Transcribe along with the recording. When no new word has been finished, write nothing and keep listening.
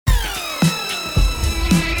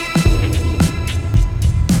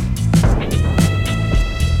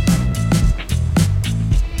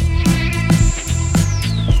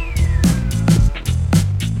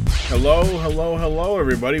Hello,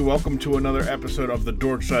 everybody. Welcome to another episode of the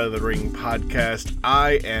Dork Side of the Ring podcast.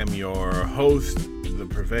 I am your host, the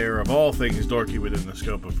purveyor of all things dorky within the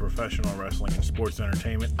scope of professional wrestling and sports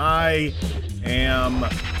entertainment. I am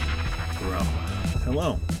Grum.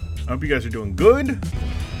 Hello. I hope you guys are doing good.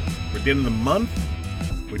 We're at the end of the month,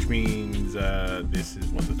 which means this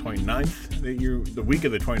is, the 29th? The week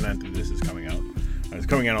of the 29th of this is coming out. It's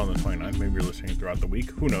coming out on the 29th. Maybe you're listening throughout the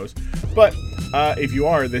week. Who knows? But if you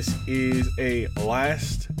are, this is a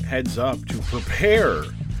last heads up to prepare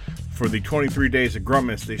for the 23 Days of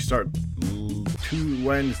Grummas. They start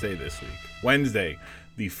Wednesday this week. Wednesday,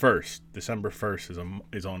 the 1st. December 1st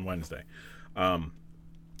is on Wednesday.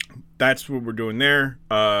 That's what we're doing there.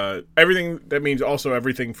 Everything, that means also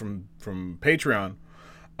everything from Patreon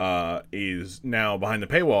is now behind the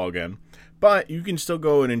paywall again. But you can still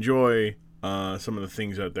go and enjoy some of the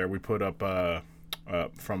things out there we put up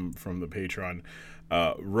from the Patreon.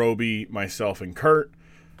 Roby, myself, and Kurt.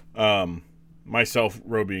 Myself,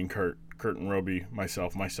 Roby, and Kurt. Kurt and Roby.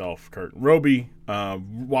 Myself, Kurt, and Roby.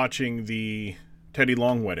 Watching the Teddy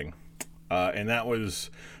Long wedding. And that was,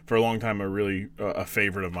 for a long time, a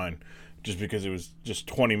favorite of mine. Just because it was just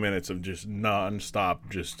 20 minutes of just non-stop,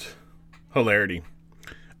 just hilarity.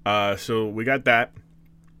 So we got that.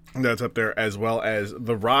 That's up there, as well as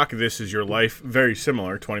The Rock, This Is Your Life. Very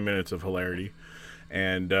similar, 20 minutes of hilarity.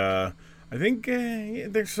 And I think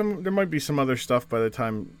there might be some other stuff by the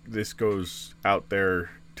time this goes out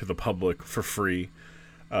there to the public for free.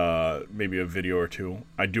 Maybe a video or two.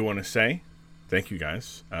 I do want to say thank you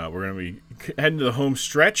guys. We're going to be heading to the home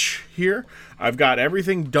stretch here. I've got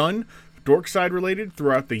everything done, Dorkside related,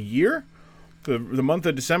 throughout the year. The month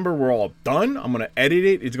of December, we're all done. I'm going to edit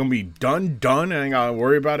it. It's going to be done, and I ain't got to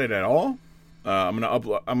worry about it at all. I'm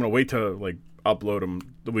going to wait to upload them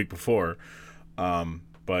the week before.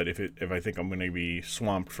 But if I think I'm going to be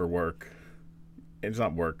swamped for work, it's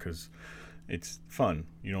not work because it's fun.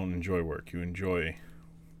 You don't enjoy work. You enjoy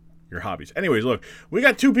your hobbies. Anyways, look, we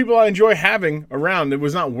got two people I enjoy having around. It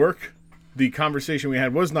was not work. The conversation we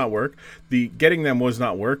had was not work. The getting them was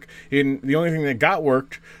not work. And the only thing that got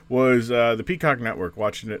worked was the Peacock Network,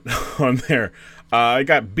 watching it on there. I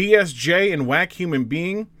got BSJ and Whack Human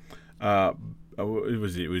Being. It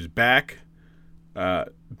was back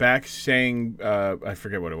saying, I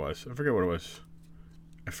forget what it was. I forget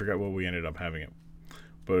what we ended up having it.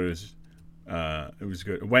 But it was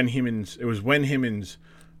good. It was When Himmon's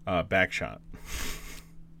back shot.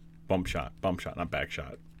 Bump shot, not back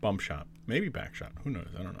shot. Bump shot. Maybe back shot. Who knows?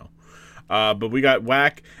 I don't know. But we got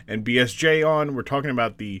Whack and BSJ on. We're talking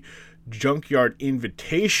about the Junkyard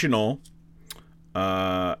Invitational.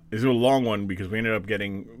 It's a long one because I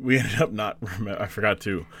forgot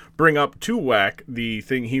to bring up to Whack the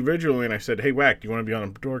thing he originally, and I said, hey, Whack, do you want to be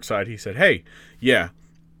on the dork side? He said, hey, yeah.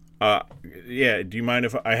 Do you mind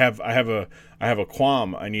if I have a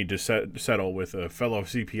qualm I need to settle with a fellow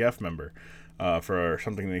CPF member for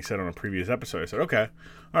something they said on a previous episode? I said, okay,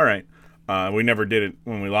 all right. We never did it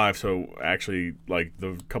when we live, so actually,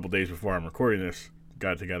 the couple days before I'm recording this,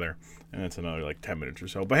 got together, and that's another 10 minutes or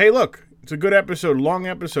so. But hey, look, it's a good episode, long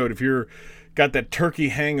episode. If you're got that turkey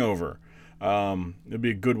hangover, it'll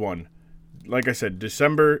be a good one. Like I said,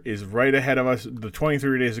 December is right ahead of us. The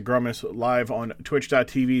 23 Days of Grummas live on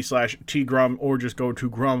twitch.tv/tgrum, or just go to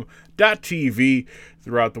grum.tv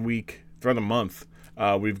throughout the month.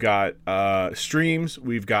 We've got streams,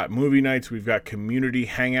 we've got movie nights, we've got community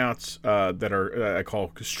hangouts that are I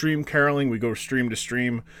call stream caroling. We go stream to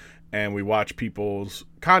stream, and we watch people's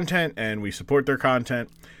content, and we support their content.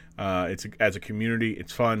 As a community,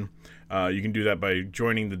 it's fun. You can do that by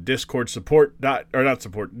joining the Discord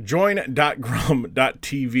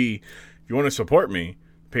join.grum.tv. If you want to support me,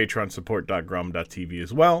 Patreon support.grum.tv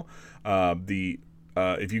as well.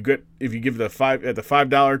 If you give the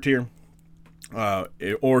 $5 tier,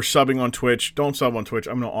 or subbing on Twitch. Don't sub on Twitch.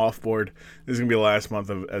 I'm going to offboard. This is going to be the last month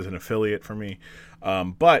as an affiliate for me.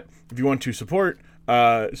 But if you want to support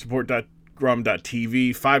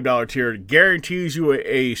support.grum.tv, $5 tier guarantees you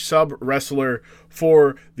a sub wrestler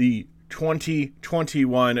for the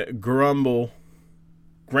 2021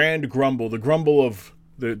 Grand Grumble, the Grumble of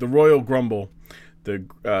the Royal Grumble, the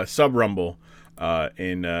Sub Rumble on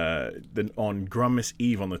Grummas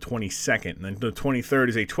Eve on the 22nd. And then the 23rd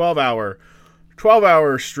is a 12-hour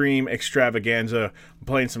stream extravaganza. I'm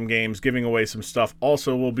playing some games, giving away some stuff.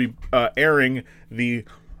 Also, we'll be airing the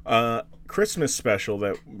Christmas special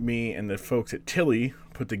that me and the folks at Tilly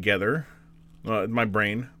put together. My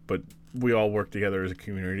brain, but we all work together as a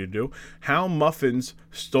community to do. How Muffins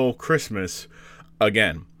Stole Christmas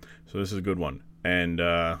Again. So this is a good one. And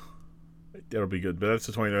it'll be good. But that's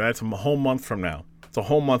the 23rd. That's a whole month from now. It's a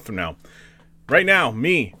whole month from now. Right now,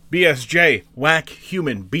 me, BSJ, Whack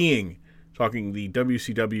Human Being, talking the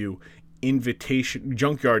WCW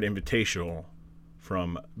Junkyard Invitational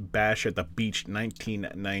from Bash at the Beach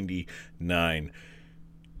 1999.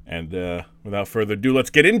 And without further ado, let's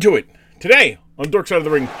get into it. Today on Dork Side of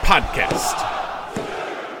the Ring podcast.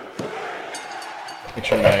 Make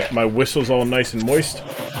sure my whistle's all nice and moist.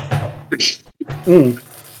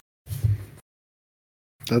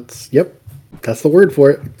 That's the word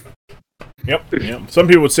for it. Yep. Some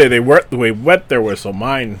people would say they wet their whistle.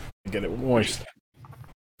 Mine, get it moist.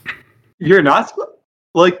 You're not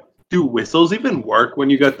do whistles even work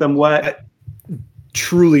when you get them wet? I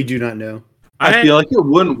truly do not know. I feel like it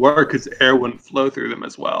wouldn't work because air wouldn't flow through them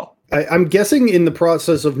as well. I'm guessing in the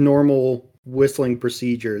process of normal whistling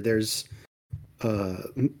procedure, there's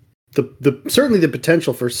certainly the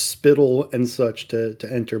potential for spittle and such to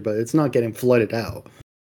enter, but it's not getting flooded out.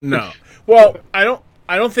 No. Well, I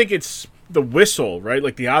don't think it's the whistle, right?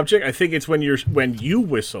 Like the object. I think it's when you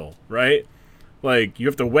whistle, right? Like you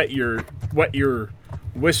have to wet your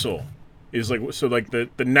whistle is like so like the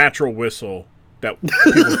natural whistle that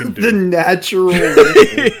people can do. The natural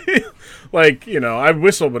whistle. Like, I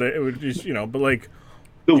whistle, but it would just, but like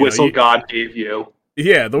the whistle God gave you.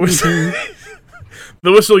 Yeah, the whistle.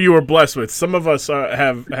 The whistle you were blessed with. Some of us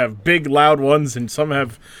have big, loud ones, and some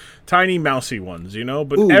have tiny, mousy ones,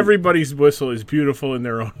 But everybody's whistle is beautiful in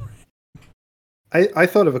their own way. I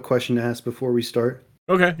thought of a question to ask before we start.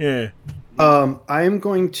 Okay, yeah. I am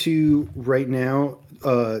going to right now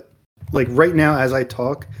as I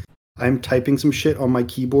talk, I'm typing some shit on my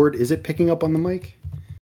keyboard. Is it picking up on the mic?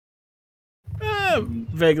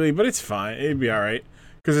 Vaguely, but it's fine. It'd be all right.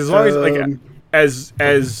 Because as long as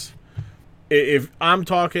as if I'm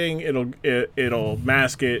talking, it'll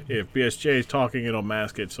mask it. If BSJ is talking, it'll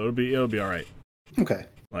mask it. So it'll be all right. Okay.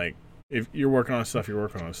 Like if you're working on stuff, you're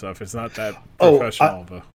working on stuff. It's not that professional.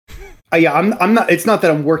 Yeah, I'm not. It's not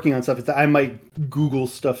that I'm working on stuff. It's that I might Google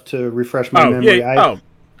stuff to refresh my memory. Yeah,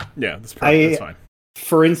 that's fine.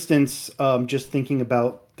 For instance, just thinking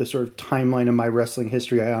about the sort of timeline of my wrestling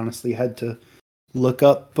history, I honestly had to look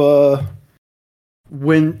up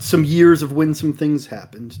when some things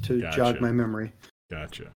happened to jog my memory.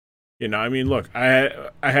 Gotcha. I mean, look, I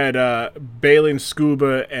had Balin,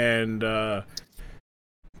 Scuba, and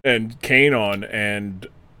Kane on, and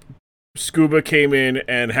Scuba came in,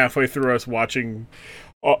 and halfway through us watching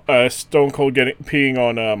Stone Cold peeing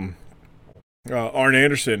on Arn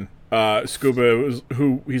Anderson. Scuba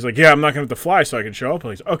he's like, yeah, I'm not gonna have to fly, so I can show up.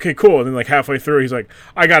 And he's okay, cool. And then like halfway through, he's like,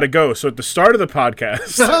 I gotta go. So at the start of the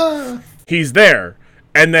podcast, he's there,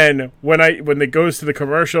 and then when it goes to the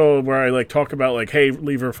commercial where I like talk about like, hey,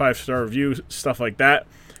 leave her a 5-star review, stuff like that.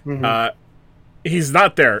 Mm-hmm. He's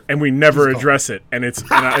not there, and we never address it. And and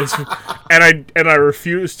I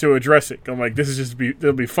refuse to address it. I'm like, this is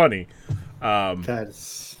it'll be funny.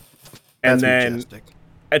 That's majestic.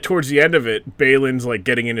 Towards the end of it, Balin's like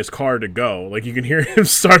getting in his car to go. Like you can hear him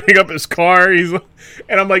starting up his car. And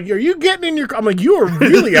I'm like, "Are you getting in your car?" I'm like, "You are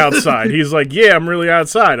really outside." He's like, "Yeah, I'm really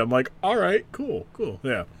outside." I'm like, "All right, cool,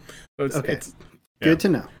 yeah." So it's good to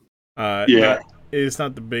know. It's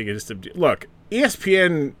not the biggest of look.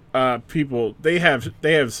 ESPN people, they have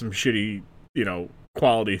some shitty,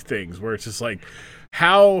 quality things where it's just like,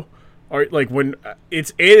 how are like when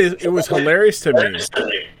it was hilarious to me.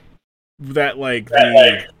 That like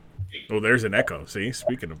there's an echo. See,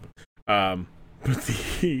 speaking of, but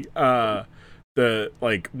the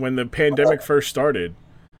like when the pandemic first started,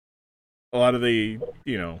 a lot of the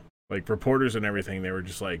like reporters and everything, they were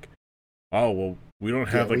just like, oh well, we don't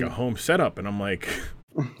have like a home setup, and I'm like,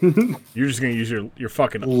 you're just gonna use your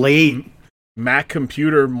fucking late Mac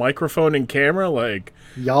computer microphone and camera, like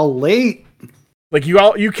y'all late, like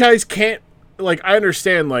you guys can't like I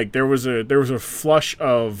understand like there was a flush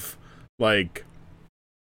of like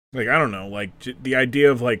I don't know, like the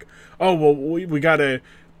idea of like, oh well, we gotta,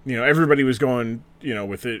 everybody was going,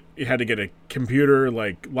 with it. You had to get a computer.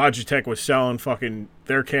 Like Logitech was selling fucking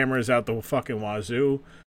their cameras out the fucking wazoo,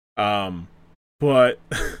 but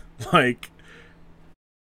like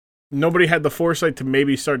nobody had the foresight to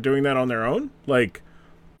maybe start doing that on their own. Like,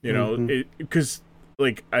 because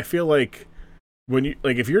like I feel like when you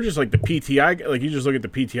like if you're just like the PTI, like you just look at the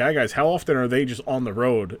PTI guys, how often are they just on the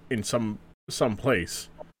road in some place?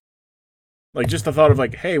 Like just the thought of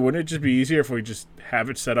like, hey, wouldn't it just be easier if we just have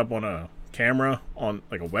it set up on a camera, on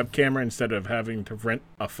like a web camera, instead of having to rent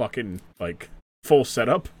a fucking like full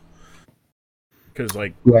setup? Because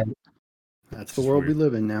like that's the world we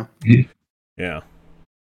live in now. Yeah,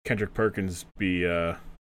 Kendrick Perkins be on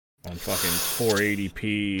fucking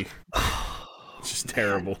 480p. It's just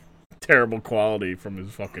terrible. terrible quality from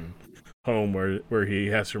his fucking home where he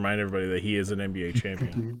has to remind everybody that he is an NBA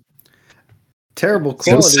champion. Terrible Does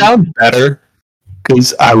it quality. sound better?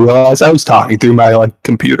 Because I realized I was talking through my like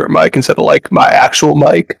computer mic instead of like my actual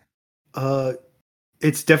mic.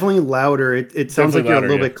 It's definitely louder. It sounds like you're a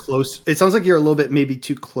little bit close. It sounds like you're a little bit maybe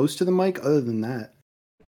too close to the mic. Other than that,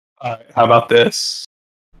 How about this?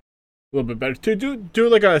 A little bit better. Do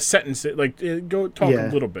like a sentence. Like go talk a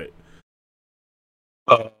little bit.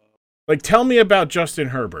 Like tell me about Justin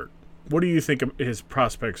Herbert. What do you think his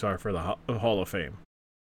prospects are for the Hall of Fame?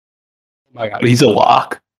 Oh my God, he's a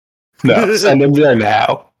lock. No, send him there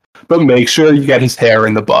now. But make sure you get his hair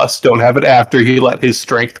in the bus. Don't have it after he let his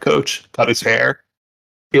strength coach cut his hair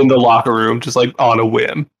in the locker room, just like on a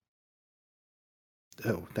whim.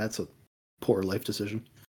 Oh, that's a poor life decision.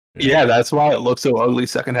 Yeah, that's why it looked so ugly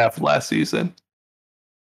second half of last season.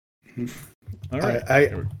 All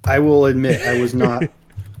right. I will admit I was not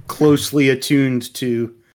closely attuned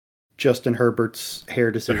to Justin Herbert's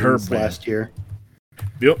hair decisions last year.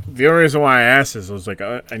 The only reason why I asked this was like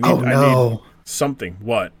I need something.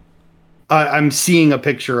 What? I'm seeing a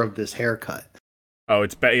picture of this haircut. Oh,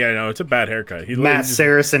 it's bad. Yeah, no, it's a bad haircut. Matt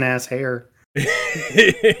Saracen ass hair.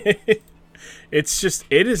 It's just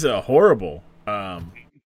it is a horrible.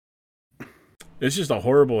 It's just a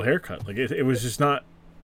horrible haircut. Like it was just not.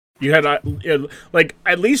 You had like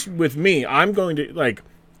at least with me, I'm going to like.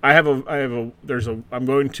 I'm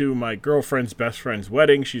going to my girlfriend's best friend's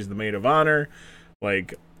wedding. She's the maid of honor.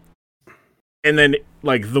 Like, and then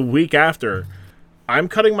like the week after, I'm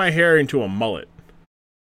cutting my hair into a mullet.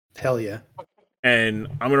 Hell yeah. And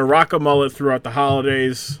I'm going to rock a mullet throughout the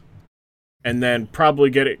holidays and then probably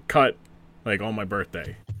get it cut like on my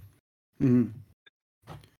birthday. Mm-hmm.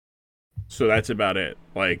 So that's about it.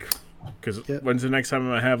 Like, because when's the next time I'm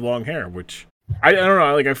going to have long hair? Which, I don't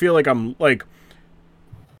know. Like, I feel like I'm like,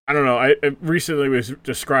 I don't know. I recently was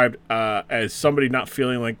described as somebody not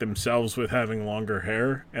feeling like themselves with having longer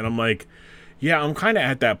hair. And I'm like, yeah, I'm kind of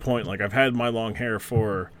at that point. Like, I've had my long hair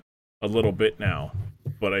for a little bit now,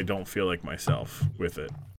 but I don't feel like myself with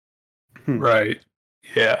it. Right.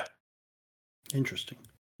 Yeah. Interesting.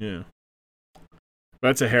 Yeah.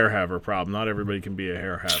 That's a hair haver problem. Not everybody can be a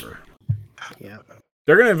hair haver. Yeah.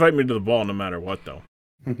 They're going to invite me to the ball no matter what, though.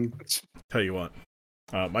 Mm-hmm. Tell you what.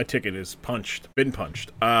 My ticket is been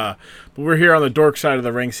punched. But we're here on the dork side of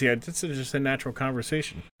the ring. See, this is just a natural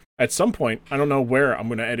conversation. At some point, I don't know where I'm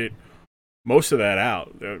going to edit most of that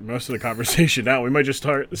out, most of the conversation out. We might just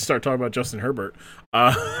start talking about Justin Herbert.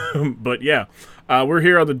 But yeah, we're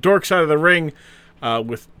here on the dork side of the ring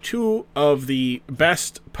with two of the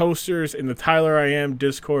best posters in the Tyler I Am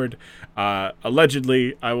Discord.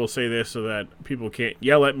 Allegedly, I will say this so that people can't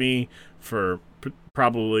yell at me for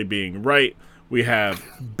probably being right. We have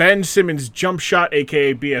Ben Simmons' Jump Shot,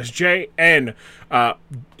 a.k.a. BSJ, and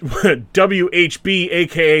WHB,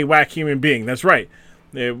 a.k.a. Whack Human Being. That's right.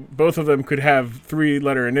 Both of them could have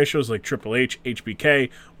three-letter initials like Triple H, HBK,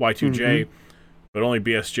 Y2J, but only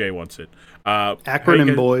BSJ wants it.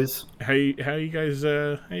 Acronym boys. How you guys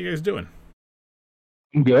doing?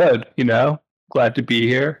 I'm good, Glad to be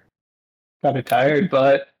here. Kind of tired,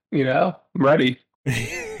 but, I'm ready.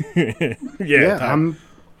 Yeah,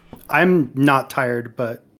 I'm not tired,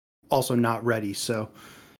 but also not ready. So,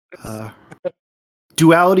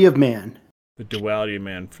 duality of man. The duality of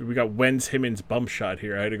man. We got When's Himmon's Bump Shot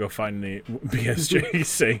here. I had to go find the BSJ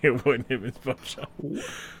saying it When Himmon's Bump Shot.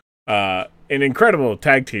 An incredible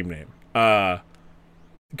tag team name.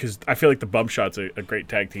 Because I feel like the Bump Shot's a great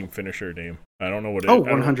tag team finisher name. I don't know what it is.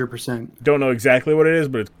 100%. Don't know exactly what it is,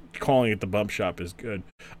 but calling it the Bump Shop is good.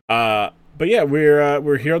 But yeah,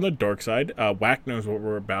 we're here on the dork side. Whack knows what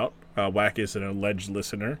we're about. Whack is an alleged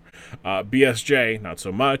listener. BSJ, not so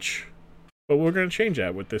much. But we're going to change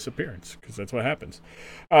that with this appearance, because that's what happens.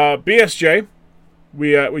 BSJ,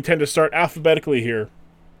 we tend to start alphabetically here.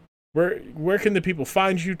 Where can the people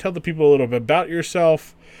find you? Tell the people a little bit about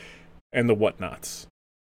yourself and the whatnots.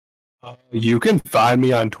 You can find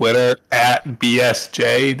me on Twitter at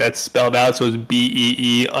BSJ. That's spelled out, so it's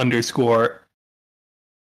BEE _.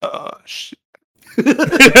 Shit.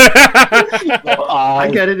 I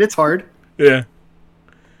get it. It's hard. Yeah.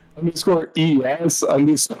 _ES_JAY.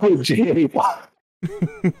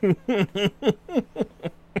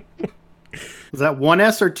 Is that one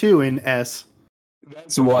S or two in S?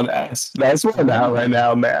 That's one S. That's where I'm at right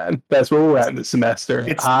now, man. That's where we're at this semester.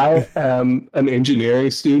 I am an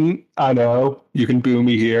engineering student. I know you can boo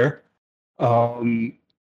me here.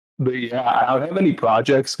 But yeah, I don't have any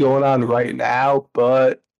projects going on right now,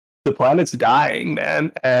 but the planet's dying,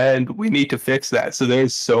 man, and we need to fix that. So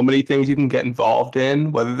there's so many things you can get involved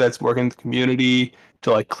in, whether that's working in the community,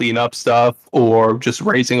 to like clean up stuff or just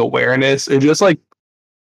raising awareness and just like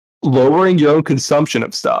lowering your own consumption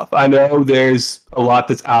of stuff. I know there's a lot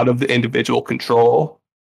that's out of the individual control,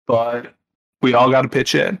 but we all got to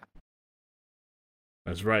pitch in.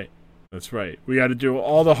 That's right. That's right. We got to do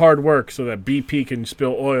all the hard work so that BP can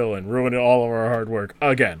spill oil and ruin all of our hard work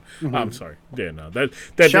again. Mm-hmm. I'm sorry. Yeah, no. That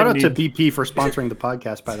shout out to BP for sponsoring the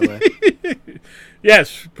podcast, by the way.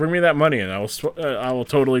 Yes, bring me that money, and I will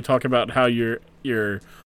totally talk about how your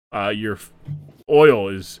oil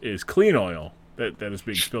is clean oil that is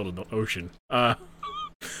being spilled in the ocean.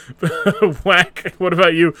 Whack. What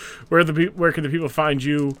about you? Where can the people find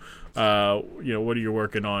you? What are you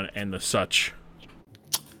working on and the such?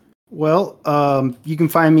 Well, you can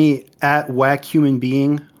find me at Whack Human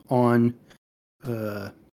Being on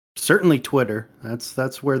certainly Twitter.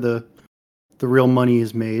 That's where the real money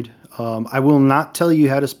is made. I will not tell you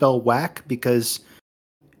how to spell whack because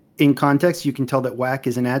in context you can tell that whack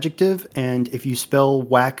is an adjective, and if you spell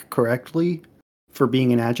whack correctly for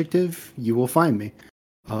being an adjective, you will find me.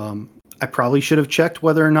 I probably should have checked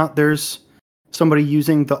whether or not there's somebody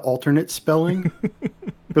using the alternate spelling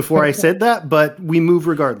before I said that, but we move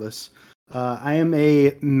regardless. I am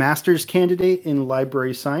a master's candidate in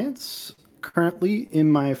library science, currently in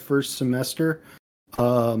my first semester,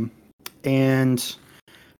 and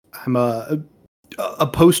I'm a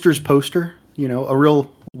poster's poster, a real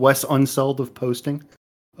Wes Unseld of posting.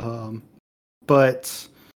 But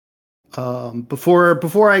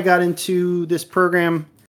before I got into this program,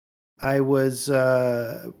 I was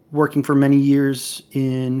working for many years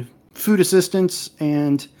in food assistance,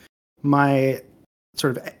 and my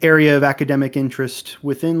sort of area of academic interest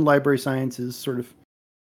within library science is sort of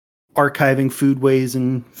archiving foodways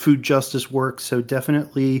and food justice work. So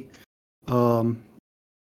definitely, in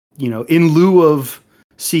lieu of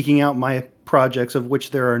seeking out my projects, of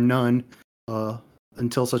which there are none,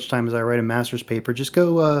 until such time as I write a master's paper, just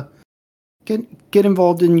go get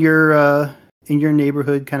involved in your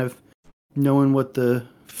neighborhood, kind of knowing what the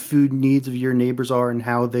food needs of your neighbors are and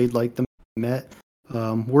how they'd like them met.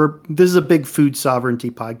 This is a big food sovereignty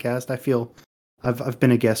podcast. I feel I've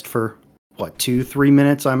been a guest for 2-3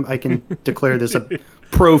 minutes. I can declare this a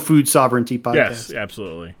pro food sovereignty podcast. Yes,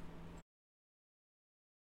 absolutely.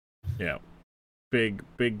 Yeah. Big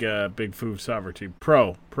food sovereignty.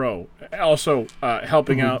 Pro. Also,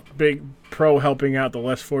 helping out, big pro helping out the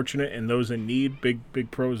less fortunate and those in need.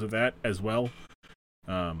 Big pros of that as well.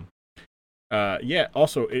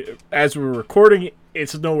 Also, as we're recording,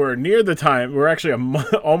 it's nowhere near the time. We're actually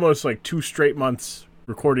almost like 2 straight months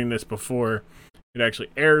recording this before it actually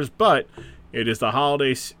airs, but it is the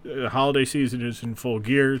holidays. The holiday season is in full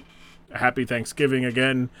gear. Happy Thanksgiving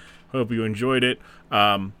again. Hope you enjoyed it.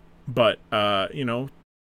 But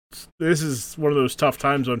this is one of those tough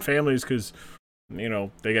times on families because,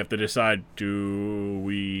 they have to decide, do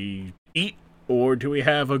we eat or do we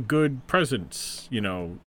have a good presence,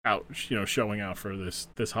 out, showing out for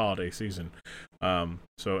this holiday season.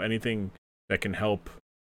 So anything that can help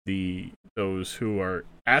those who are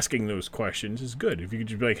asking those questions is good. If you could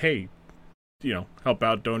just be like, hey, help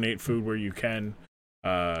out, donate food where you can,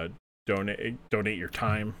 donate your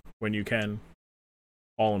time when you can.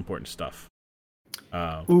 All important stuff.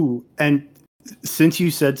 And since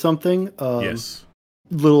you said something, yes,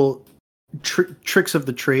 little tricks of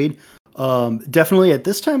the trade. Definitely at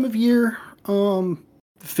this time of year,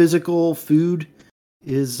 physical food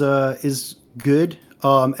is good,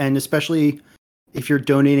 and especially if you're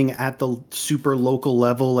donating at the super local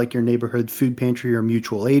level, like your neighborhood food pantry or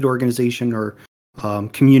mutual aid organization or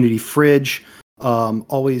community fridge.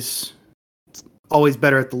 Always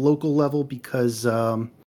better at the local level because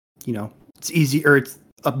it's easy, or it's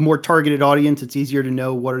a more targeted audience. It's easier to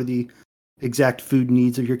know what are the exact food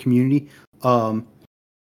needs of your community. That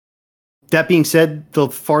being said, the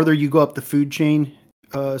farther you go up the food chain,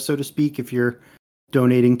 so to speak, if you're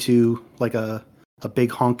donating to like a big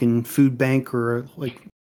honkin' food bank or like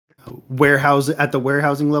a warehouse at the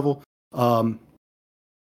warehousing level,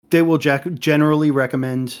 they will generally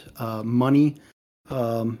recommend money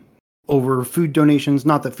over food donations.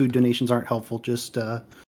 Not that food donations aren't helpful, just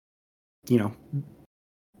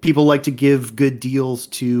people like to give good deals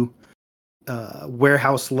to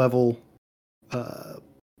warehouse level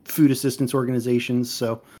food assistance organizations,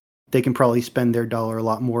 so they can probably spend their dollar a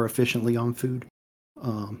lot more efficiently on food.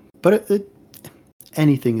 But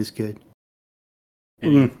anything is good.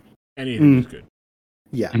 Anything is good.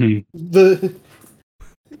 Yeah. Mm-hmm.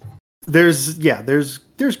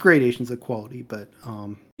 There's gradations of quality, but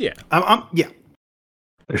yeah. Yeah.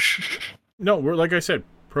 No, we're, like I said,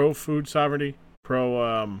 pro food sovereignty,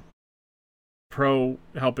 pro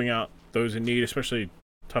helping out those in need, especially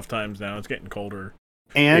tough times now. It's getting colder.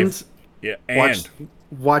 And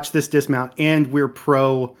watch this dismount. And we're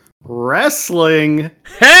pro wrestling.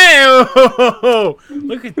 Hey,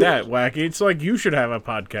 look at that, Wacky. It's like you should have a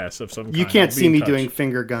podcast of some kind. You can't see me doing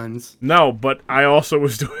finger guns. No, but I also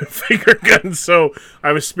was doing finger guns, so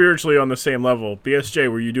I was spiritually on the same level.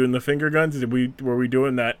 BSJ, were you doing the finger guns? Were we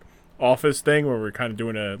doing that office thing where we're kind of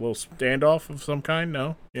doing a little standoff of some kind?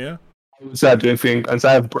 No? Yeah? I was not doing finger guns.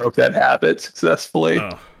 I have broke that habit successfully.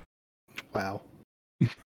 Oh. Wow.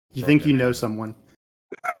 You think you know someone.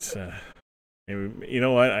 You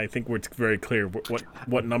know what? I think it's very clear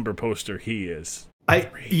what number poster he is.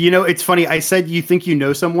 It's funny. I said you think you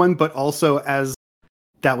know someone, but also as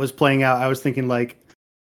that was playing out, I was thinking like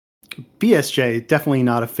BSJ, definitely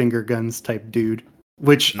not a finger guns type dude,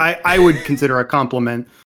 which I would consider a compliment.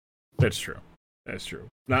 That's true. That's true.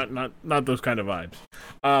 Not those kind of vibes.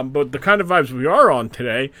 But the kind of vibes we are on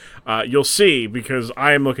today, you'll see because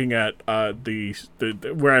I am looking at the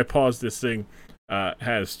where I paused this thing.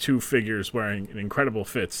 Has two figures wearing incredible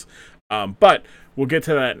fits. But we'll get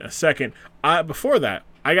to that in a second. Before that,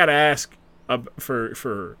 I got to ask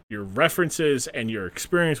for your references and your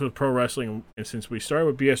experience with pro wrestling. And since we started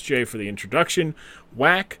with BSJ for the introduction,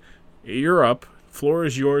 Whack, you're up. Floor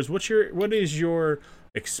is yours. What is your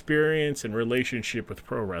experience and relationship with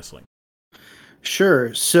pro wrestling?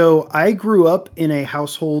 Sure. So I grew up in a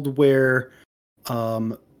household where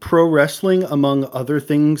pro wrestling, among other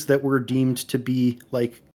things that were deemed to be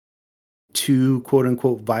like too quote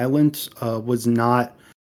unquote violent, was not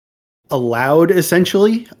allowed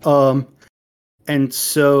essentially. And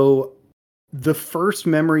so the first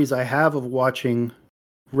memories I have of watching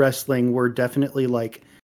wrestling were definitely like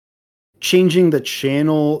changing the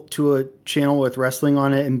channel to a channel with wrestling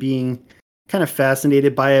on it and being kind of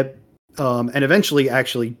fascinated by it. And eventually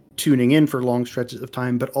actually tuning in for long stretches of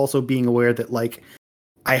time, but also being aware that like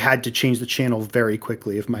I had to change the channel very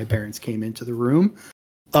quickly if my parents came into the room.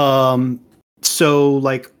 So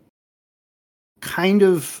like kind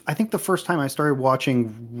of, I think the first time I started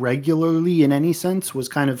watching regularly in any sense was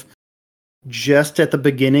kind of just at the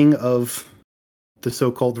beginning of the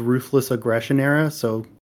so-called ruthless aggression era. So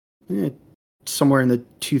somewhere in the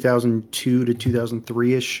 2002 to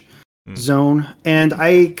 2003-ish zone. And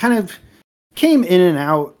I kind of came in and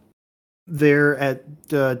out there at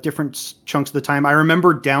different chunks of the time. I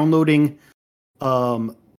remember downloading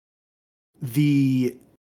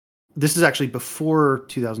this is actually before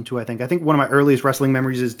 2002, I think. I think one of my earliest wrestling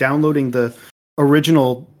memories is downloading the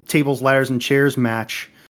original Tables, Ladders, and Chairs match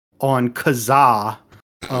on Kazaa,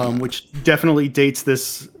 which definitely dates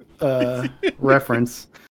this reference.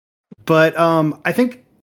 But I think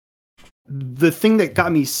the thing that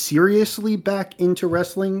got me seriously back into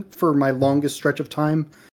wrestling for my longest stretch of time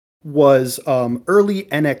was early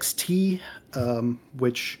NXT,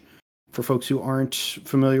 which for folks who aren't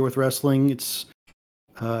familiar with wrestling, it's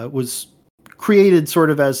was created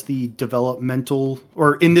sort of as the developmental,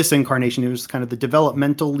 or in this incarnation, it was kind of the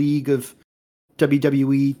developmental league of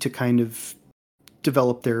WWE to kind of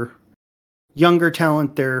develop their younger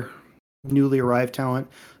talent, their newly arrived talent.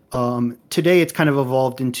 Today, it's kind of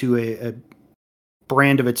evolved into a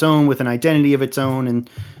brand of its own with an identity of its own, and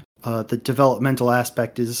the developmental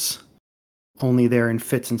aspect is only there in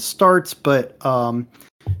fits and starts. But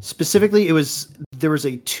specifically, there was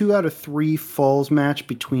a 2 out of 3 falls match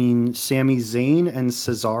between Sami Zayn and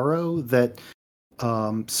Cesaro that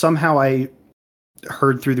somehow I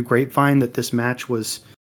heard through the grapevine that this match was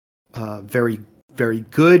very, very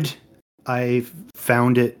good. I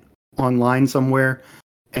found it online somewhere,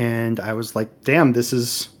 and I was like, damn, this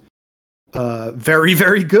is very,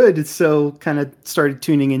 very good. So kind of started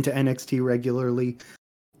tuning into NXT regularly.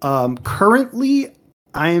 Currently,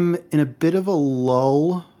 I'm in a bit of a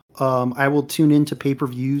lull. I will tune into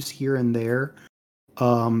pay-per-views here and there,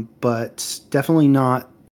 but definitely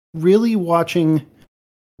not really watching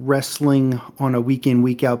wrestling on a week-in,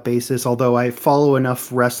 week-out basis, although I follow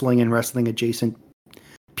enough wrestling and wrestling-adjacent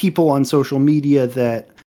people on social media that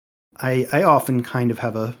I often kind of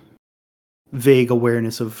have a vague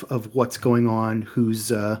awareness of what's going on, who's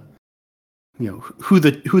who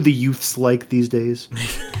the youths like these days.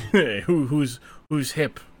 who's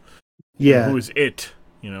hip? Yeah, who's it?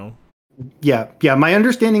 You know. Yeah. My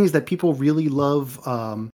understanding is that people really love.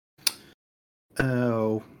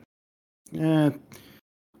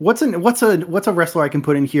 What's a wrestler I can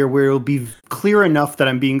put in here where it'll be clear enough that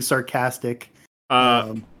I'm being sarcastic?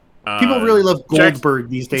 People really love Goldberg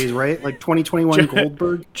these days, right? Like 2021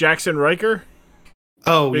 Goldberg. Jackson Riker.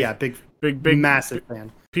 Oh yeah, big, massive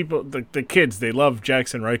fan. People, the kids, they love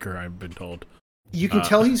Jackson Riker. I've been told. You can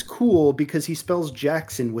tell he's cool because he spells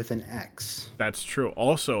Jackson with an X. That's true.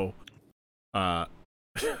 Also, I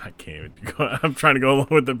can't even go. I'm trying to go along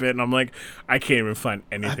with the bit, and I'm like, I can't even find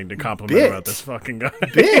anything to compliment about this fucking guy.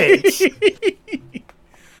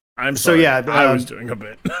 I'm sorry. I was doing a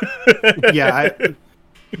bit.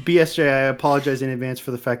 BSJ, I apologize in advance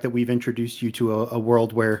for the fact that we've introduced you to a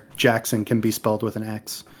world where Jackson can be spelled with an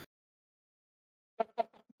X.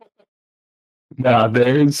 No,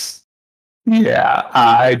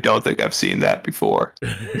 I don't think I've seen that before.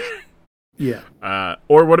 Yeah.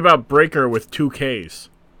 Or what about Breaker with 2 Ks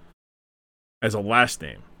as a last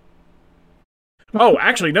name? Oh,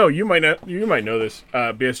 actually, no. You might know this,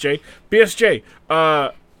 BSJ.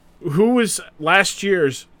 BSJ. Who was last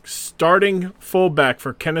year's starting fullback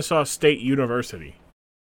for Kennesaw State University?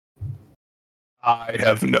 I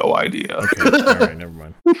have no idea. Okay, all right, never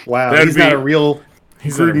mind. Wow, he's not a real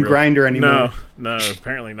Gruden grinder anymore. No,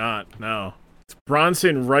 apparently not. No, it's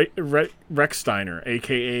Bronson Rechsteiner,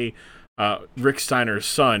 a.k.a. Rick Steiner's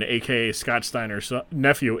son, a.k.a. Scott Steiner's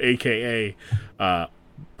nephew, a.k.a.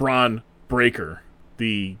 Bron Breakker,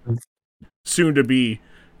 the soon-to-be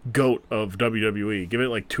GOAT of WWE. Give it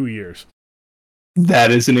like 2 years. That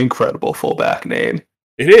is an incredible fullback name.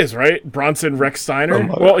 It is, right? Bronson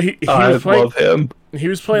Rechsteiner. Well, I love him. He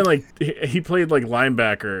was playing he played like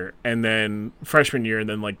linebacker, and then freshman year, and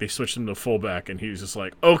then like they switched him to fullback, and he was just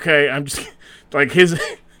like, okay, I'm just like his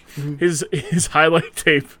highlight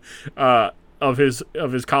tape of his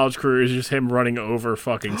college career is just him running over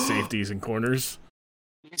fucking safeties and corners.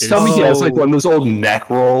 Tell me he has like one of those old neck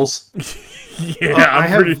rolls. Yeah,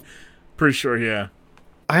 I'm pretty sure. Yeah,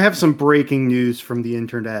 I have some breaking news from the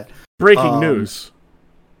internet. Breaking news.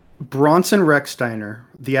 Bronson Rechsteiner,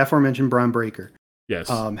 the aforementioned Bron Breakker, yes,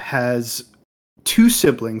 has 2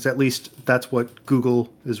 siblings. At least that's what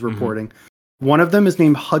Google is reporting. Mm-hmm. One of them is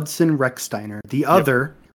named Hudson Rechsteiner. The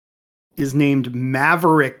other is named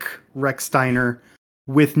Maverick Rechsteiner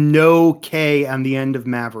with no K on the end of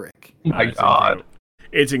Maverick. My God.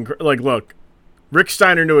 It's like, look, Rick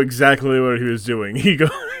Steiner knew exactly what he was doing. He go,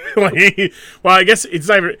 well, I guess it's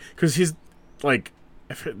not because he's like,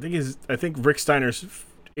 I think Rick Steiner's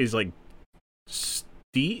is like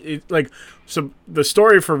Steve. Like, so the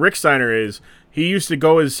story for Rick Steiner is he used to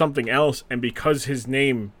go as something else, and because his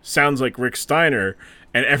name sounds like Rick Steiner,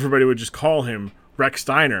 and everybody would just call him Rex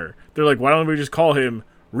Steiner. They're like, why don't we just call him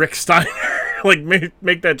Rick Steiner? Like,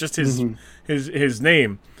 make that just his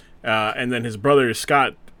name. And then his brother is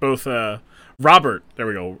Scott, both Robert. There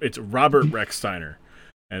we go. It's Robert Rex Steiner,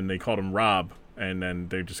 and they called him Rob, and then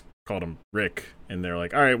they just called him Rick, and they're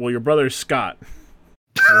like, all right, well, your brother's Scott.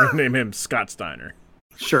 We're gonna name him Scott Steiner.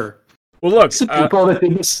 Sure. Well, look, the people that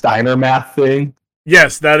think the Steiner math thing.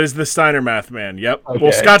 Yes, that is the Steiner math man. Yep. Okay.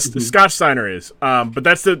 Well, Scott Steiner is. But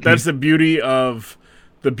that's the beauty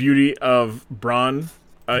of Braun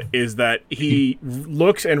is that he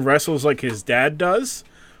looks and wrestles like his dad does,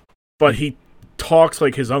 but he talks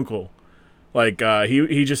like his uncle. Like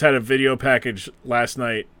he just had a video package last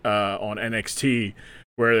night on NXT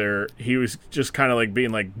where he was just kind of like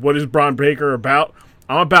being like, "What is Bron Breakker about?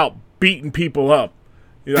 I'm about beating people up.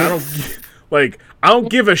 You know, I don't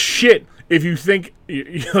give a shit." If you think,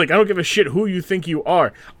 like, I don't give a shit who you think you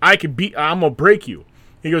are. I'm gonna break you.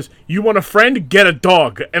 He goes, you want a friend? Get a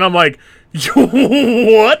dog. And I'm like,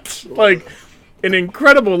 what? Like, an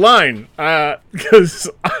incredible line. Because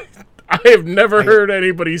I have never heard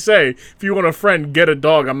anybody say, if you want a friend, get a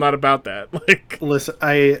dog. I'm not about that. Like, listen,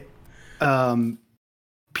 I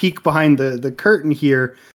peek behind the curtain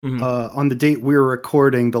here. Mm-hmm. On the date we were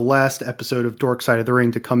recording the last episode of Dork Side of the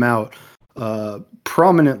Ring to come out,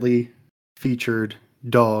 prominently featured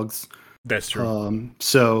dogs. That's true.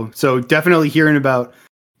 So definitely hearing about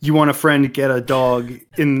you want a friend, get a dog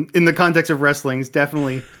in the context of wrestling is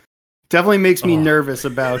definitely makes me nervous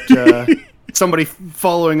about somebody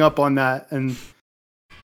following up on that and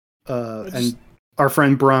our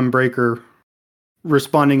friend Bron Breakker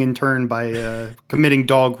responding in turn by committing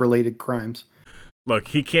dog related crimes. Look,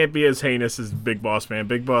 he can't be as heinous as Big Boss Man.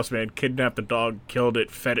 Big Boss Man kidnapped a dog, killed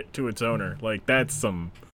it, fed it to its owner. Like, that's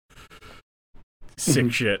some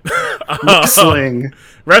sick shit.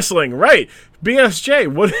 Wrestling, right.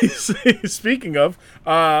 BSJ, what is speaking of,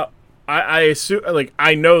 I assume, like,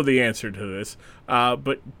 I know the answer to this,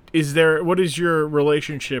 but what is your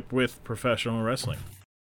relationship with professional wrestling?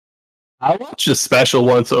 I watched a special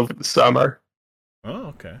once over the summer. Oh,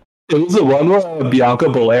 okay. It was the one where Bianca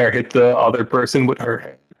Belair hit the other person with her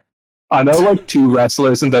hair. I know like 2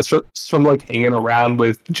 wrestlers, and that's from like hanging around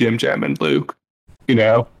with Jim Jam and Luke, you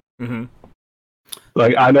know? Mm-hmm.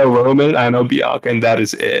 Like, I know Roman, I know Bianca, and that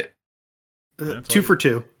is it. 2 for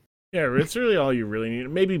 2. Yeah, it's really all you really need.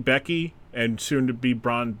 Maybe Becky and soon to be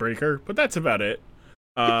Braun Breaker, but that's about it.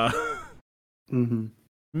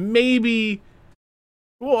 Maybe,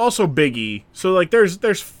 well, also Big E. So like, there's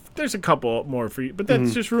a couple more for you, but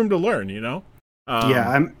that's just room to learn, you know.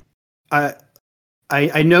 I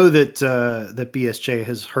know that that BSJ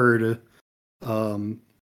has heard,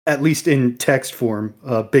 at least in text form,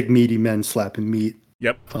 big meaty men slapping meat.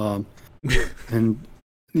 Yep. And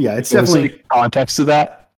yeah, it's definitely context to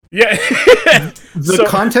that. Yeah. The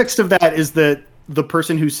context of that is that the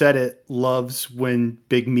person who said it loves when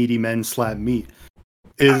big meaty men slap meat.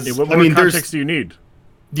 What more context do you need?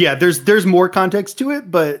 Yeah, there's more context to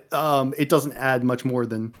it, but it doesn't add much more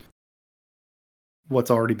than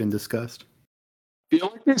what's already been discussed. I feel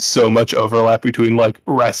like there's so much overlap between like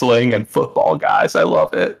wrestling and football guys. I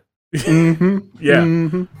love it.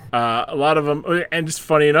 Yeah. A lot of them, and just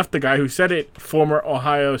funny enough, the guy who said it, former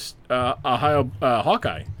Ohio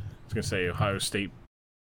Hawkeye. I was gonna say Ohio State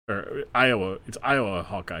or Iowa. It's Iowa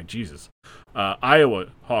Hawkeye. Jesus, Iowa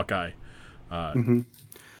Hawkeye.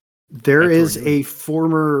 There's a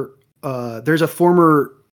former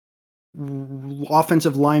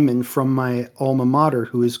offensive lineman from my alma mater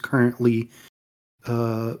who is currently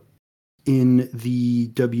in the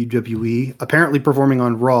WWE, apparently performing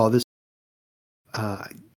on Raw. This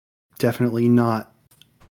definitely not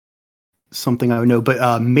something I would know,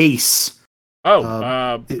 but Mace.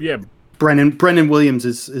 Yeah. Brennan Williams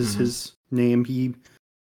is his name. He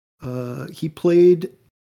played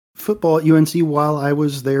football at UNC while I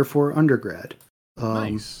was there for undergrad.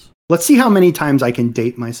 Nice. Let's see how many times I can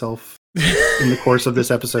date myself in the course of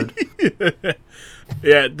this episode.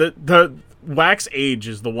 Yeah, the Wax age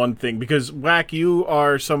is the one thing, because Wack, you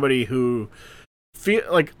are somebody who feel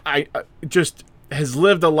like I just has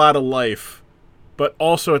lived a lot of life, but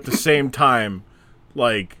also at the same time,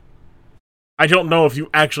 like, I don't know if you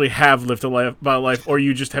actually have lived a life, or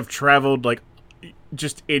you just have traveled like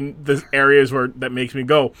just in the areas where that makes me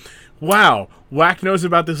go, wow, Wack knows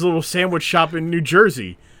about this little sandwich shop in New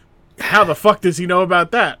Jersey. How the fuck does he know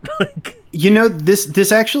about that? You know,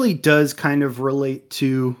 this actually does kind of relate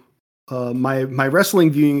to my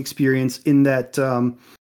wrestling viewing experience, in that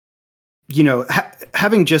you know,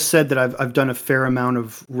 having just said that I've done a fair amount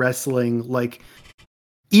of wrestling, like,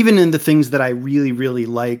 even in the things that I really, really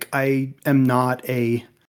like, I am not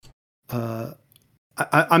I'm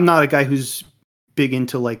not a guy who's big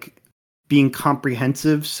into like being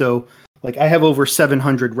comprehensive. So like, I have over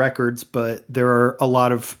 700 records, but there are a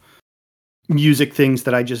lot of music things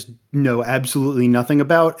that I just know absolutely nothing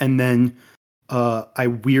about. And then I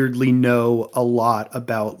weirdly know a lot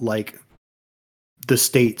about like the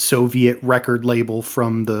state Soviet record label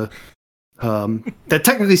from the that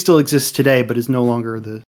technically still exists today, but is no longer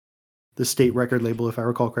the state record label, if I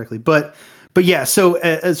recall correctly. But yeah, so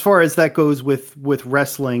as far as that goes with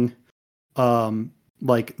wrestling,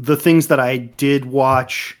 like the things that I did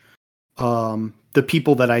watch, the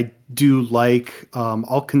people that I do like,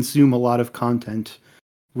 I'll consume a lot of content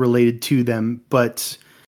related to them, but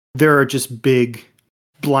there are just big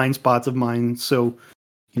blind spots of mine. So,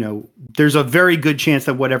 you know, there's a very good chance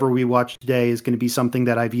that whatever we watch today is going to be something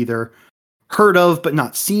that I've either heard of but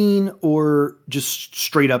not seen, or just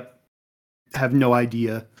straight up have no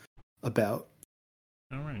idea about.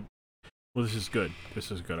 All right. Well, this is good.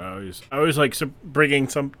 I always like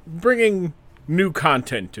bringing new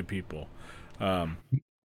content to people,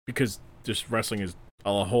 because just wrestling is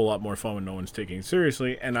a whole lot more fun when no one's taking it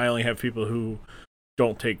seriously, and I only have people who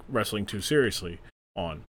don't take wrestling too seriously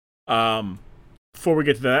on. Before we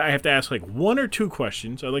get to that, I have to ask like one or two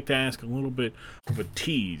questions. I'd like to ask a little bit of a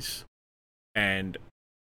tease, and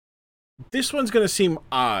this one's going to seem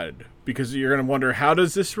odd because you're going to wonder, how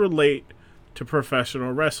does this relate to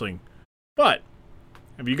professional wrestling? But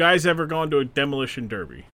have you guys ever gone to a demolition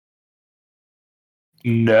derby?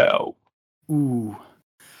 No. Ooh,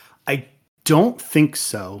 I don't think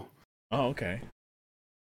so. Oh, okay.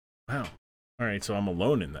 Wow. All right, so I'm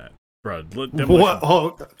alone in that, bro. What?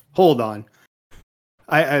 Hold on.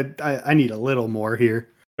 I need a little more here.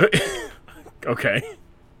 Okay.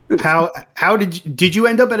 How did you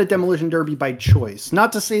end up at a demolition derby by choice?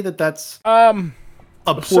 Not to say that that's a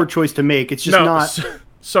poor choice to make. It's just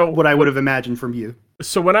not what I would have imagined from you.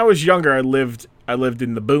 So when I was younger, I lived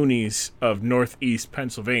in the boonies of northeast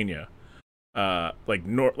Pennsylvania, like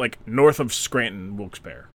north of Scranton,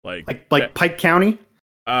 Wilkes-Barre, like Pike County,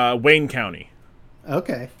 Wayne County.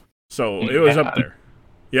 Okay. So it was up there.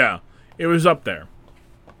 Yeah, it was up there,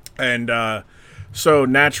 and so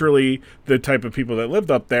naturally, the type of people that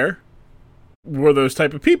lived up there were those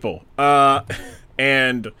type of people.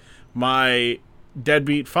 And my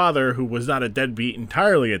deadbeat father, who was not a deadbeat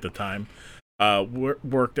entirely at the time,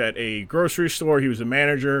 worked at a grocery store. He was a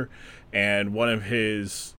manager, and one of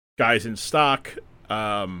his guys in stock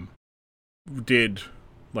did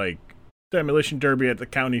like demolition derby at the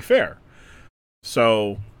county fair.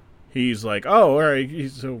 So he's like, oh, all right.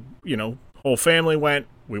 So, whole family went,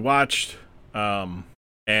 we watched, and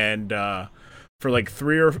for like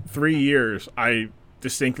 3 years, I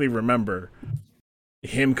distinctly remember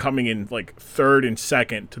him coming in like third and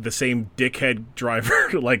second to the same dickhead driver,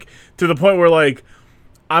 like to the point where like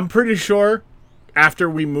I'm pretty sure after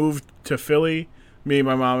we moved to Philly, me,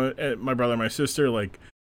 my mom, my brother, my sister, like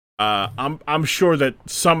I'm sure that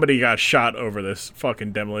somebody got shot over this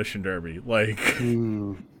fucking demolition derby. Like,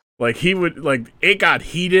 like he would like it got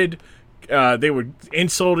heated. They would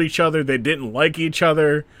insult each other. They didn't like each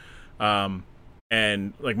other.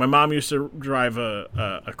 And like my mom used to drive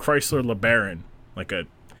a Chrysler LeBaron, like a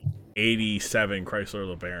 87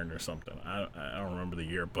 Chrysler LeBaron or something. I don't remember the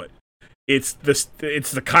year, but it's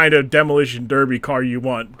the kind of demolition derby car you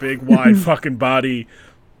want. Big, wide fucking body,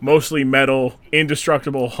 mostly metal,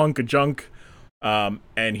 indestructible hunk of junk. And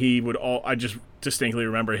I just distinctly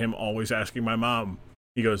remember him always asking my mom,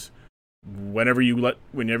 he goes, whenever you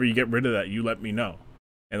get rid of that, you let me know.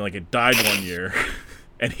 And like it died one year.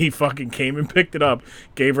 And he fucking came and picked it up,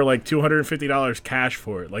 gave her like $250 cash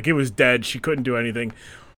for it. Like it was dead. She couldn't do anything.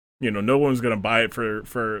 No one was going to buy it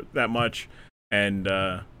for that much. And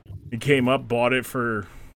he came up, bought it for,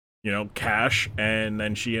 cash. And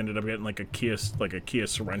then she ended up getting like a Kia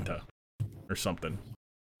Sorento or something.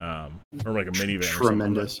 Or like a minivan.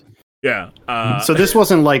 Tremendous. Yeah. So this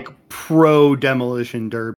wasn't like pro demolition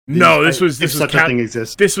derby. No, this was a thing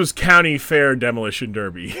exists. This was county fair demolition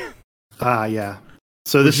derby. Yeah.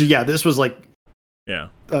 So this was like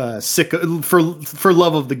sick for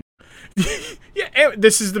love of the yeah.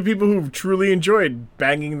 This is the people who truly enjoyed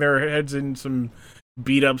banging their heads in some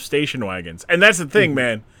beat up station wagons, and that's the thing,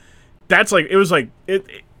 man. That's like it was like it.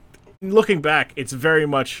 Looking back, it's very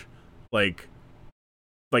much like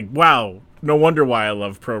wow. No wonder why I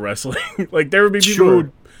love pro wrestling. Like there would be people who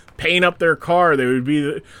would paint up their car. They would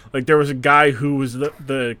be like there was a guy who was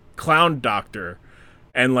the clown doctor.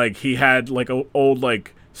 And like he had like a old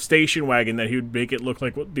like station wagon that he would make it look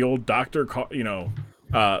like the old doctor car,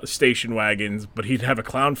 station wagons, but he'd have a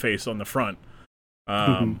clown face on the front,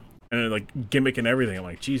 and like gimmick and everything. I'm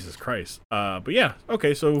like, Jesus Christ. But yeah,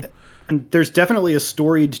 okay, so and there's definitely a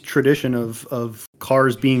storied tradition of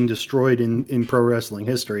cars being destroyed in pro wrestling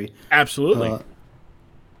history. Absolutely.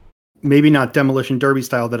 Maybe not demolition derby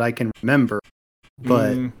style that I can remember,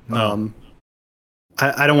 but no.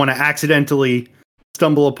 I don't want to accidentally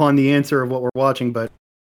stumble upon the answer of what we're watching, but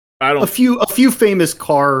a few famous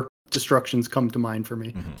car destructions come to mind for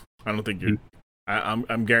me. I don't think you're.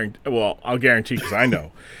 I'm guaranteed. Well, I'll guarantee because I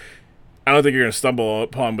know. I don't think you're gonna stumble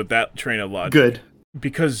upon with that train of logic. Good,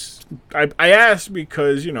 because I asked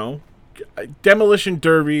because demolition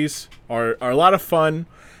derbies are a lot of fun,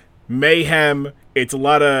 mayhem. It's a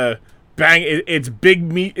lot of bang. It's big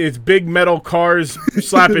meat. It's big metal cars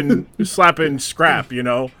slapping scrap.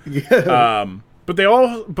 Yeah. But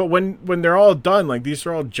when they're all done, like these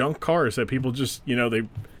are all junk cars that people just,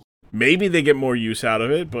 they get more use out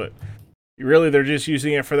of it, but really they're just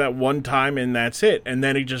using it for that one time and that's it. And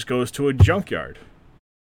then it just goes to a junkyard.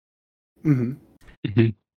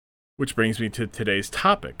 Which brings me to today's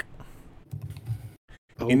topic.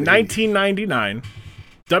 In 1999,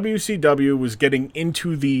 WCW was getting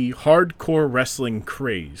into the hardcore wrestling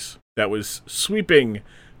craze that was sweeping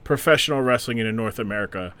professional wrestling into North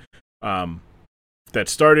America. That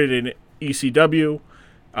started in ECW,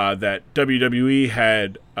 that WWE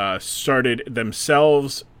had started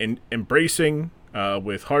themselves embracing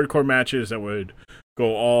with hardcore matches that would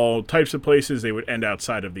go all types of places. They would end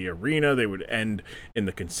outside of the arena. They would end in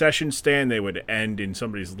the concession stand. They would end in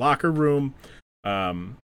somebody's locker room,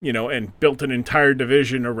 and built an entire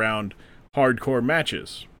division around hardcore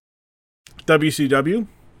matches. WCW,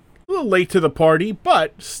 a little late to the party,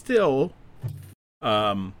 but still,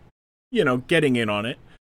 getting in on it,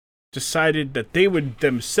 decided that they would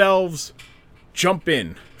themselves jump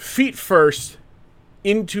in, feet first,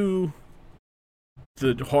 into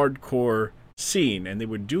the hardcore scene. And they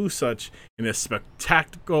would do such in a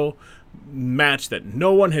spectacular match that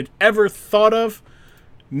no one had ever thought of,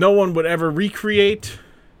 no one would ever recreate,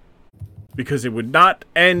 because it would not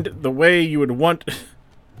end the way you would want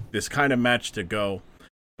this kind of match to go.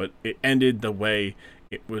 But it ended the way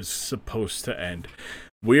it was supposed to end.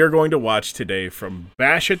 We are going to watch today from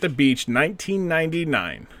Bash at the Beach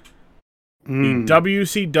 1999, the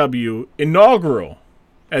WCW inaugural,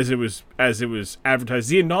 as it was advertised,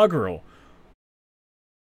 the inaugural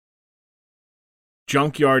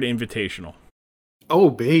Junkyard Invitational. Oh,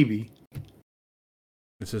 baby.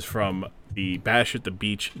 This is from the Bash at the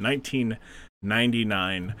Beach,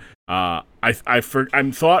 1999. I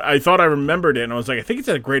thought I remembered it, and I was like, I think it's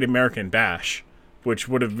at a Great American Bash, which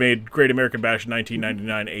would have made Great American Bash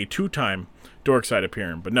 1999 a 2-time Dorkside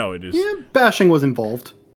appearance. But no, it is. Yeah, bashing was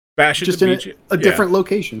involved. Bash at just the in Beach. a different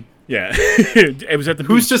location. Yeah, it was at the.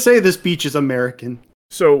 Who's beach. to say this beach is American?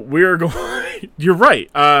 So we're going. You're right.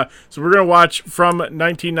 So we're going to watch from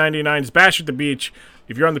 1999's Bash at the Beach.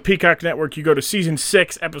 If you're on the Peacock Network, you go to Season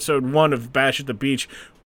 6, Episode 1 of Bash at the Beach.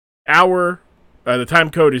 The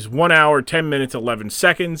time code is 1 hour, 10 minutes, 11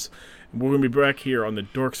 seconds. And we're going to be back here on the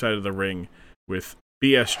dork side of the ring with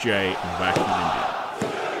BSJ and Vacuum India.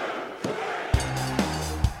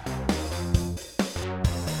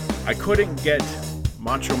 I couldn't get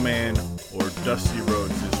Macho Man or Dusty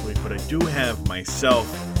Rhodes this week, but I do have myself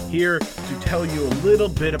here to tell you a little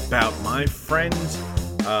bit about my friend's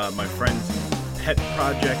pet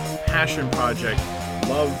project, passion project,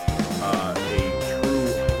 love a true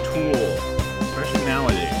tool, especially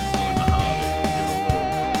nowadays during the holidays.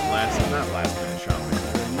 Not last minute shopping.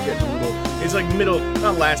 You get a little, it's like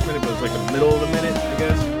not last minute, but it's like the middle of the minute, I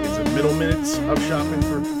guess. It's the middle minutes of shopping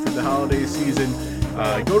for the holiday season.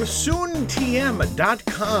 Go to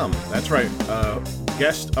SoonTM.com. That's right.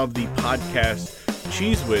 Guest of the podcast,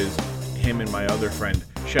 Cheese Whiz, him and my other friend,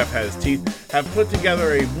 Chef Has Teeth, have put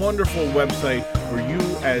together a wonderful website where you,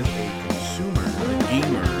 as a consumer, a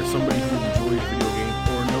gamer, or somebody who enjoys video games,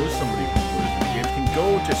 or knows somebody who enjoys video games, can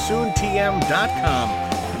go to SoonTM.com.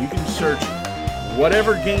 You can search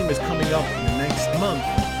whatever game is coming up in the next month,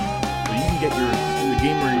 so you can get the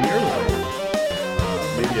gamer in your life.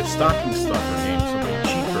 Maybe a stocking stuffer game, something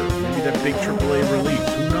cheaper, maybe that big AAA release.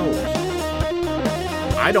 Who knows?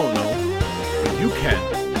 I don't know, but you can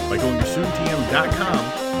by going to SoonTM.com,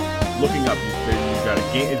 looking up. You've got a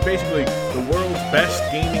game. It's basically the world's best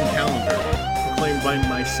gaming calendar, proclaimed by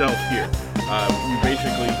myself here. You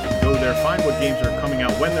basically go there, find what games are coming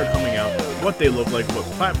out, when they're coming out, what they look like, what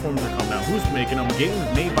platforms are coming out, who's making them, games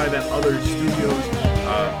made by that other studios,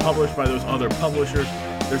 published by those other publishers.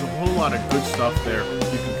 There's a whole lot of good stuff there.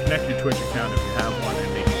 You can connect your Twitch account if you have one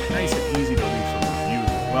and make it nice and easy to leave some reviews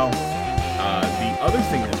as well. The other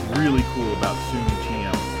thing that's really cool about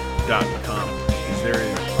SoonTM.com is there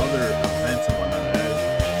is other events and whatnot.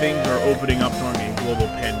 As things are opening up during a global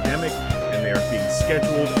pandemic and they are being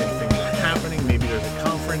scheduled and things are happening. Maybe there's a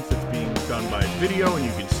conference that's being done by video and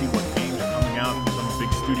you can see what games are coming out. Some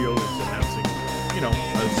big studio is announcing, a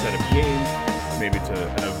set of games. Maybe it's an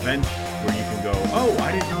event where you can go, oh,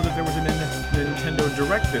 I didn't know that there was a Nintendo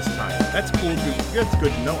Direct this time. That's cool. That's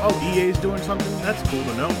good to know. Oh, EA's doing something. That's cool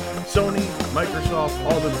to know. Sony, Microsoft,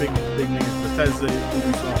 all the big names, Bethesda,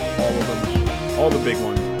 Ubisoft, all of them, all the big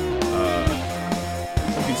ones.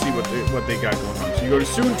 You can see what they got going on. So you go to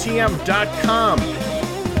SoonTM.com.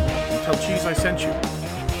 You tell Cheese I sent you.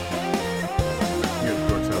 Here's the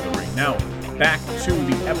Dorks Out of the Ring. Now back to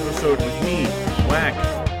the episode with me, Whack,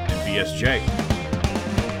 and BSJ.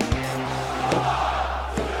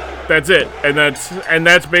 That's it, and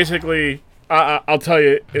that's basically. I'll tell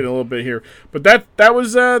you in a little bit here, but that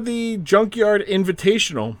was the Junkyard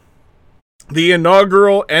Invitational, the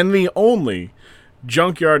inaugural and the only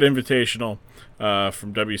Junkyard Invitational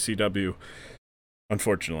from WCW.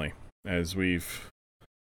 Unfortunately, as we've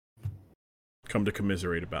come to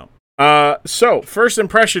commiserate about. So first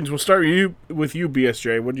impressions. We'll start with you,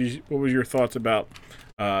 BSJ. What was your thoughts about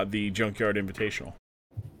the Junkyard Invitational?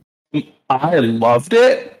 I loved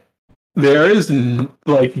it. There is,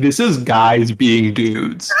 this is guys being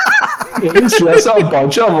dudes. It's just a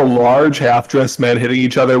bunch of large half-dressed men hitting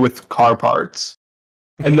each other with car parts.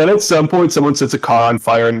 And then at some point, someone sets a car on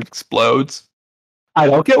fire and it explodes. I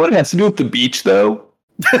don't get what it has to do with the beach, though.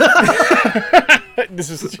 This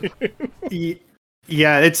is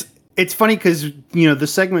yeah, it's funny because, the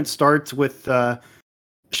segment starts with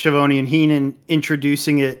Schiavone and Heenan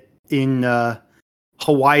introducing it in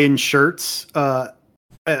Hawaiian shirts.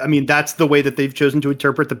 That's the way that they've chosen to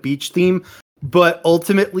interpret the beach theme. But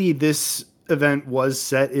ultimately, this event was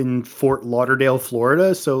set in Fort Lauderdale,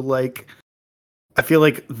 Florida. So, I feel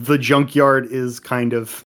like the Junkyard is kind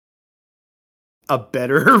of a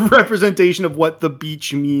better representation of what the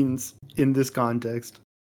beach means in this context.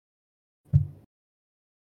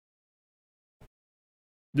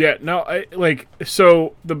 Yeah, no,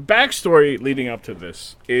 so the backstory leading up to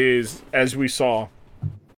this is, as we saw,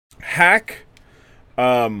 Hack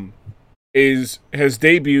has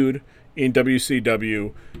debuted in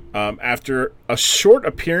WCW after a short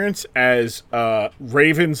appearance as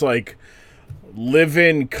Raven's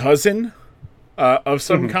live-in cousin of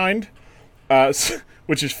some kind.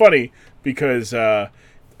 which is funny because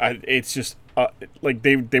it's just like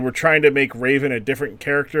they were trying to make Raven a different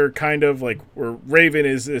character, kind of like where Raven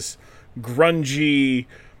is this grungy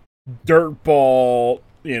dirtball,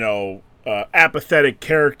 apathetic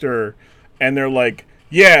character, and they're like,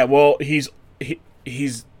 yeah, well, he's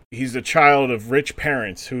a child of rich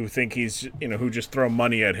parents who think he's who just throw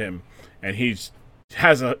money at him, and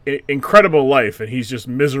has an incredible life, and he's just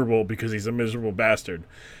miserable because he's a miserable bastard.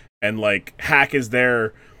 And like Hack is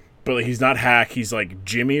there, but he's not Hack, he's like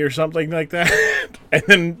Jimmy or something like that. And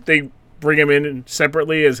then they bring him in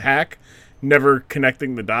separately as Hack, never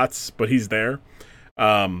connecting the dots, but he's there.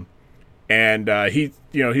 And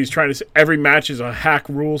he's trying to say every match is a Hack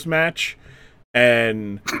rules match,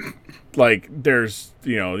 and like there's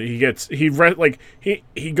he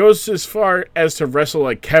goes as far as to wrestle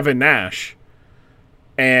like Kevin Nash,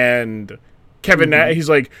 and Kevin Nash, he's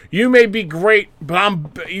like, you may be great,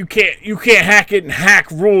 but you can't hack it, and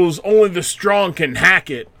Hack rules, only the strong can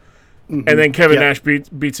hack it. And then Kevin Nash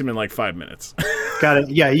beats him in like 5 minutes. Got it.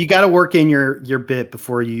 Yeah, you got to work in your bit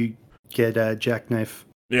before you get jackknifed.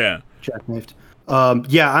 Yeah, jackknifed.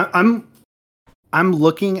 I'm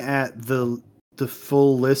looking at the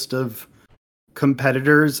full list of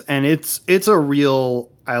competitors, and it's a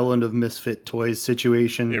real Island of Misfit Toys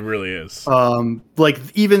situation. It really is. Like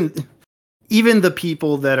even the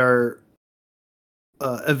people that are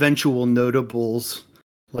eventual notables,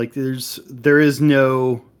 like there is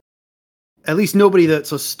no, at least nobody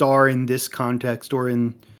that's a star in this context or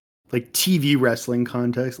in like TV wrestling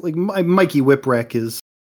context. Like Mikey Whipwreck is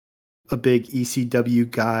a big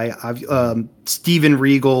ECW guy. Steven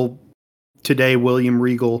Regal today, William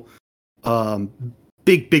Regal,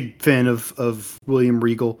 big fan of William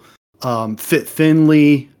Regal. Fit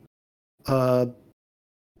Finley,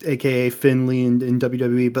 aka Finley in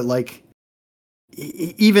WWE, but like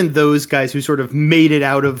even those guys who sort of made it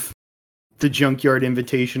out of the Junkyard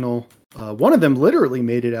Invitational, one of them literally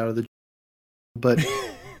made it out of the, but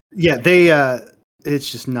yeah,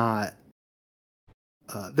 it's just not,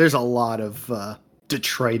 there's a lot of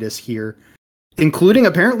detritus here, including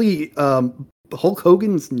apparently Hulk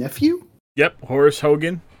Hogan's nephew. Yep, Horace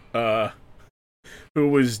Hogan, who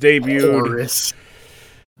was debuted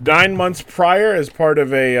 9 months prior as part of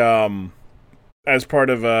the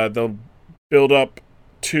build up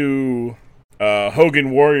to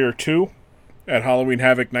Hogan Warrior 2 at Halloween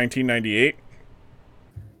Havoc 1998,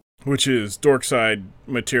 which is dorkside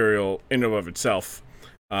material in and of itself.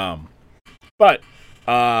 So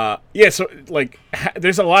like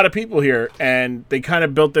there's a lot of people here, and they kind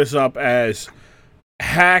of built this up as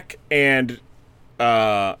Hack and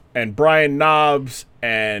Brian Knobbs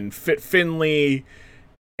and Fit Finley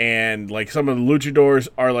and like some of the luchadors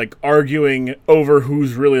are like arguing over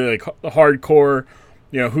who's really like hardcore,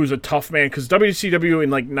 who's a tough man, because WCW in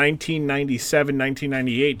like 1997,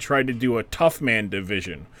 1998 tried to do a tough man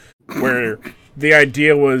division where the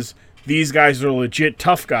idea was these guys are legit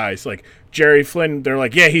tough guys. Like Jerry Flynn, they're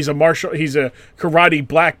like, yeah, he's a karate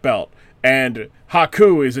black belt, and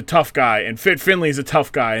Haku is a tough guy, and Fit Finley is a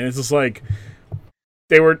tough guy, and it's just like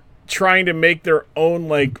they were trying to make their own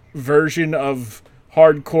like version of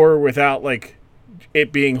hardcore without like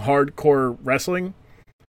it being hardcore wrestling.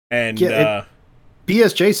 And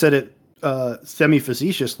BSJ said it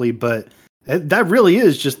semi-facetiously, but that really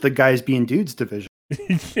is just the guys being dudes division.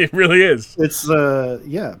 It really is. It's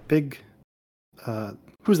big.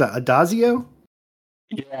 Who's that? Adazio?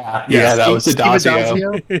 Yeah, that was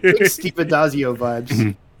Adazio. Big Steve Adazio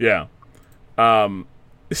vibes. Yeah.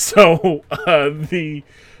 So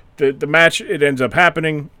the match, it ends up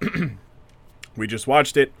happening. We just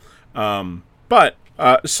watched it. But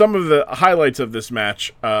some of the highlights of this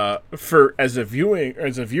match, as a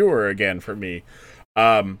viewer again for me,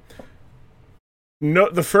 the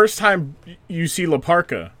first time you see La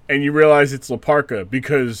Parka and you realize it's La Parka,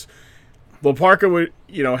 because La Parka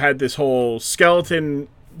had this whole skeleton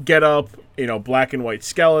get up, black and white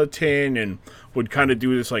skeleton, and would kind of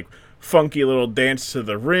do this like funky little dance to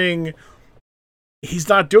the ring. He's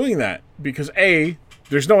not doing that because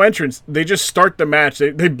there's no entrance. They just start the match.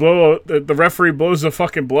 They blow, the referee blows the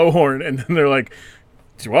fucking blowhorn, and then they're like,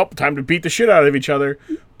 well, time to beat the shit out of each other.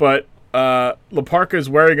 But La Parka is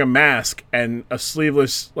wearing a mask and a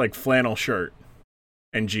sleeveless like flannel shirt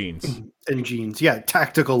and jeans. Yeah,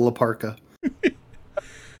 tactical La Parka.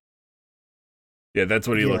 Yeah, that's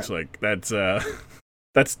what he looks like. That's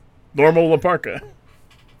normal La Parka.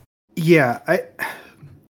 Yeah,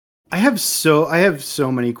 I have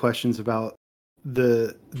so many questions about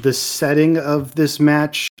the setting of this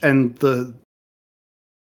match and the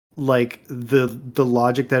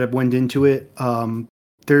logic that went into it.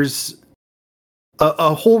 There's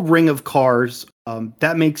a whole ring of cars.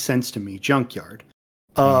 That makes sense to me. Junkyard.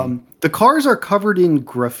 The cars are covered in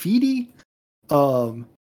graffiti. And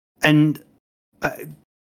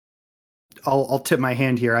I'll tip my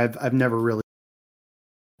hand here. I've never really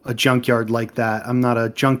a junkyard like that. I'm not a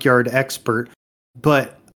junkyard expert,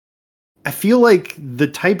 but I feel like the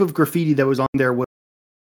type of graffiti that was on there was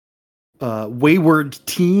wayward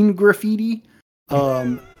teen graffiti.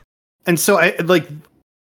 And so I like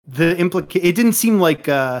it didn't seem like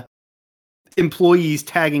employees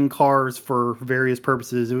tagging cars for various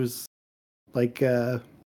purposes. It was like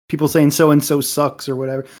people saying so and so sucks or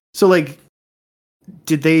whatever. So like,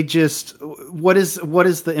 did they just what is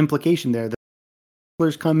the implication there? The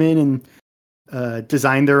players come in and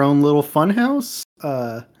design their own little funhouse?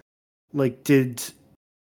 Like did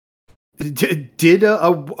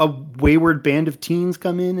a wayward band of teens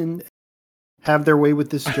come in and have their way with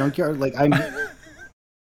this junkyard? Like I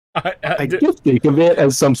just think of it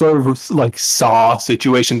as some sort of like Saw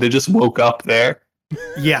situation. They just woke up there.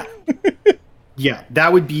 Yeah. Yeah,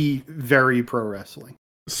 that would be very pro wrestling.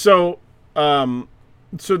 So, so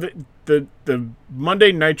the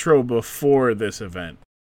Monday Nitro before this event,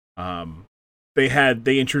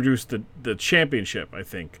 they introduced the championship, I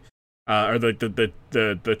think, or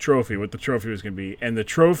the trophy. What the trophy was going to be, and the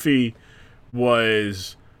trophy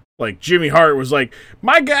was like Jimmy Hart was like,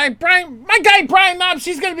 my guy Brian Knobs,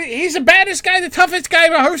 he's the baddest guy, the toughest guy,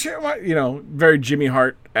 very Jimmy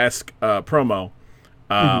Hart-esque promo.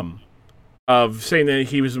 Of saying that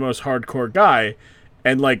he was the most hardcore guy,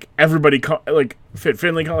 and like everybody, like Fit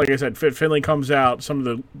Finlay, like I said, Fit Finlay comes out. Some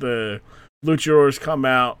of the luchadors come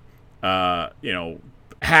out.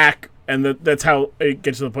 Hack, and that's how it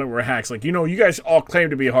gets to the point where Hack's like, you guys all claim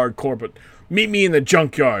to be hardcore, but meet me in the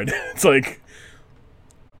junkyard. It's like,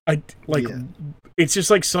 it's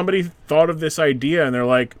just like somebody thought of this idea, and they're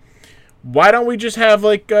like, why don't we just have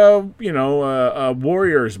like a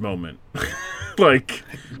Warriors moment. Like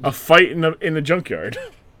a fight in the junkyard.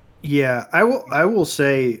 Yeah, I will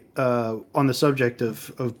say on the subject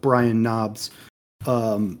of Brian Knobs,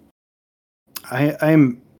 I'm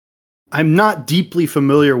not deeply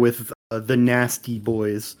familiar with the Nasty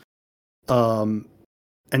Boys, and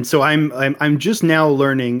so I'm just now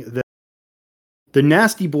learning that the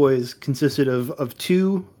Nasty Boys consisted of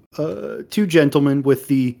two gentlemen with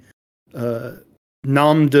the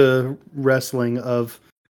nom de wrestling of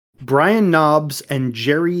Brian Knobs and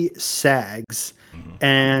Jerry Sags.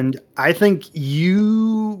 And I think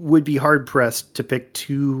you would be hard pressed to pick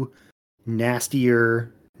two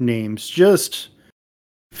nastier names. Just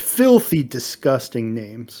filthy, disgusting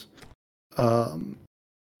names.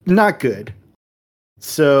 Not good.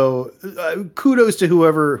 So kudos to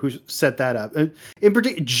whoever who set that up. In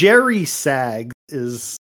particular, Jerry Sags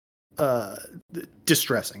is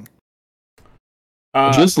distressing.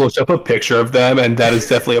 I just looked up a picture of them, and that is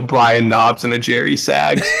definitely a Brian Knobs and a Jerry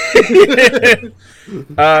Sags.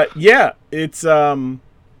 Yeah, it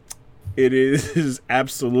is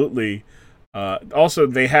absolutely. Also,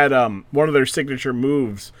 they had one of their signature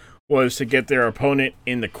moves was to get their opponent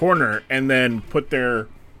in the corner and then put their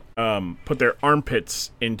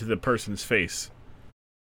armpits into the person's face.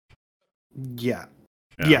 Yeah.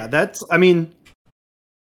 That's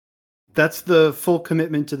the full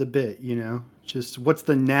commitment to the bit, Just what's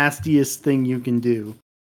the nastiest thing you can do?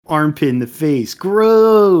 Armpit in the face.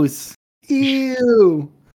 Gross. Ew.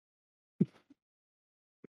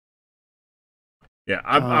 Yeah,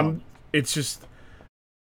 I'm it's just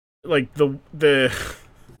like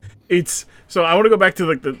it's so I want to go back to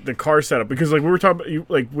like the car setup, because like we were talking about,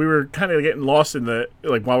 like we were kind of getting lost in the,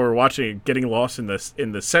 like while we were watching it, getting lost in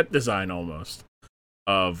the set design almost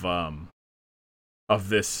of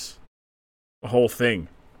this whole thing.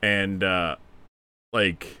 And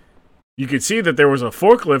like you could see that there was a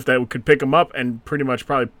forklift that could pick them up and pretty much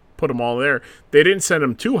probably put them all there. They didn't send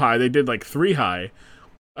them too high. They did like 3 high.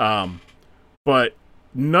 But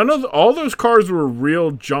all those cars were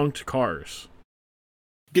real junked cars.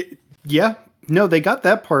 Yeah. No, they got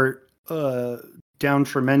that part down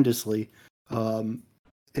tremendously. Junkyards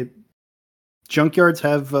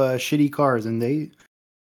have shitty cars, and they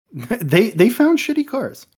found shitty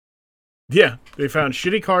cars. Yeah, they found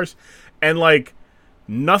shitty cars, and like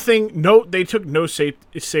they took no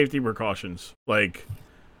safety precautions. Like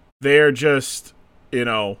they're just,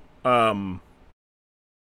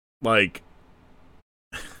 like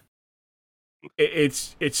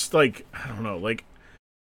it's like, I don't know, like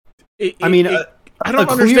I don't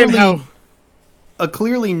understand how a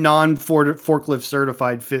clearly non-forklift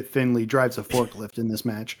certified Fit Finlay drives a forklift in this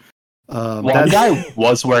match. One guy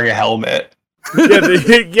was wearing a helmet.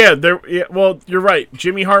 Well, you're right.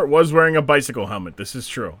 Jimmy Hart was wearing a bicycle helmet. This is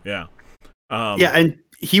true. Yeah. And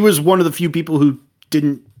he was one of the few people who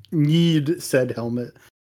didn't need said helmet.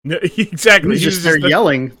 Exactly. He was just there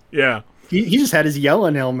yelling. Yeah. He just had his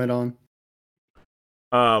yelling helmet on.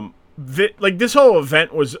 This whole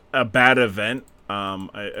event was a bad event.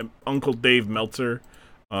 Uncle Dave Meltzer,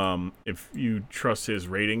 if you trust his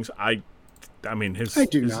ratings, I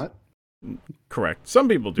do not. Correct. Some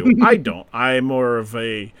people do. I don't. I'm more of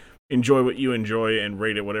a enjoy what you enjoy and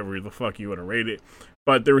rate it whatever the fuck you want to rate it.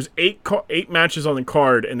 But there was eight matches on the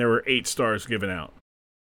card, and there were 8 stars given out.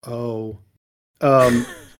 Oh.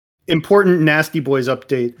 Important Nasty Boys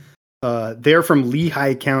update. They're from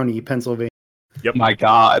Lehigh County, Pennsylvania. Yep. My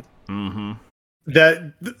God. Mm-hmm.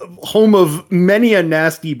 That home of many a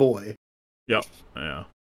nasty boy. Yep. Yeah.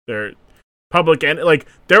 They're public and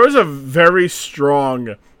there was a very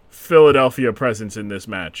strong Philadelphia presence in this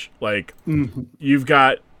match. You've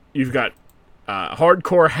got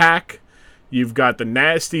Hardcore Hack, you've got the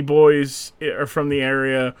Nasty Boys are from the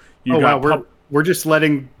area. We're just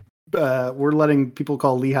letting people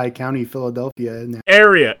call Lehigh County Philadelphia in there.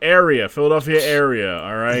 Area, Philadelphia area.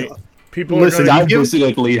 All right. People listen. I've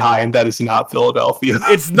visited Lehigh, and that is not Philadelphia.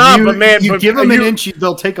 It's not, but man, you give them an inch,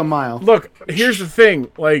 they'll take a mile. Look, here's the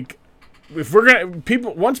thing. If we're gonna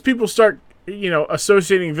once people start,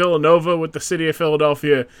 associating Villanova with the city of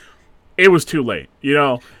Philadelphia, it was too late.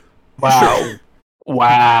 Wow.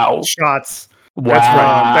 Wow. Shots.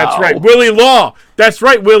 Wow. That's right. Willie Law. That's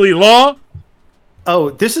right, Willie Law. Oh,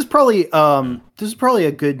 this is probably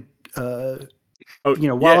a good. While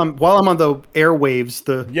I'm on the airwaves,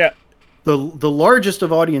 the largest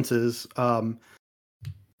of audiences. I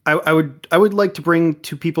would like to bring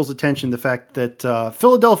to people's attention the fact that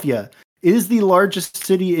Philadelphia is the largest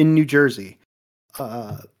city in New Jersey.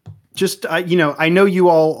 I know you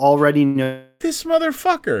all already know this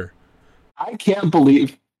motherfucker. I can't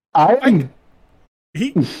believe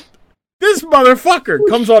this motherfucker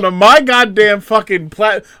comes onto my goddamn fucking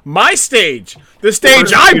my stage, the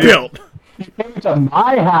stage I built. You came to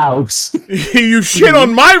my house. You shit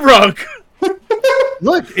on my rug.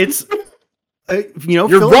 Look, it's You're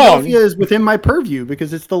Philadelphia wrong. is within my purview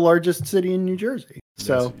because it's the largest city in New Jersey.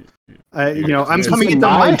 So, I'm coming into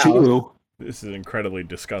my house. This is incredibly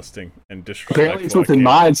disgusting and disrespectful. Apparently, it's within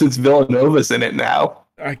mine since Villanova's in it now.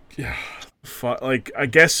 I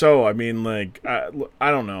guess so. I mean, I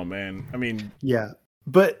don't know, man. I mean, yeah,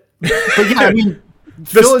 but yeah, I mean,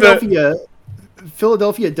 Philadelphia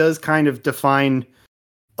does kind of define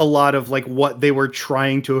a lot of what they were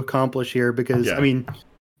trying to accomplish here because I mean,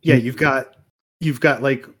 yeah, you've got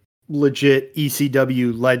legit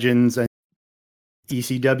ECW legends, and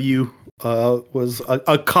ECW was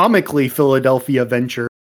a comically Philadelphia venture.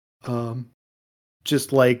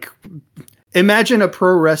 Just imagine a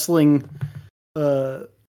pro wrestling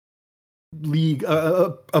league,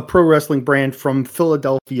 a pro wrestling brand from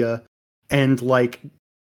Philadelphia, and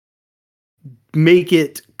make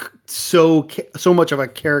it so much of a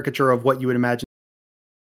caricature of what you would imagine.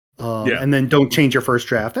 And then don't change your first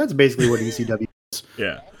draft. That's basically what ECW is.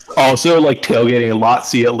 Yeah. Also, tailgating a lot.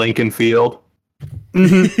 See at Lincoln Field.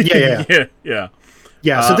 Mm-hmm. Yeah.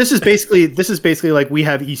 So this is basically we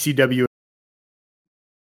have ECW,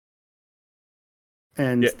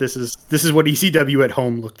 and this is what ECW at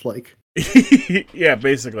home looked like. Yeah,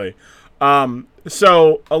 basically.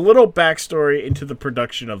 So a little backstory into the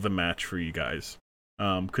production of the match for you guys,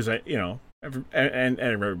 because and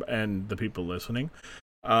the people listening.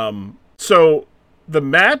 So the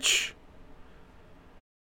match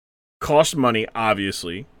cost money,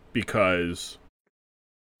 obviously, because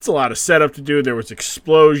it's a lot of setup to do. There was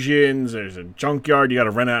explosions. There's a junkyard. You got to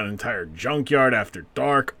rent out an entire junkyard after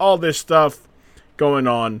dark. All this stuff going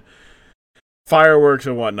on. Fireworks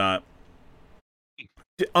and whatnot.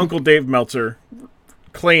 Uncle Dave Meltzer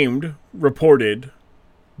reported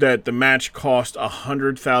that the match cost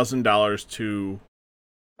 $100,000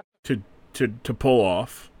 to pull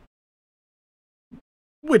off,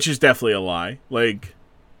 which is definitely a lie.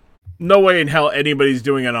 No way in hell anybody's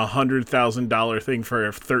doing an $100,000 thing for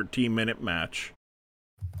a 13-minute match.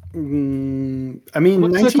 I mean,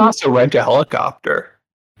 what's it cost to rent a helicopter?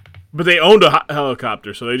 But they owned a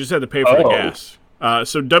helicopter, so they just had to pay for the gas.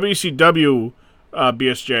 So WCW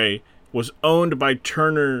BSJ was owned by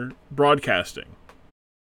Turner Broadcasting.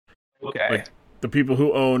 Okay. The people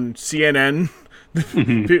who own CNN,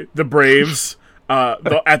 the Braves,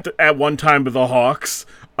 at one time the Hawks,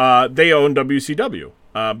 they own WCW.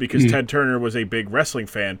 Because Ted Turner was a big wrestling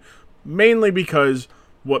fan, mainly because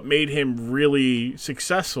what made him really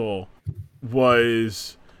successful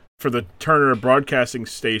was for the Turner Broadcasting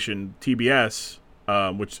Station, TBS,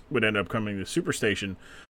 which would end up coming to Superstation,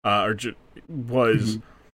 was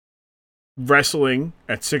wrestling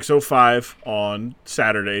at 6:05 on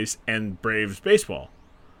Saturdays and Braves baseball.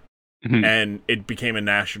 And it became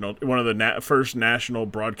one of the first national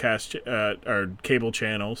broadcast or cable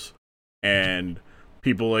channels, and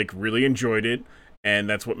people like really enjoyed it, and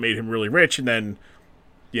that's what made him really rich. And then,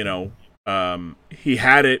 he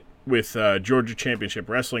had it with Georgia Championship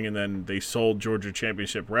Wrestling, and then they sold Georgia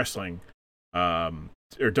Championship Wrestling, or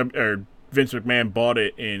Vince McMahon bought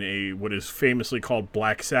it in what is famously called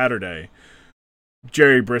Black Saturday.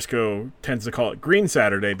 Jerry Briscoe tends to call it Green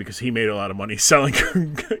Saturday because he made a lot of money selling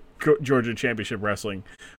Georgia Championship Wrestling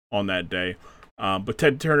on that day. But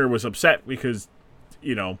Ted Turner was upset because,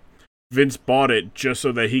 Vince bought it just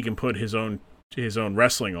so that he can put his own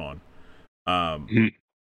wrestling on.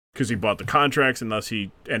 Because he bought the contracts, and thus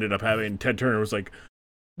he ended up having... Ted Turner was like,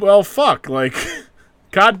 well, fuck, like,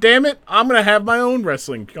 God damn it, I'm going to have my own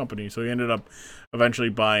wrestling company. So he ended up eventually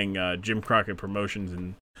buying Jim Crockett Promotions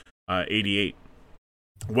in 88.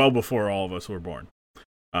 Well before all of us were born.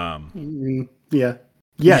 Yeah.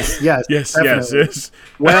 Yes. Yes.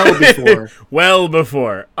 Well before. Well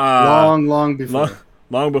before. Long before.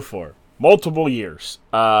 Long before. Multiple years.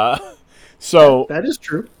 So that is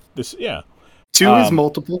true. Two is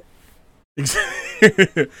multiple.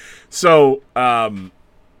 So,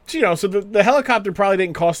 so the helicopter probably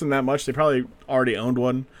didn't cost them that much. They probably already owned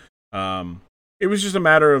one. It was just a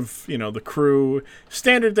matter of, the crew,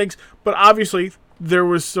 standard things. But obviously, there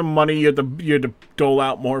was some money you had to dole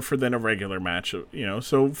out more for than a regular match. So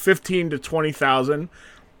 $15,000 to $20,000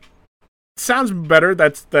 sounds better.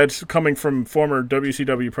 That's coming from former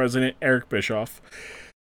WCW president Eric Bischoff.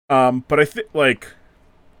 But I think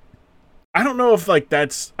I don't know if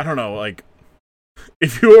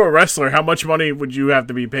if you were a wrestler, how much money would you have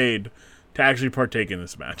to be paid to actually partake in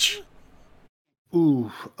this match?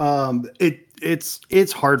 Ooh,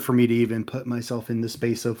 it's hard for me to even put myself in the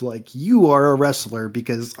space of you are a wrestler,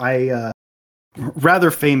 because I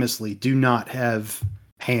rather famously do not have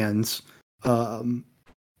hands.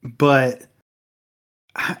 But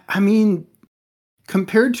I mean,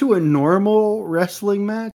 compared to a normal wrestling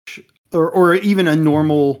match, or even a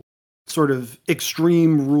normal sort of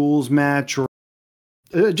extreme rules match, or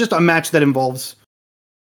just a match that involves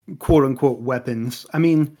quote unquote weapons, I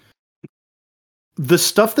mean, the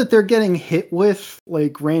stuff that they're getting hit with,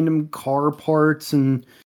 like random car parts and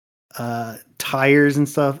tires and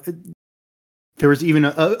stuff. There was even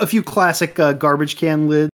a few classic garbage can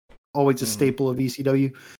lids, always a staple of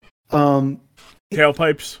ECW.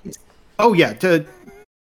 Tailpipes. Oh yeah,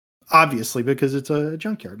 obviously, because it's a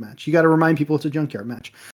junkyard match. You got to remind people it's a junkyard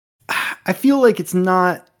match. I feel like it's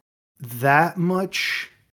not that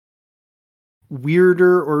much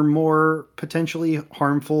weirder or more potentially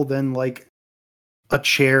harmful than a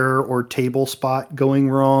chair or table spot going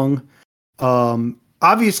wrong.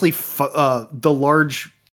 Obviously, the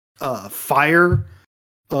large fire,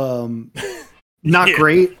 not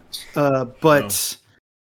great. But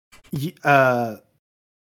you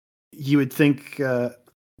would think,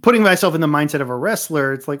 putting myself in the mindset of a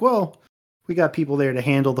wrestler, it's well, we got people there to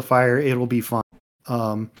handle the fire. It'll be fine.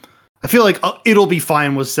 I feel like it'll be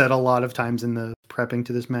fine was said a lot of times in the prepping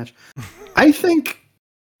to this match. I think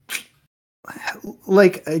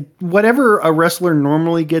whatever a wrestler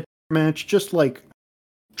normally gets in a match, just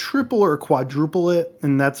triple or quadruple it.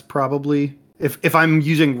 And that's probably, if I'm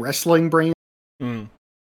using wrestling brain,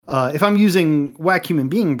 if I'm using Whack Human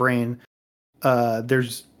Being brain,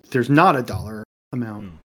 there's not a dollar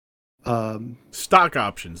amount. Stock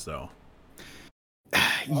options though.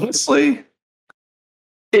 Honestly,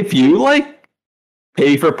 if you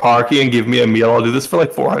pay for parking and give me a meal, I'll do this for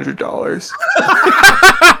 $400.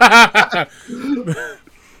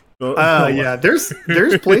 Yeah, there's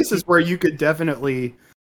places where you could definitely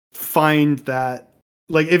find that.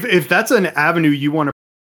 If that's an avenue you want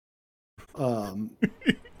to,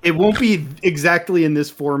 it won't be exactly in this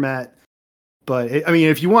format. But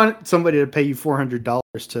if you want somebody to pay you $400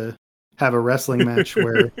 to have a wrestling match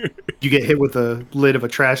where you get hit with a lid of a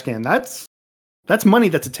trash can, that's money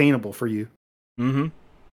that's attainable for you. Mm-hmm.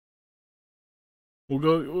 We'll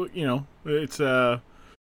go. It's I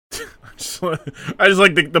just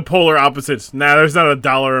like the polar opposites. Nah, there's not a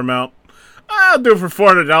dollar amount. I'll do it for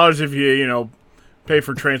 $400 if you pay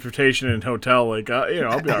for transportation and hotel. I'll be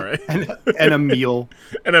all right. and a meal.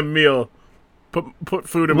 And a meal. Put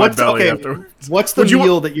food in my belly afterwards. What's the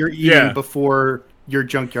meal that you're eating before your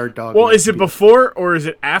junkyard dog? Well, is it before or is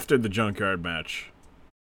it after the junkyard match?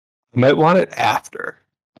 You might want it after.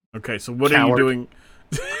 Okay, so what are you doing?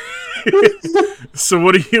 So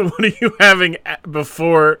what are you having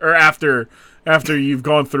before or after you've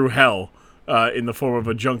gone through hell in the form of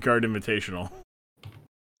a Junkyard Invitational?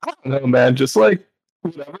 I don't know, man. Just like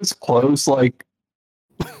whatever's close, like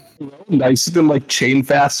nicer than like chain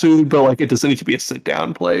fast food, but like it doesn't need to be a sit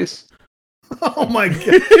down place. Oh my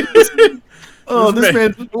god! Oh, this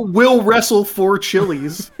man will wrestle for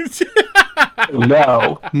Chili's.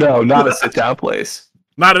 No, not a sit down place.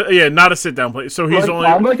 Not a sit down place. So he's only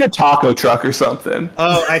I'm like a taco truck or something.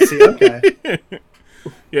 Oh, I see. Okay.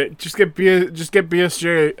 Yeah, just get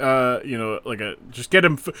BSJ. Just get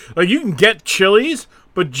him. Like you can get Chili's,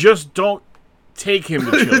 but just don't take him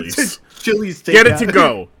to Chili's. Chili's. Get it to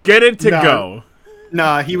go. Get it to go.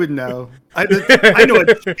 Nah, he would know. I know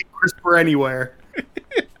a chicken crisper anywhere.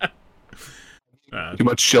 Too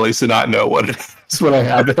much Chili's to not know what it is when I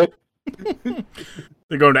have it.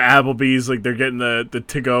 They're going to Applebee's, like they're getting the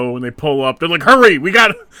to go, and they pull up. They're like, "Hurry! We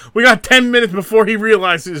got 10 minutes before he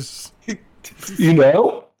realizes." You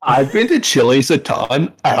know, I've been to Chili's a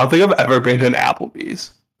ton. I don't think I've ever been to an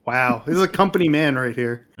Applebee's. Wow, this is a company man right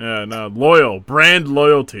here. Yeah, no, brand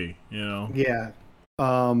loyalty. You know. Yeah.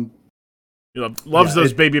 Loves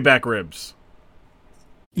those baby back ribs.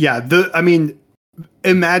 Yeah,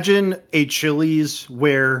 imagine a Chili's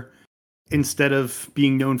where instead of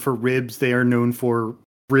being known for ribs, they are known for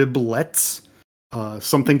riblets.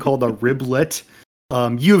 Something called a riblet.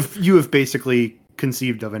 You have basically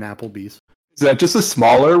conceived of an Applebee's. Is that just a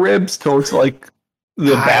smaller ribs towards like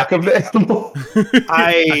the back of the animal?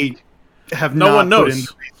 I have no not one knows. put in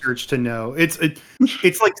the research to know. It's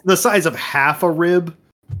like the size of half a rib.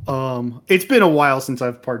 It's been a while since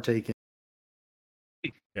I've partaken.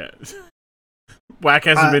 Yeah. Whack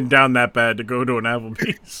hasn't been down that bad to go to an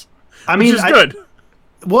Applebee's. I mean, which is good.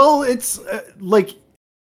 Well, it's like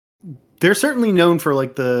they're certainly known for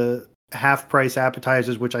like the half price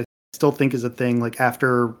appetizers, which I still think is a thing. Like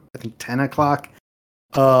after I think 10 o'clock.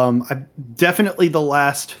 I definitely the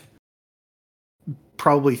last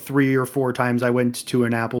probably 3 or 4 times I went to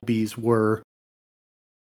an Applebee's were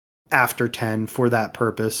after 10 for that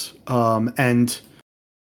purpose. And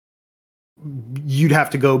you'd have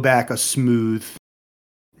to go back a smooth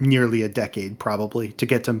nearly a decade probably to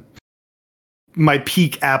get to my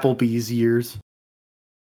peak Applebee's years.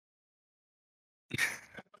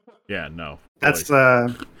 Yeah, no. That's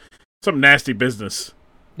some nasty business.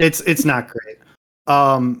 It's not great.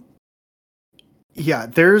 Yeah,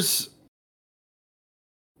 there's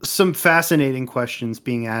some fascinating questions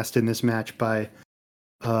being asked in this match by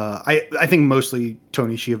I think mostly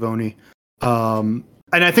Tony Schiavone.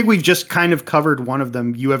 And I think we've just kind of covered one of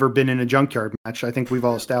them. You ever been in a Junkyard match? I think we've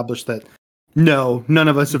all established that no, none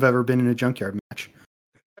of us have ever been in a Junkyard match.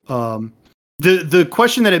 The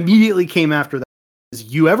question that immediately came after that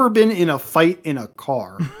is, you ever been in a fight in a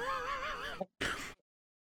car?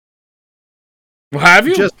 Well, have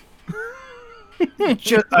you? Just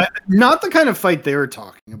not the kind of fight they were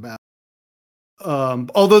talking about.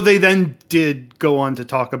 Although they then did go on to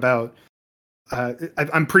talk about,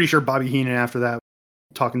 I'm pretty sure Bobby Heenan after that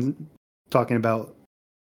talking about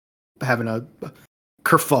having a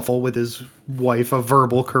kerfuffle with his wife, a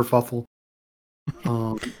verbal kerfuffle.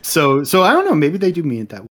 So I don't know. Maybe they do mean it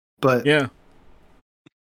that way. But yeah.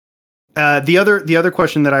 The other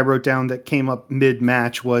question that I wrote down that came up mid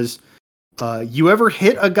match was, you ever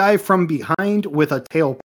hit a guy from behind with a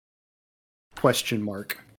tail? Question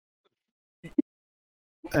mark.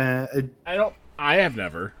 I have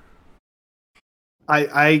never.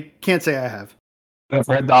 I can't say I have.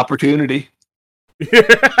 Never had the opportunity.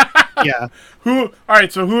 Yeah. All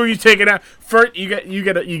right. So who are you taking out? First, you get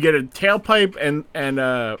a tailpipe and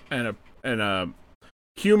a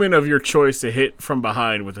human of your choice to hit from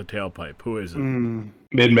behind with a tailpipe. Who is it?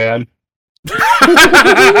 Midman.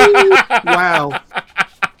 Wow.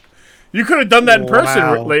 You could have done that in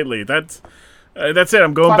person lately. That's it.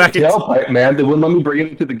 I'm going back. Tailpipe, man. They wouldn't let me bring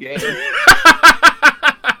it into the game.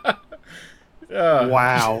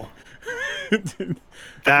 Wow.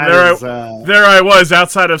 There I was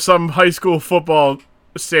outside of some high school football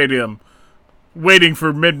stadium, waiting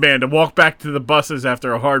for Midman to walk back to the buses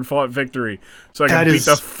after a hard-fought victory, so I can beat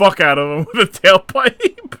the fuck out of him with a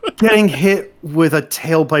tailpipe. Getting hit with a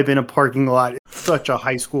tailpipe in a parking lot is such a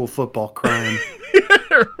high school football crime.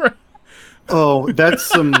 Oh,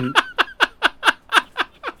 that's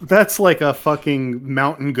like a fucking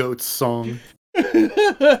Mountain Goats song.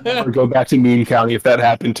 Or go back to Moon County if that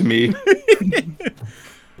happened to me.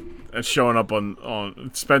 That's showing up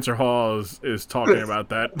on Spencer Hall is talking about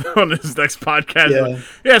that on his next podcast.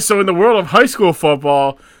 Yeah. So in the world of high school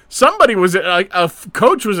football, somebody was a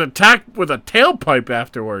coach was attacked with a tailpipe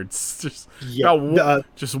afterwards. Just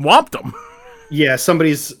whomped him. Yeah,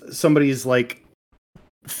 somebody's like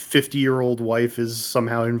 50-year-old wife is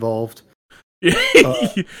somehow involved. Yeah,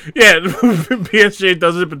 BSJ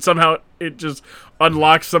does it, but somehow it just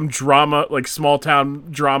unlocks some drama, like small town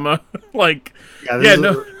drama. Like,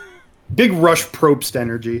 big Rush Probst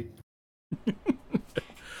energy.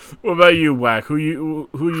 What about you, Whack? Who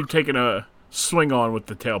you taking a swing on with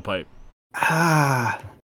the tailpipe?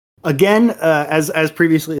 Again, as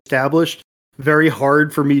previously established, very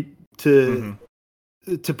hard for me to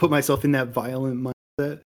put myself in that violent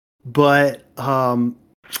mindset. But I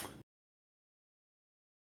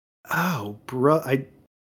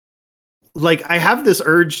have this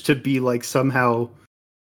urge to be like somehow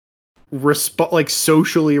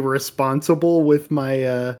socially responsible with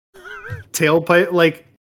my tailpipe, like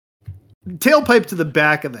tailpipe to the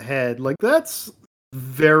back of the head. Like that's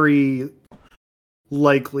very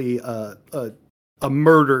likely a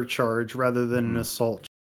murder charge rather than an assault.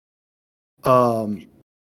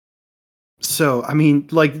 So I mean,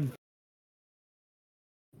 like.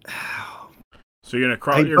 So you're gonna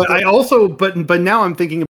cross. But now I'm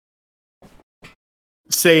thinking of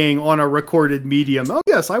saying on a recorded medium. Oh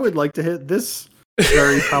yes, I would like to hit this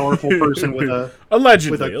very powerful person with a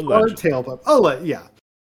allegedly car tailpipe. Oh yeah.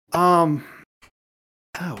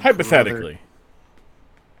 Hypothetically,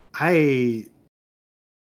 how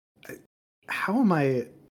am I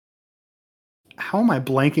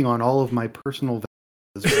blanking on all of my personal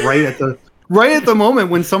values right at the moment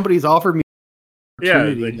when somebody's offered me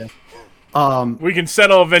opportunity? We can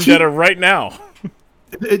settle a vendetta right now.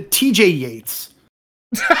 TJ Yates.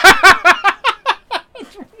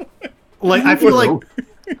 Like I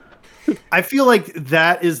feel like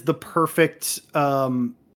that is the perfect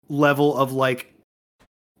level of like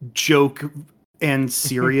joke and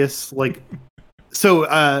serious. Like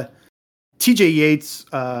so TJ Yates,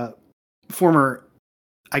 former,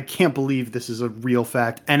 I can't believe this is a real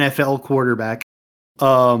fact, NFL quarterback,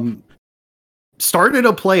 started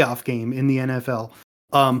a playoff game in the NFL,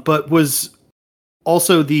 but was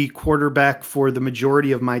also the quarterback for the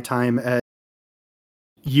majority of my time at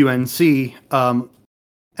UNC. And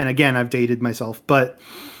again, I've dated myself, but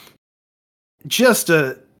just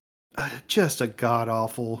a god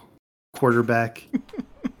awful quarterback,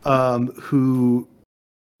 who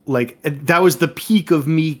like that was the peak of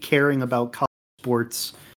me caring about college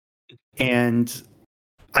sports, and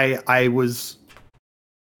I was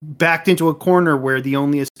backed into a corner where the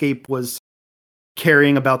only escape was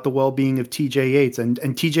caring about the well-being of TJ Yates, and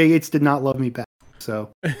TJ Yates did not love me back. So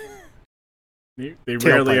they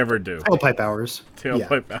rarely ever do. Tailpipe hours.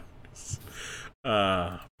 Hours.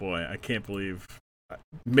 Boy, I can't believe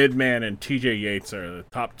Midman and TJ Yates are the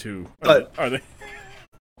top two. Are they?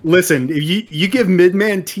 Listen, if you give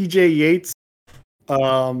Midman TJ Yates,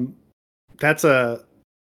 that's the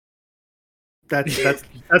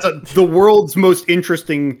world's most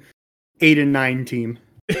interesting 8 and 9 team.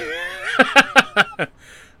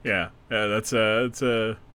 yeah, that's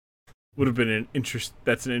a would have been an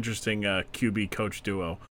interesting QB coach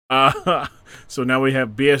duo. So now we have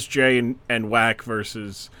BSJ and Whack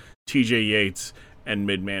versus TJ Yates and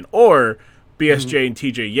Midman, or BSJ and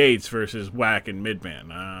TJ Yates versus Whack and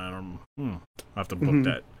Midman. I'll have to book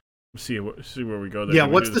that. See where we go there. Yeah,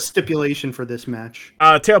 what's the stipulation for this match?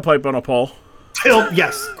 Tailpipe on a pole.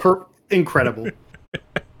 Yes, incredible.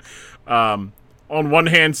 On one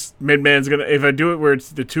hand, Midman's gonna. If I do it where it's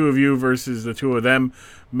the two of you versus the two of them,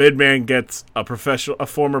 Midman gets a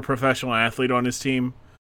former professional athlete on his team.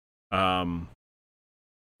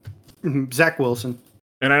 Zach Wilson.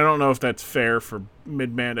 And I don't know if that's fair for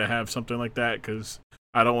Midman to have something like that, because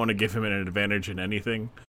I don't want to give him an advantage in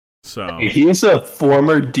anything. So he's a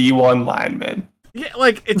former D1 lineman. Yeah,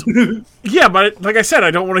 like it's but like I said,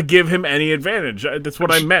 I don't want to give him any advantage. That's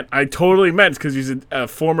what I meant. I totally meant because he's a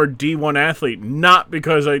former D1 athlete, not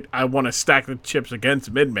because I want to stack the chips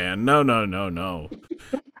against Midman.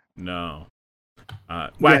 No.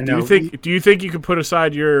 Whack, do you think you could put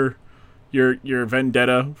aside your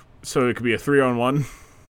vendetta so it could be a 3-on-1?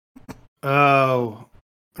 Oh.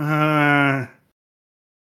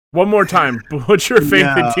 One more time. What's your faith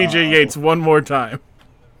in TJ Yates one more time?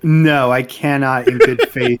 No, I cannot in good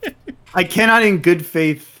faith. I cannot in good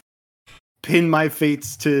faith pin my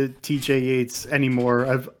fates to TJ Yates anymore.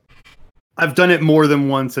 I've done it more than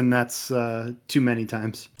once, and that's too many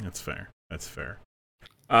times. That's fair.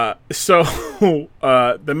 So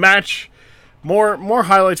the match more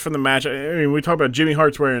highlights from the match. I mean, we talked about Jimmy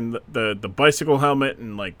Hart's wearing the bicycle helmet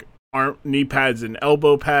and like knee pads and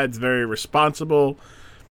elbow pads. Very responsible,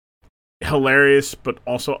 hilarious, but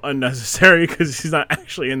also unnecessary because he's not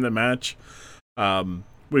actually in the match.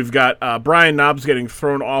 We've got Brian Knobbs getting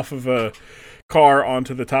thrown off of a car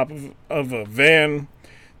onto the top of a van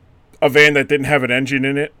that didn't have an engine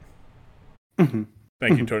in it. Mm-hmm.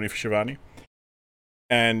 Thank you, Tony Schiavone.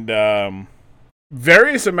 And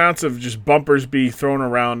various amounts of just bumpers be thrown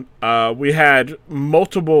around. We had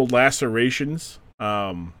multiple lacerations.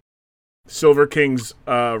 Silver King's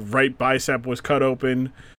right bicep was cut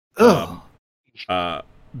open. Hugh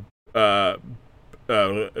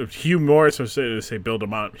Morris, I was going to say Bill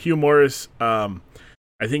DeMont. Hugh Morris,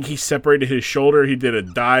 I think he separated his shoulder. He did a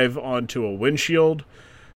dive onto a windshield.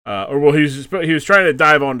 He was trying to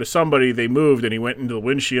dive onto somebody. They moved, and he went into the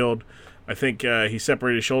windshield. I think he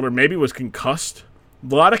separated his shoulder. Maybe was concussed.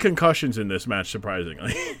 A lot of concussions in this match,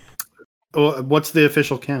 surprisingly. What's the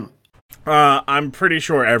official count? I'm pretty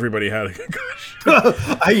sure everybody had a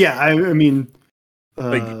concussion. Yeah, I mean...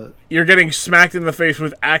 like, you're getting smacked in the face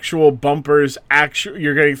with actual bumpers.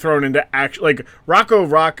 You're getting thrown into like Rocco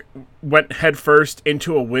Rock went head first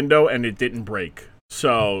into a window and it didn't break.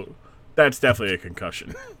 So that's definitely a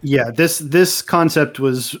concussion. Yeah, this concept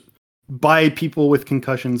was by people with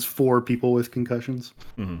concussions for people with concussions.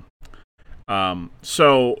 Mm-hmm.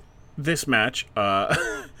 So this match,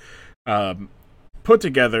 put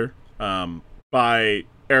together by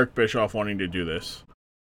Eric Bischoff wanting to do this.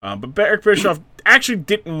 But Eric Bischoff actually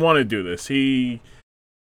didn't want to do this. The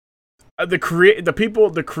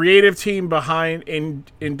creative team behind in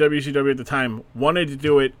WCW at the time wanted to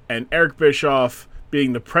do it, and Eric Bischoff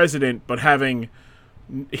being the president, but to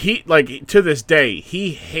this day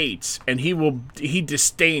he hates and he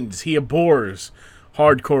disdains, he abhors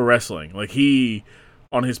hardcore wrestling. Like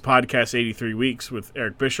on his podcast 83 Weeks with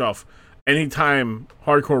Eric Bischoff, anytime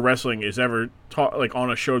hardcore wrestling is ever taught like on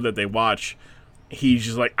a show that they watch, he's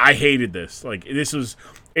just like, I hated this. Like,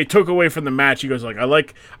 it took away from the match. He goes like,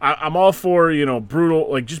 I'm all for,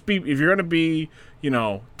 brutal, like, just if you're going to be,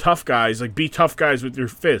 tough guys, like, be tough guys with your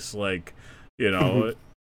fists, like, and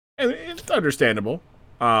it's understandable.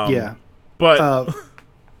 Yeah. But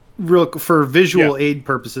for visual aid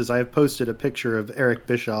purposes, I have posted a picture of Eric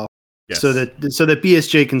Bischoff so that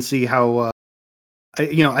BSJ can see how,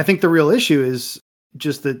 I think the real issue is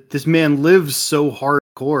just that this man lives so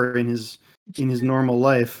hardcore in his normal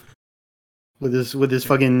life with his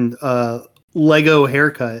fucking Lego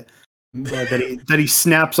haircut that he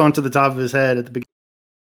snaps onto the top of his head at the beginning.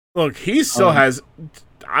 Look, he still has.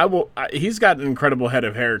 He's got an incredible head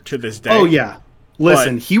of hair to this day. Oh yeah,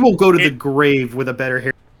 listen, he will go to the grave with a better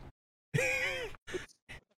hair.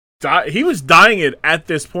 He was dying it at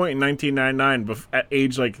this point in 1999, at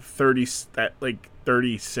age like 30, at like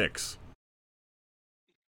 36.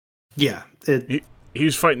 Yeah, he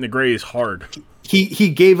was fighting the Greys hard. He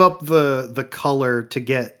gave up the color to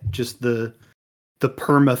get just the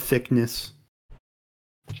perma thickness.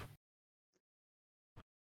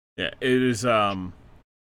 Yeah, it is I'm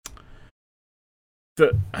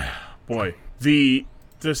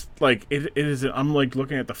like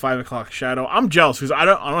looking at the 5 o'clock shadow. I'm jealous because I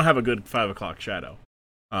don't have a good 5 o'clock shadow.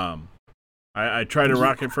 I tried to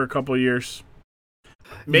rock it for a couple of years.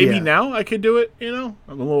 Maybe now I could do it. I'm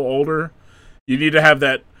a little older. You need to have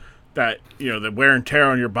that the wear and tear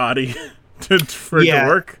on your body for it to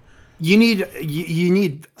work. You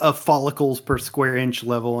need a follicles per square inch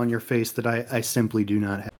level on your face that I simply do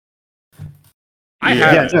not have. I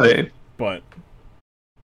have it, but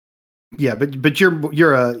you're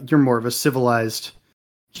more of a civilized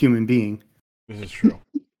human being. This is true.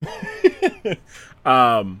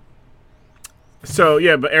 But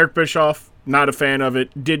Eric Bischoff, not a fan of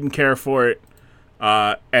it, didn't care for it.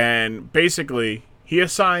 And basically, he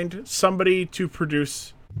assigned somebody to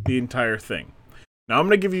produce the entire thing. Now, I'm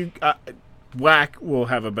going to give you... Whack will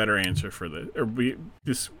have a better answer for this.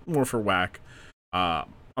 This more for Whack. I'm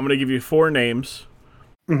going to give you 4 names.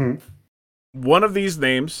 Mm-hmm. One of these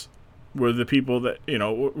names were the people that,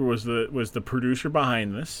 was the producer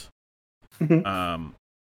behind this. Mm-hmm.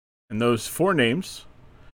 And those 4 names,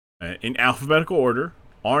 in alphabetical order,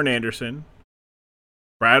 Arn Anderson,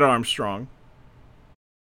 Brad Armstrong,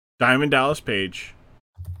 Diamond Dallas Page,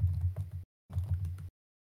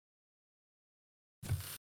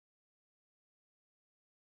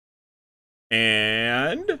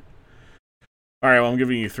 and all right, well, I'm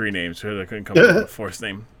giving you 3 names because I couldn't come up with a 4th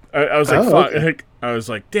name. I was like, fuck. Okay. I was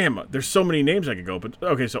like, damn, there's so many names I could go. But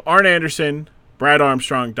okay, so Arn Anderson, Brad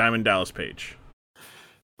Armstrong, Diamond Dallas Page.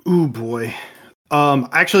 Ooh boy.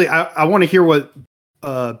 Actually, I want to hear what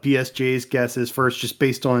BSJ's guess is first, just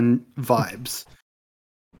based on vibes.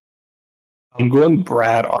 I'm going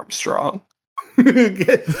Brad Armstrong.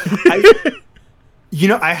 I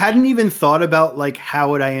hadn't even thought about like how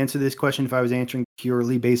would I answer this question if I was answering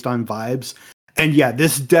purely based on vibes. And yeah,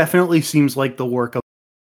 this definitely seems like the work of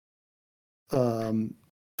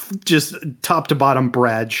just top to bottom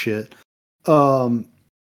Brad shit.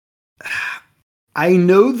 I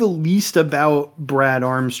know the least about Brad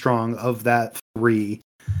Armstrong of that three.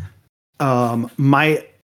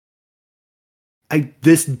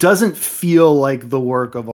 This doesn't feel like the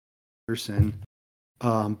work of Anderson,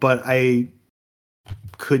 but I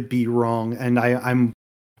could be wrong, and I'm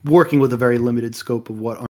working with a very limited scope of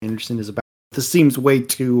what Arn Anderson is about. This seems way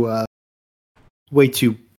too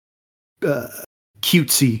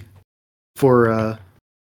cutesy for an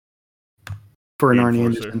Arn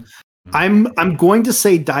Anderson. I'm going to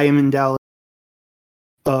say Diamond Dallas,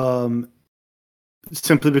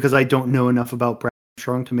 simply because I don't know enough about Brad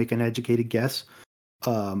Armstrong to make an educated guess.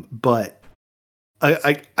 But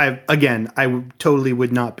I totally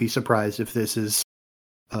would not be surprised if this is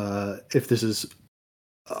a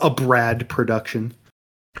Brad production.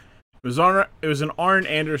 It was an Arn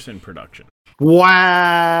Anderson production.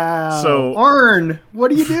 Wow. So Arn, what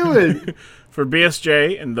are you doing? For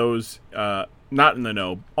BSJ and those not in the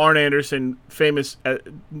know, Arn Anderson,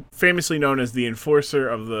 famously known as the enforcer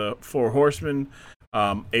of the Four Horsemen,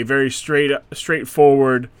 a very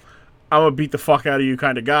straightforward, I'm gonna beat the fuck out of you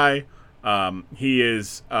kind of guy. He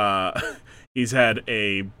is he's had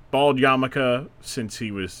a bald yarmulke since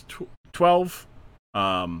he was 12.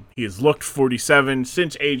 He has looked 47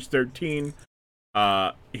 since age 13.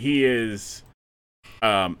 He's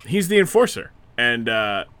the enforcer, and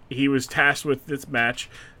he was tasked with this match.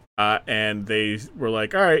 And they were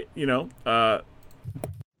like, all right,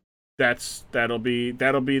 that'll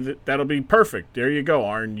be perfect. There you go,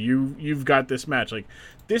 Arn. You've got this match. Like,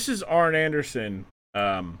 this is Arn Anderson.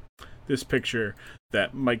 This picture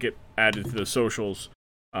that might get added to the socials,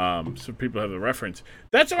 so people have the reference.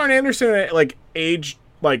 That's Arn Anderson at like age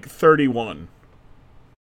 31.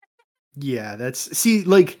 Yeah,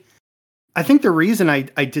 I think the reason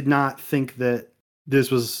I did not think that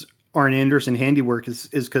this was Arn Anderson handiwork is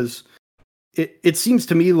because it seems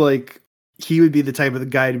to me like he would be the type of the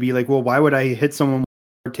guy to be like, well, why would I hit someone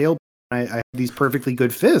with a tail? I have these perfectly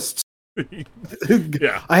good fists.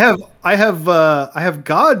 Yeah, I have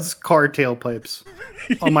God's car tailpipes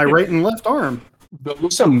on my right and left arm. Those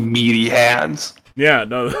are some meaty hands. Yeah,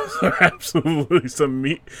 no, those are absolutely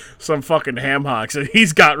some fucking ham hocks that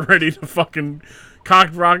he's got ready to fucking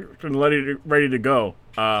cocked, rocked, and ready to go.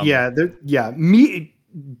 I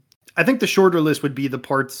think the shorter list would be the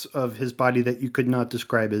parts of his body that you could not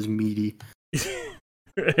describe as meaty.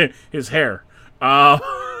 His hair.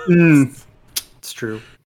 It's true.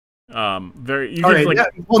 Very. All right.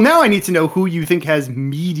 Well, now I need to know who you think has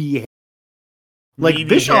meaty hair. Like meaty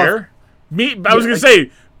Bischoff. Hair? I was gonna say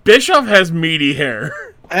Bischoff has meaty hair.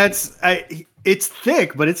 It's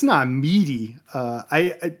thick, but it's not meaty.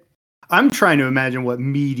 I'm trying to imagine what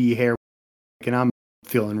meaty hair, and I'm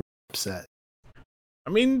feeling upset. I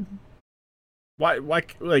mean, why?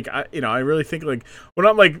 Like, I really think like when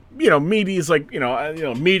I'm like, meaty is like,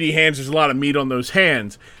 meaty hands. There's a lot of meat on those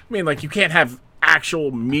hands. I mean, like, you can't have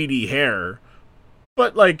actual meaty hair,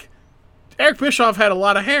 but like, Eric Bischoff had a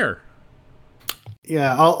lot of hair.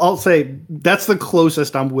 Yeah, I'll say that's the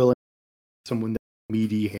closest I'm willing to someone that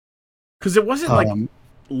meaty hair. Because it wasn't like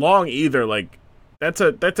long either. Like, that's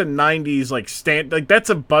a 90s like that's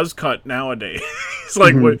a buzz cut nowadays. It's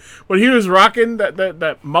like when he was rocking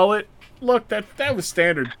that mullet look, that was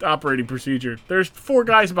standard operating procedure. There's 4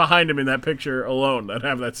 guys behind him in that picture alone that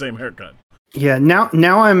have that same haircut. Yeah, now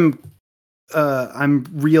I'm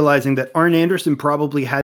realizing that Arn Anderson probably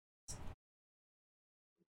had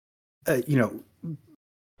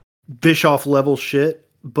Bischoff level shit,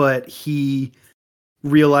 but he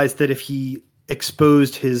realized that if he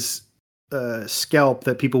exposed his scalp,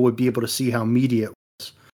 that people would be able to see how meaty it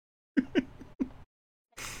was.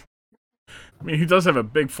 I mean, he does have a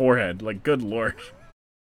big forehead. Like, good lord.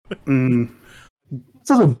 This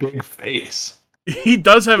is a big face. He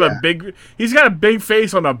does have he's got a big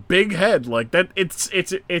face on a big head. Like that,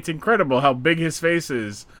 it's incredible how big his face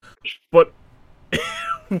is. But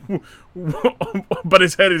but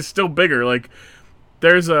his head is still bigger. Like,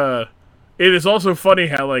 it is also funny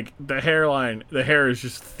how like the hair is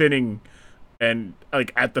just thinning and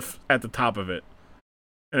like at the top of it.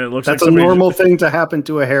 And it looks that's like a normal thing to happen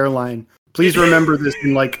to a hairline. Please remember this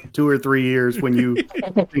in like 2 or 3 years when you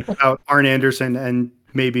think about Arn Anderson and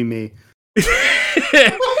maybe me.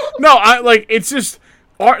 No, it's just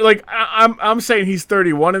I'm saying he's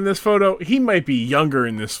 31 in this photo. He might be younger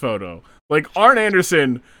in this photo. Like Arn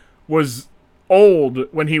Anderson was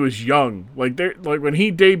old when he was young. Like when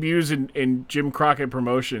he debuts in Jim Crockett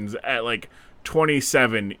Promotions at like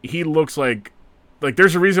 27, he looks like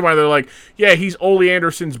there's a reason why they're like, yeah, he's Ole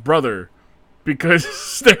Anderson's brother.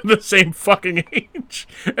 Because they're the same fucking age.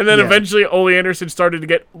 And then eventually Ole Anderson started to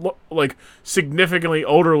get like significantly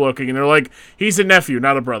older looking, and they're like, he's a nephew,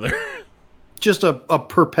 not a brother. Just a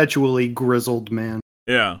perpetually grizzled man.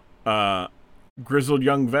 Yeah. Grizzled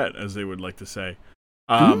young vet, as they would like to say.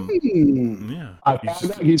 Yeah. I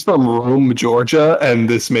found out he's from Rome, Georgia, and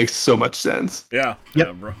this makes so much sense. Yeah.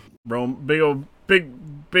 Yep. Yeah, Rome, big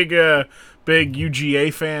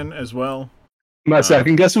UGA fan as well. My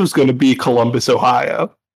second guess was going to be Columbus,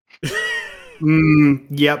 Ohio.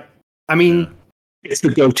 Yep. I mean, it's the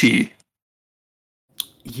goatee.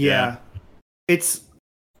 Yeah. It's.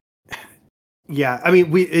 Yeah, I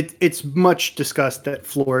mean, it's much discussed that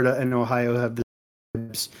Florida and Ohio have the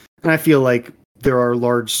vibes, and I feel like there are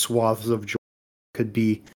large swaths of Georgia could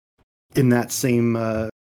be in that same. I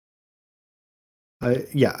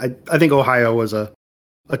think Ohio was a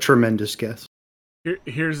tremendous guess.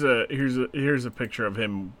 Here's a picture of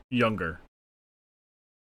him younger,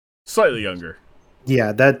 slightly younger.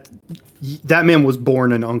 Yeah, that man was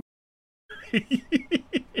born an uncle.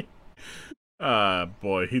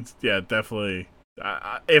 Boy, he's definitely.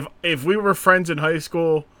 If we were friends in high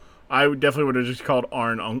school, I would have just called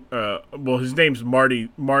Arn. Well, his name's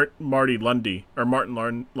Marty Lundy or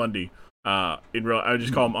Martin Lundy. In real, I would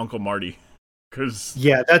just call him Uncle Marty, because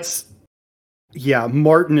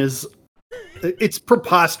Martin is. It's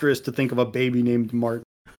preposterous to think of a baby named Martin.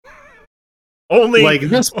 Only like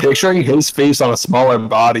just picturing his face on a smaller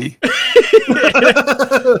body.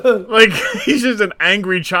 Like he's just an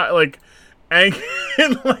angry child. Like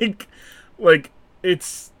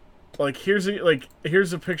it's like here's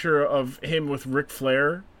a picture of him with Ric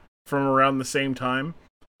Flair from around the same time.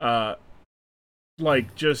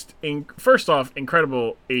 First off,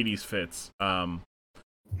 incredible 80s fits.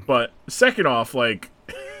 But second off, he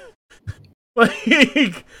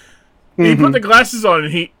put the glasses on,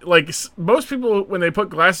 and he most people when they put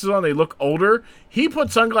glasses on, they look older. He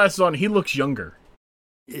put sunglasses on, he looks younger.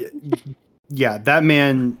 Yeah, that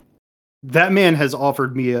man has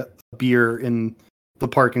offered me a beer in the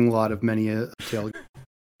parking lot of many a tailgate.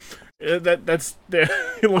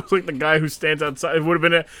 He looks like the guy who stands outside. It would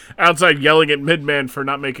have been outside yelling at Midman for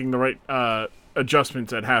not making the right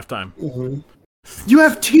adjustments at halftime. Mm-hmm. You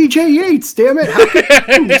have TJ Yates, damn it!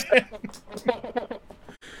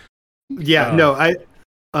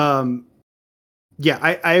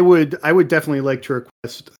 I would definitely like to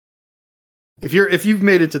request if you've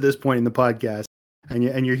made it to this point in the podcast and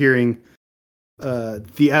you're hearing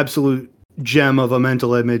the absolute gem of a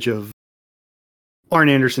mental image of Arn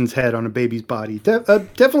Anderson's head on a baby's body,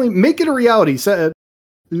 definitely make it a reality.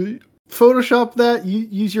 Photoshop that.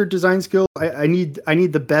 Use your design skill. I need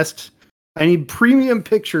the best. I need premium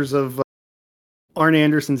pictures of Arn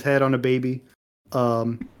Anderson's head on a baby.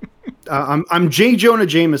 I'm J. Jonah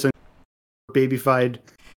Jameson, babyfied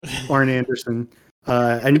Arn Anderson,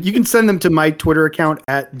 and you can send them to my Twitter account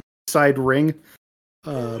at @DorksideRing.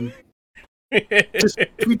 Just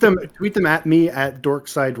tweet them at me at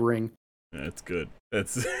DorksideRing. That's good.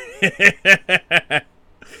 That's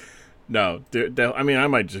no. I mean, I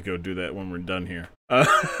might just go do that when we're done here.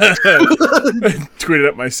 Tweet it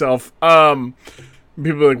at myself.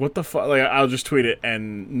 People are like, what the fuck? Like, I'll just tweet it,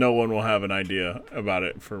 and no one will have an idea about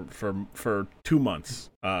it for 2 months.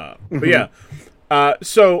 But yeah.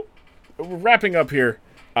 So we're wrapping up here.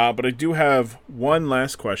 But I do have one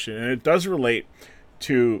last question, and it does relate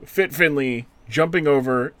to Fit Finley jumping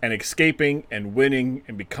over and escaping and winning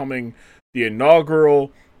and becoming the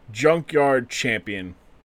inaugural Junkyard champion.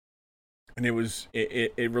 And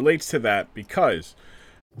it relates to that because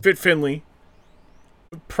Fit Finley,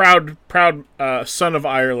 proud son of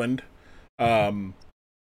Ireland, and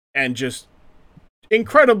just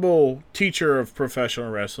incredible teacher of professional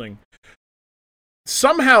wrestling,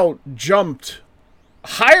 somehow jumped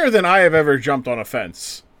higher than I have ever jumped on a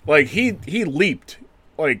fence. Like he leaped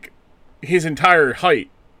like his entire height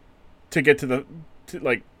to get to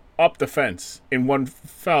up the fence in one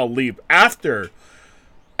foul leap after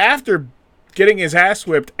getting his ass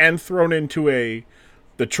whipped and thrown into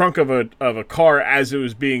the trunk of a car as it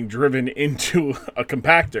was being driven into a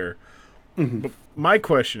compactor. Mm-hmm. But my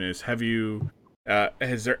question is,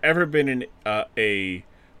 has there ever been an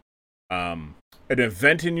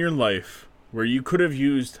event in your life where you could have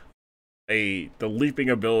used the leaping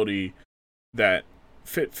ability that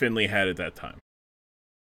Fit Finley had at that time?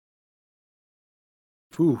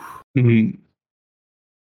 Ooh. Mhm.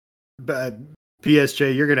 But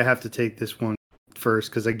BSJ, you're gonna have to take this one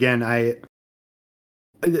first, because again,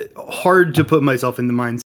 hard to put myself in the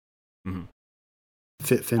mindset. Mhm.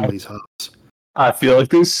 Fit Finley's hops. I feel like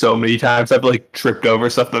there's so many times I've like tripped over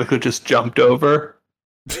stuff that I could just jumped over.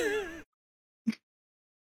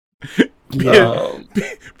 Yeah.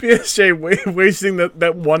 BSJ wasting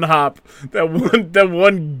that one hop, that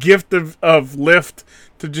one gift of lift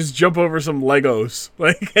to just jump over some Legos,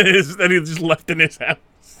 like that he just left in his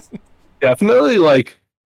house. Definitely like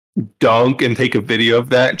dunk and take a video of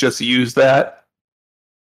that. Just use that.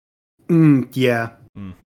 Yeah.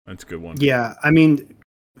 That's a good one. Yeah. I mean,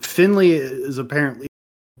 Finley is apparently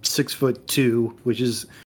 6'2", which is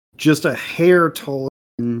just a hair taller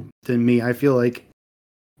than me. I feel like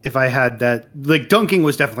if I had that, like dunking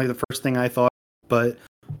was definitely the first thing I thought, but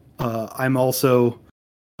I'm also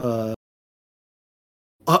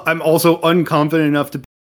unconfident enough to be,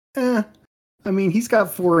 I mean, he's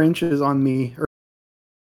got 4 inches on me.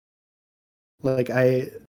 Like,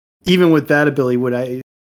 even with that ability, would I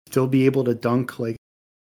still be able to dunk? Like,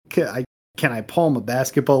 can I palm a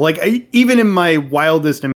basketball? Like, even in my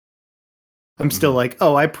wildest, I'm still like,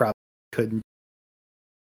 oh, I probably couldn't.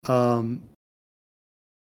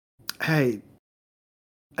 I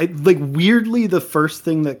like, weirdly, the first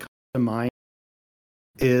thing that comes to mind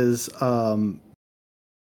is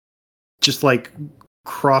just like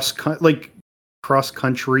cross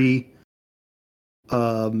country.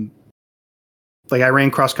 Like, I ran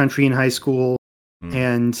cross country in high school,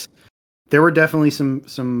 and there were definitely some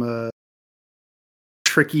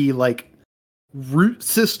tricky like route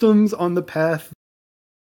systems on the path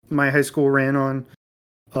my high school ran on.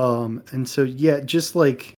 And so yeah, just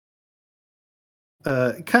like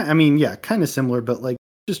kind of similar, but like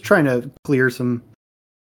just trying to clear some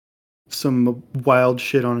wild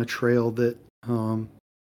shit on a trail that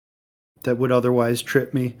would otherwise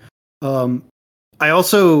trip me. I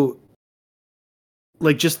also,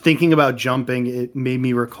 like, just thinking about jumping, it made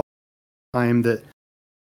me recall the time that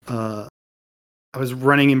I was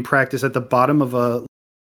running in practice at the bottom of a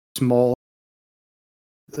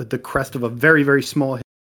the crest of a very, very small hill,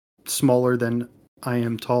 smaller than I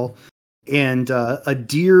am tall. And a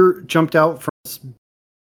deer jumped out from this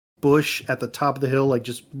bush at the top of the hill, like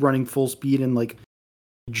just running full speed, and like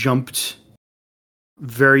jumped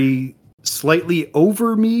very slightly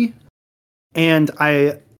over me. And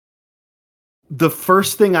the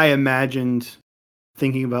first thing I imagined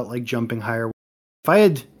thinking about like jumping higher, if I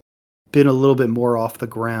had been a little bit more off the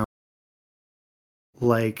ground,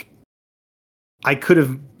 like I could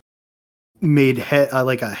have made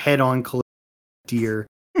like a head-on collision with deer.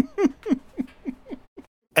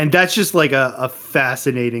 And that's just like a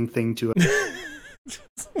fascinating thing to it.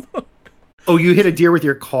 Oh, you hit a deer with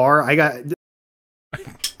your car? I got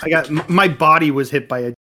my body was hit by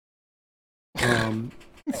a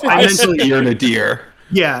I mentally eared a deer.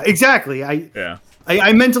 Yeah, exactly. I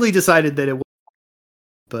mentally decided that it was,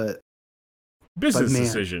 but business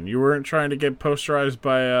decision. You weren't trying to get posterized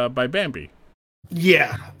by Bambi.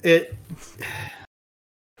 Yeah, it's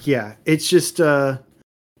just I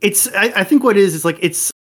think what it is like it's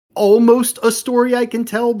almost a story I can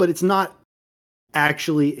tell, but it's not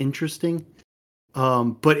actually interesting.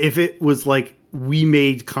 But if it was like we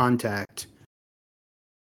made contact,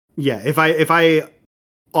 yeah, if I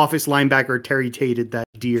office linebacker Terry Tated that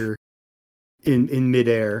deer in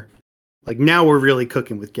midair, like now we're really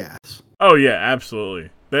cooking with gas. Oh yeah, absolutely.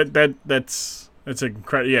 That's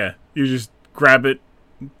incredible. Yeah, you just grab it,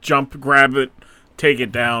 jump, grab it, take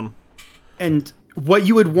it down. And what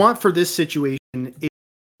you would want for this situation is,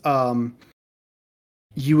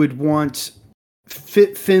 you would want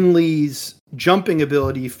Fit Finley's jumping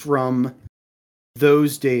ability from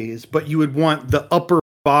those days, but you would want the upper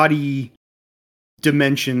body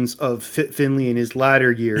dimensions of Fit Finley in his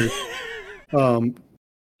latter years,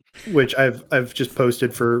 which I've just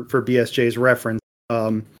posted for BSJ's reference.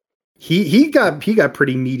 He got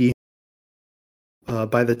pretty meaty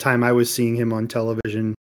by the time I was seeing him on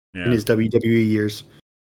television in his WWE years.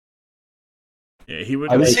 Yeah, he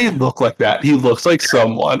would. How does he look like that? He looks like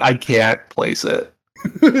someone. I can't place it.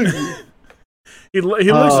 He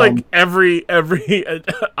looks like every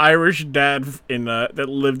Irish dad that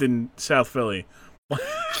lived in South Philly.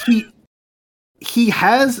 he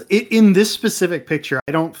has it in this specific picture.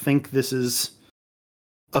 I don't think this is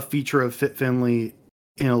a feature of Fit Finley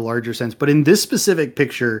in a larger sense, but in this specific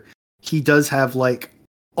picture, he does have like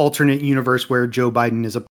alternate universe where Joe Biden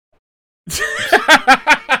is a.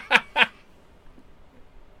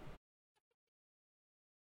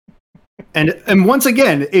 And once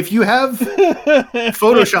again, if you have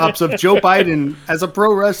photoshops of Joe Biden as a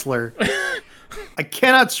pro wrestler, I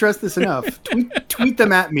cannot stress this enough. Tweet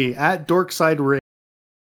them at me at Dorkside Ring.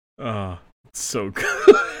 Oh, so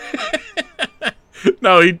good.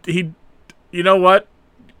 No, he. You know what?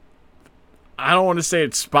 I don't want to say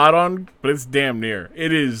it's spot on, but it's damn near.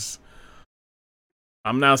 It is.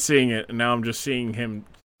 I'm now seeing it, and now I'm just seeing him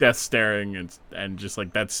death staring, and just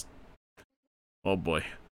like that's. Oh boy.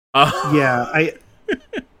 Yeah,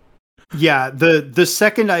 the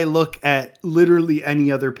second I look at literally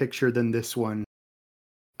any other picture than this one,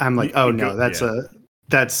 I'm like, oh no,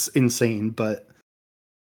 that's insane. But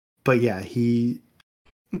yeah,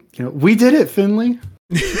 we did it, Finley.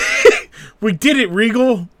 We did it,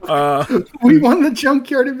 Regal. We won the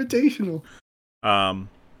Junkyard Invitational.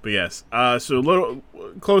 But yes. So little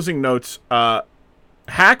closing notes.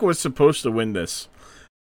 Hack was supposed to win this,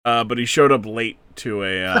 but he showed up late to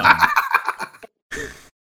a.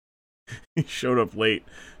 He showed up late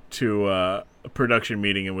to a production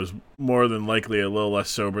meeting and was more than likely a little less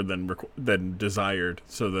sober than desired.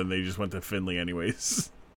 So then they just went to Finley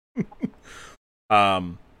anyways.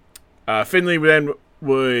 Finley then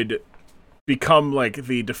would become like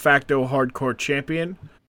the de facto hardcore champion.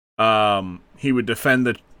 He would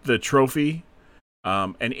defend the trophy,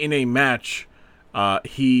 and in a match,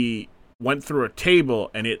 he went through a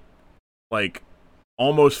table and it like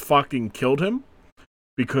almost fucking killed him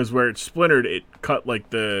because where it splintered, it cut like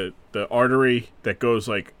the artery that goes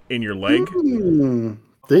like in your leg.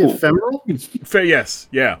 The ephemeral? Yes,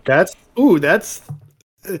 yeah. That's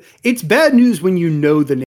it's bad news when you know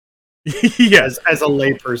the name. Yes, as a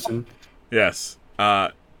layperson. Yes.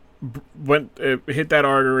 Hit that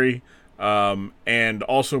artery, and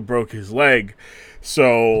also broke his leg.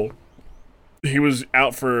 So he was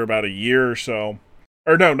out for about a year or so.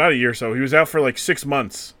 Or no, not a year or so. He was out for like 6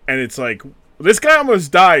 months. And it's like, this guy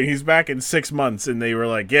almost died. He's back in 6 months. And they were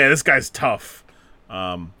like, yeah, this guy's tough.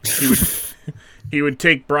 He would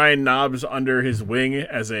take Brian Knobbs under his wing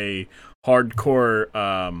as a hardcore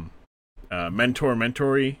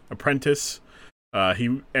mentor-mentoree apprentice.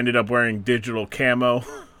 He ended up wearing digital camo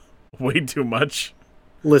way too much.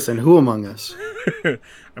 Listen, who among us? I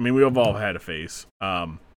mean, we have all had a phase.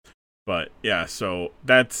 But yeah, so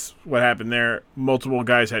that's what happened there. Multiple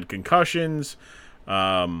guys had concussions.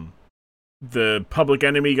 The Public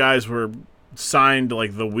Enemy guys were signed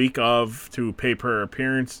like the week of to pay per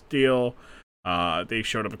appearance deal. They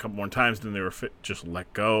showed up a couple more times, then they were just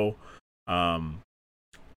let go.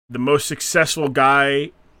 The most successful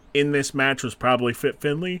guy in this match was probably Fit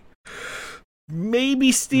Finley.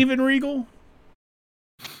 Maybe Steven Regal.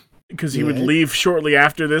 Because he would leave shortly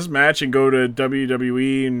after this match and go to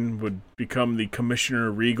WWE and would become the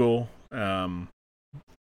Commissioner Regal,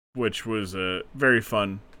 which was a very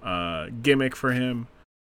fun gimmick for him.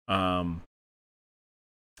 But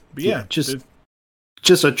yeah, just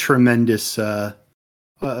a tremendous a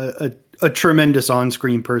tremendous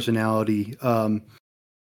on-screen personality. Not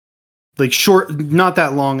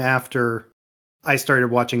that long after I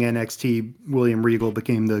started watching NXT, William Regal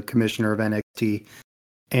became the commissioner of NXT,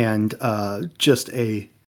 and just a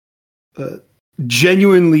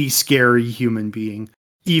genuinely scary human being,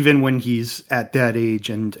 even when he's at that age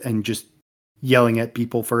and just yelling at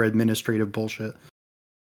people for administrative bullshit.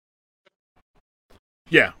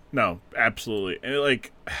 Yeah, no, absolutely. And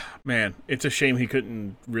man, it's a shame he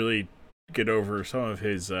couldn't really get over some of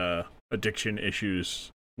his addiction issues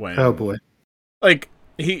when. Oh boy.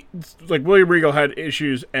 William Regal had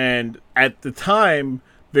issues, and at the time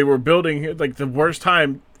they were building the worst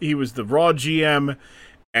time. He was the Raw GM,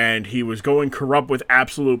 and he was going corrupt with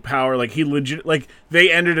absolute power. He legit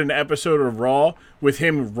they ended an episode of Raw with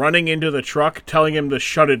him running into the truck, telling him to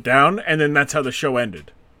shut it down, and then that's how the show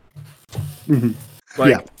ended. Mm-hmm.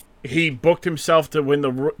 He booked himself to win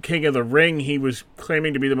the King of the Ring. He was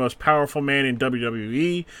claiming to be the most powerful man in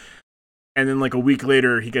WWE. And then a week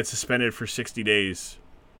later, he gets suspended for 60 days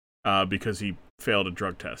because he failed a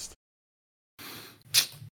drug test.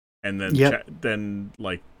 And then,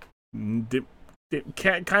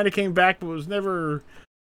 kind of came back, but was never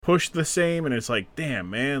pushed the same. And it's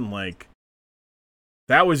damn, man,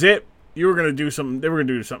 that was it. You were gonna do something. They were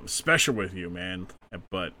gonna do something special with you, man.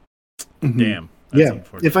 But damn, that's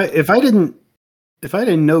unfortunate. If I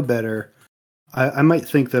didn't know better, I might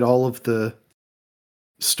think that all of the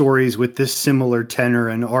stories with this similar tenor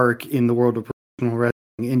and arc in the world of professional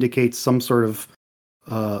wrestling indicates some sort of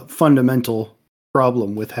fundamental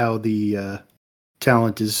problem with how the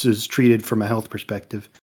talent is treated from a health perspective.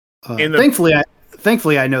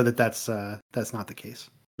 Thankfully, I know that's not the case.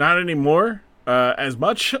 Not anymore, as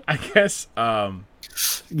much, I guess.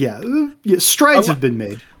 strides have been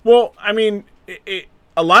made. Well, I mean,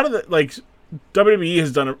 a lot of the WWE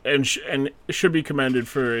has done and it should be commended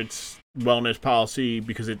for its wellness policy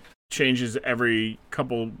because it changes every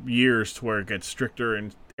couple years to where it gets stricter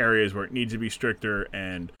in areas where it needs to be stricter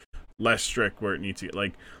and less strict where it needs to get.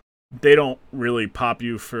 Like, they don't really pop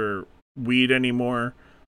you for weed anymore,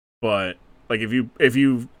 but like if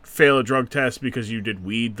you fail a drug test because you did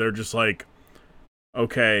weed, they're just like,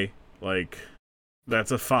 okay, like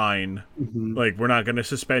that's a fine. Mm-hmm. Like, we're not going to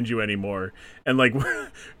suspend you anymore. And like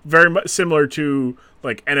very much similar to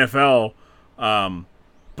like NFL,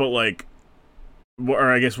 but like,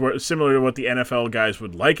 or I guess similar to what the NFL guys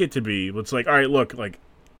would like it to be. It's like, all right, look, like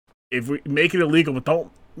if we make it illegal, but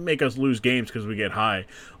don't make us lose games because we get high.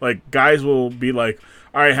 Like, guys will be like,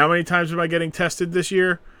 all right, how many times am I getting tested this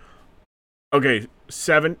year? Okay,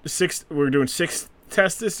 6. We're doing 6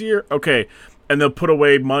 tests this year. Okay, and they'll put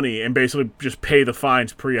away money and basically just pay the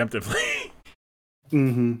fines preemptively.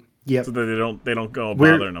 Mm-hmm. Yep. So that they don't go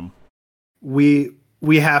bothering them. We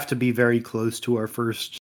have to be very close to our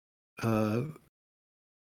first.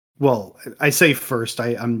 Well, I say first.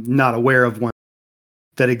 I'm not aware of one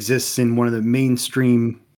that exists in one of the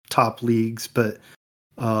mainstream top leagues, but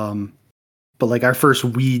like our first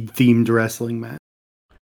weed themed wrestling match.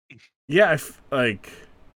 Yeah,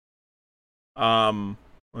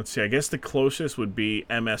 let's see. I guess the closest would be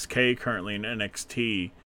MSK currently in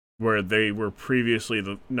NXT, where they were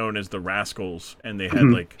previously known as the Rascals, and they had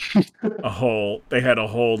like a whole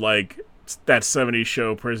like that 70s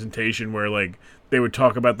show presentation where like they would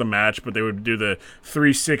talk about the match, but they would do the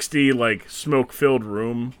 360 like smoke filled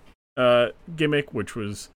room gimmick, which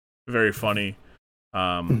was very funny.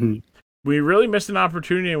 We really missed an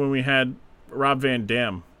opportunity when we had Rob Van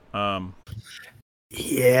Dam. But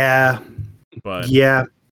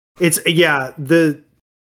it's the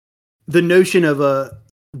notion of a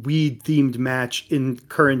weed themed match in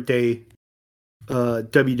current day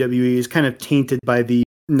WWE is kind of tainted by the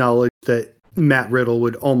knowledge that Matt Riddle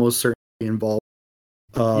would almost certainly be involved.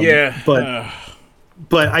 But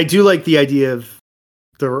I do like the idea of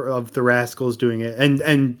the Rascals doing it,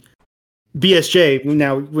 and BSJ.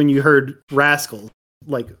 Now, when you heard Rascals,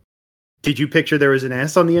 like, did you picture there was an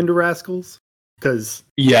S on the end of Rascals? Because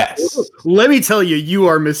yes, let me tell you, you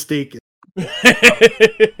are mistaken.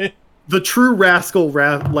 The true rascal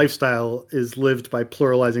lifestyle is lived by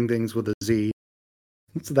pluralizing things with a Z.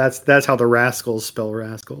 So that's how the Rascals spell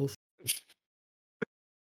rascals.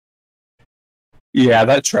 Yeah,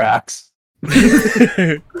 that tracks.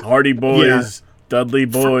 Hardy Boys, Dudley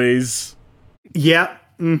Boys. Yeah.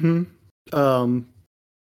 Mm-hmm.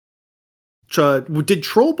 Did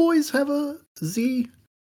Troll Boys have a Z?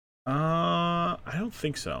 I don't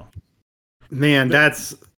think so. Man,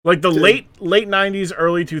 that's like the late 90s,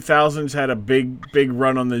 early 2000s had a big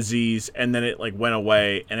run on the Z's, and then it like went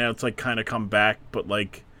away, and now it's like kind of come back, but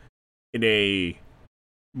like in a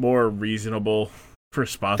more reasonable,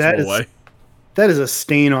 responsible way. That is a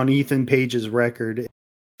stain on Ethan Page's record.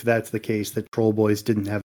 If that's the case, that Troll Boys didn't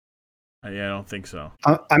have. Yeah, I don't think so.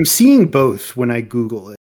 I'm seeing both when I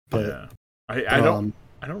Google it, but yeah. I don't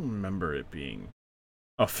remember it being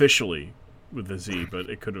officially with the Z, but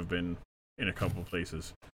it could have been in a couple of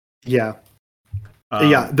places. Yeah.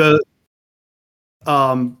 The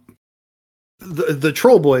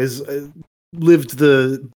Troll Boys lived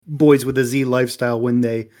the Boys with a Z lifestyle when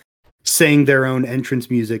they sang their own entrance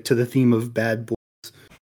music to the theme of Bad Boys,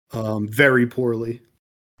 very poorly.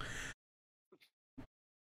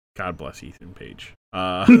 God bless Ethan Page.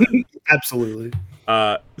 Absolutely.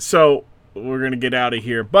 So we're gonna get out of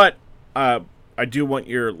here, but I do want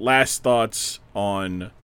your last thoughts on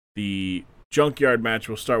the Junkyard match.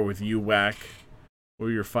 We'll start with you, Wack. What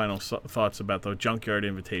are your final thoughts about the Junkyard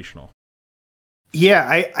Invitational?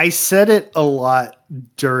 Yeah, I said it a lot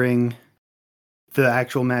during the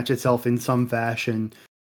actual match itself in some fashion.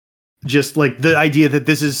 Just like the idea that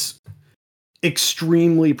this is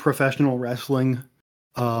extremely professional wrestling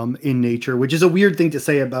in nature, which is a weird thing to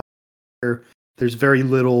say about where there's very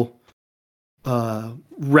little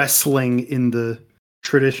wrestling in the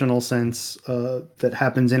traditional sense that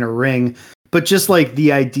happens in a ring, but just like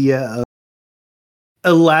the idea of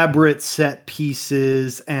elaborate set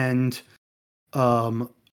pieces and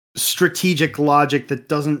strategic logic that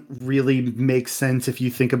doesn't really make sense if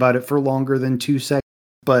you think about it for longer than 2 seconds,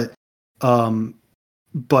 but the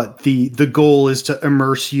goal is to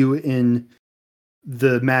immerse you in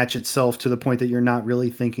the match itself to the point that you're not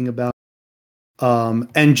really thinking about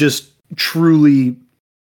and just truly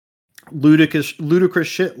ludicrous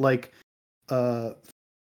shit like a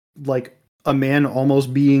man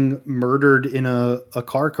almost being murdered in a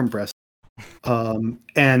car compressor.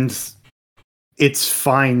 and it's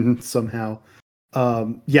fine somehow.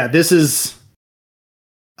 This is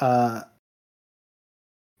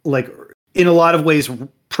like in a lot of ways,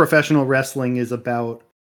 professional wrestling is about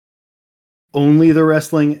only the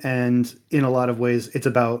wrestling, and in a lot of ways, it's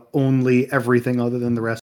about only everything other than the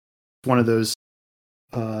wrestling. One of those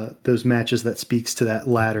matches that speaks to that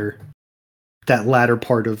latter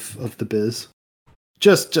part of the biz.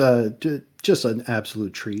 Just an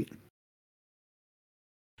absolute treat.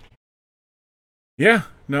 Yeah,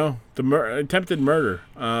 no, the attempted murder.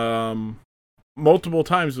 Multiple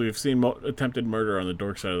times we've seen attempted murder on the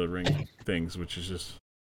dork side of the ring things, which is just.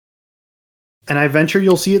 And I venture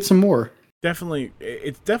you'll see it some more. Definitely,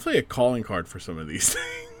 it's definitely a calling card for some of these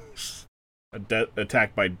things.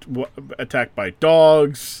 Attacked by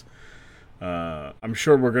dogs. I'm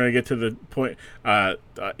sure we're going to get to the point.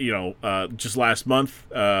 Just last month,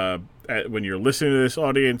 when you're listening to this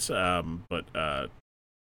audience, the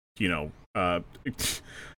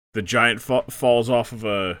giant falls off of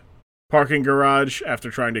a parking garage after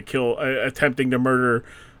trying to attempting to murder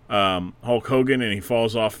Hulk Hogan, and he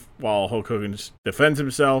falls off while Hulk Hogan defends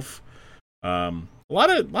himself. A lot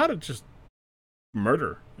of just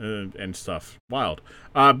murder and stuff. Wild.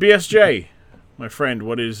 BSJ, my friend,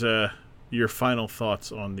 what is your final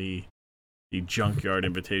thoughts on the Junkyard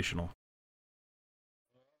Invitational?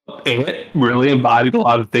 It really embodied a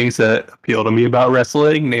lot of things that appeal to me about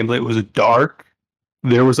wrestling. Namely, it was dark.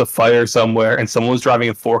 There was a fire somewhere, and someone was driving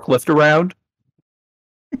a forklift around.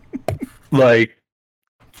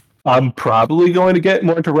 I'm probably going to get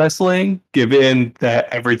more into wrestling, given that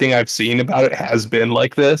everything I've seen about it has been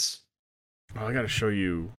like this. Oh, I got to show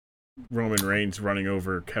you Roman Reigns running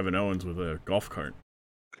over Kevin Owens with a golf cart.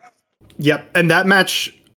 Yep, and that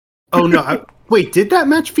match. Oh no! Wait, did that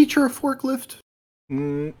match feature a forklift?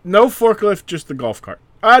 No forklift, just the golf cart.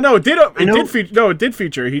 No, it did. It did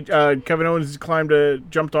feature. Kevin Owens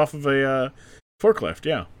jumped off of a forklift.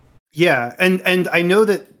 Yeah. Yeah, and I know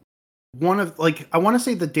that one of I want to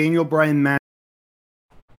say the Daniel Bryan match,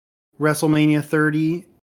 WrestleMania 30.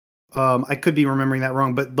 I could be remembering that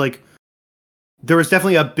wrong, but there was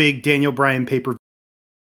definitely a big Daniel Bryan pay-per-view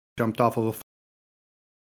jumped off of a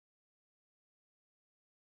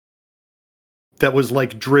that was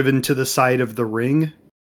driven to the side of the ring.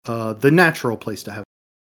 The natural place to have.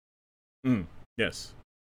 Yes.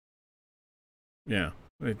 Yeah.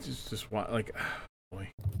 It's just boy,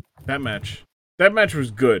 that match was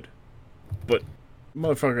good, but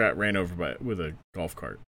motherfucker got ran over with a golf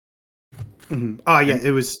cart. Mm-hmm. Oh yeah,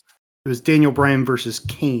 it was Daniel Bryan versus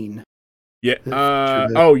Kane. Yeah. Yeah.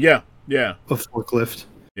 A forklift.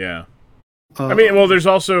 Yeah. There's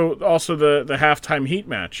also the halftime heat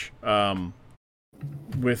match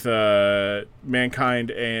with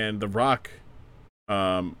Mankind and The Rock,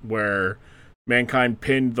 where Mankind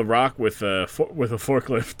pinned The Rock with a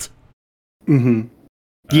forklift. Mm-hmm.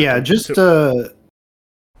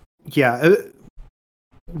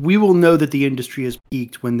 We will know that the industry has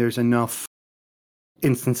peaked when there's enough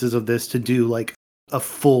instances of this to do a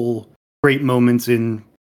full great moments in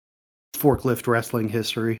forklift wrestling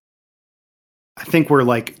history. I think we're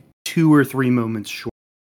 2 or 3 moments short.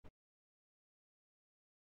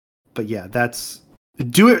 But yeah, that's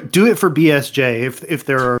do it for BSJ. If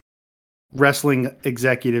there are wrestling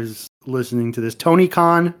executives listening to this, Tony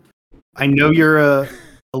Khan, I know you're a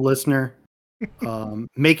listener.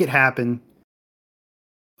 Make it happen.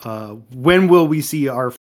 When will we see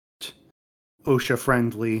our OSHA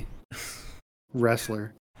friendly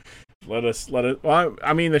wrestestler? Let it. Well,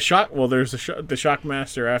 I mean, the Shock. Well, there's the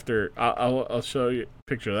Shockmaster after. I'll show you a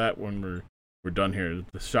picture of that when we're done here.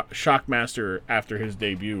 The Shockmaster after his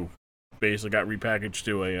debut basically got repackaged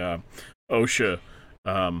to a OSHA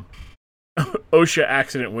OSHA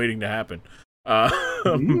accident waiting to happen.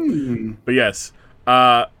 But yes.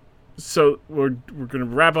 So we're gonna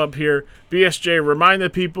wrap up here. BSJ, remind the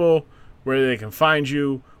people where they can find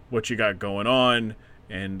you, what you got going on,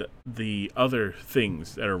 and the other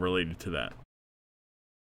things that are related to that.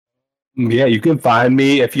 Yeah, you can find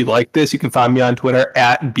me, if you like this, you can find me on Twitter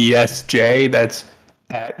at BSJ. That's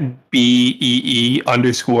at BEE_ES_JAY.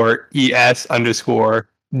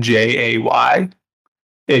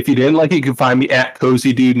 If you didn't like it, you can find me at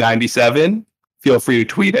CozyDude97. Feel free to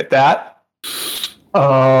tweet at that.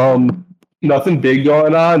 Nothing big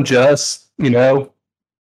going on, just, be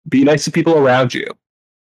nice to people around you.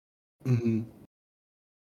 Mm-hmm.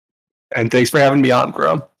 And thanks for having me on,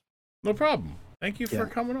 Grum. No problem. Thank you for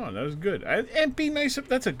coming on. That was good. And be nice.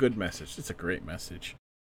 That's a good message. It's a great message.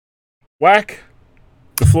 Whack,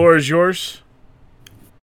 the floor is yours.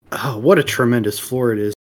 Oh, what a tremendous floor it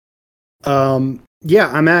is. Yeah,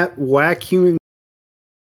 I'm at WhackHuman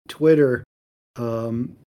Twitter.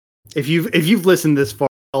 If you've listened this far,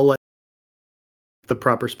 I'll let the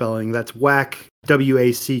proper spelling. That's whack,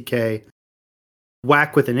 WACK.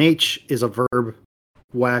 Whack with an H is a verb.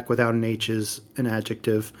 Whack without an H is an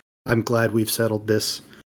adjective. I'm glad we've settled this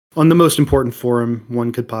on the most important forum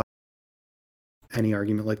one could possibly any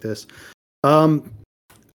argument like this. I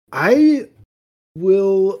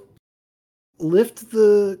will lift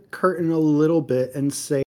the curtain a little bit and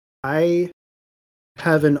say I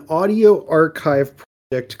have an audio archive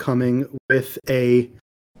project coming with a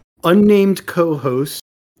unnamed co-host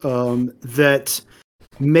that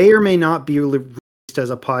may or may not be released as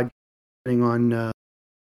a podcast depending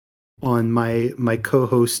on my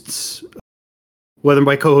co-host's whether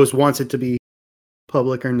my co-host wants it to be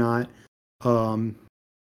public or not.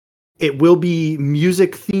 It will be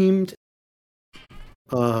music themed.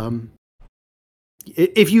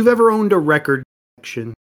 If you've ever owned a record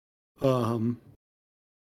collection,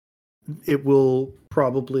 it will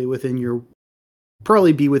probably be within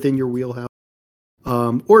your wheelhouse.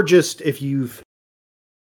 Or just if you've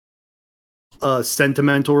a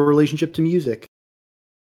sentimental relationship to music.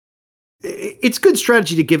 It's good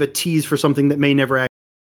strategy to give a tease for something that may never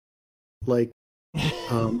actually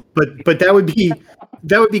but that would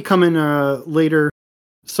be coming later,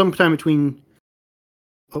 sometime between.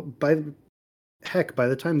 By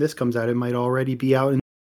the time this comes out, it might already be out,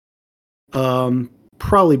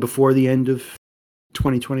 probably before the end of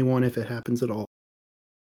 2021 if it happens at all.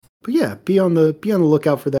 But yeah, be on the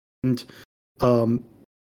lookout for that, and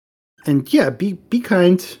yeah, be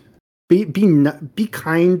kind. Be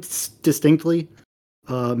kind distinctly.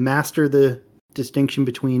 Master the distinction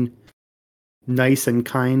between nice and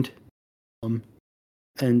kind. And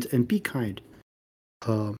be kind.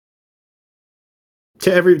 To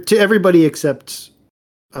everybody except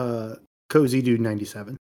Cozy Dude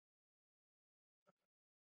 97.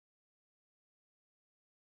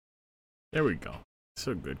 There we go.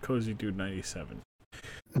 So good. Cozy Dude 97.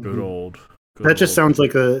 Good old. That just sounds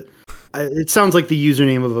like it sounds like the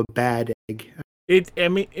username of a bad egg.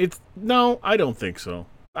 No, I don't think so.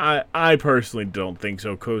 I personally don't think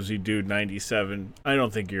so. Cozy Dude 97. I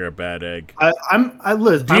don't think you're a bad egg. I'm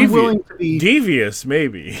willing to be devious,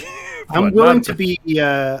 maybe. I'm willing to be.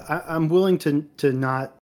 I'm willing to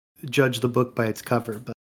not judge the book by its cover,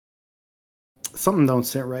 but something don't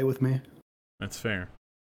sit right with me. That's fair.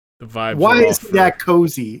 The vibe. Why is that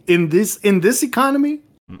cozy in this economy?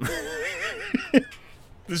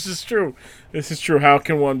 This is true. How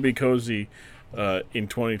can one be cozy in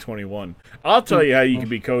 2021? I'll tell you how you can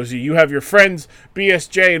be cozy. You have your friends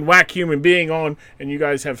BSJ and Whack Human Being on, and you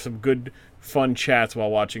guys have some good, fun chats while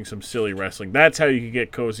watching some silly wrestling. That's how you can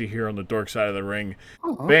get cozy here on the Dork Side of the Ring.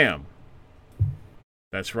 Uh-huh. Bam.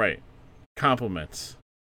 That's right. Compliments.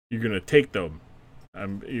 You're gonna take them.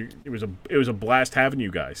 It was a blast having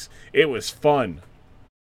you guys. It was fun.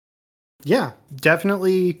 Yeah,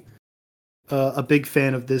 definitely a big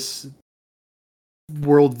fan of this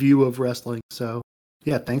worldview of wrestling. So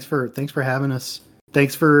yeah, thanks for having us.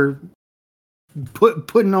 Thanks for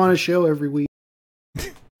putting on a show every week.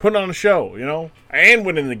 Putting on a show, and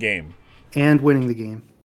winning the game.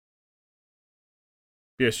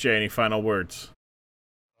 BSJ, any final words?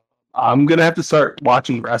 I'm gonna have to start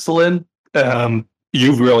watching wrestling.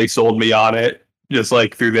 You've really sold me on it, just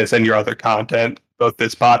like through this and your other content, both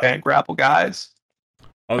this pod and Grapple Guys.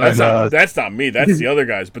 Oh, that's not me. That's the other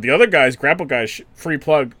guys. But the other guys, Grapple Guys, free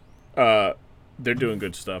plug. They're doing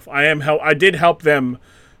good stuff. I did help them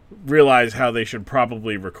realize how they should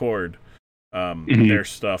probably record their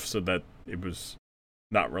stuff so that it was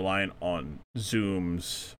not reliant on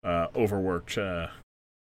Zoom's overworked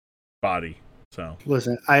body. So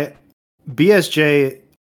listen, BSJ.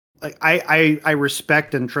 Like I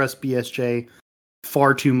respect and trust BSJ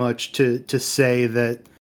far too much to say that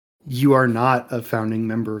you are not a founding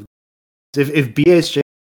member. If BSJ,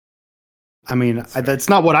 that's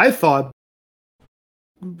not what I thought.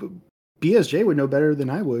 BSJ would know better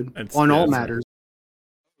than I would on all matters.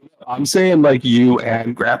 I'm saying like you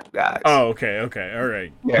and Grapple Guys. Oh, okay, all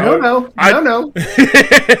right. Yeah. No.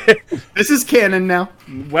 This is canon now.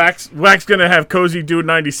 Wax gonna have Cozy Dude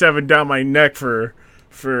 97 down my neck for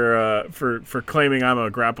claiming I'm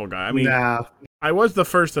a Grapple Guy. Nah. I was the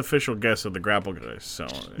first official guest of the Grapple Guys, so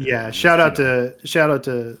yeah. Shout out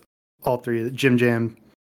to all three of the Jim Jam,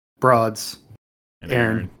 Broads, and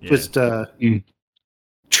Aaron. Yeah. Just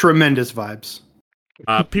tremendous vibes.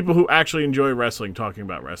 People who actually enjoy wrestling talking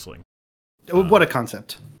about wrestling. What a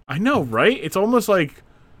concept! I know, right? It's almost like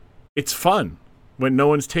it's fun when no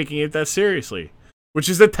one's taking it that seriously. which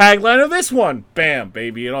is the tagline of this one. Bam,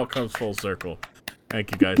 baby. It all comes full circle.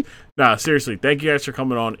 Thank you, guys. Nah, seriously, thank you guys for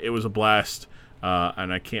coming on. It was a blast,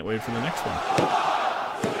 and I can't wait for the next one.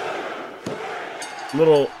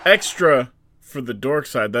 Little extra for the dork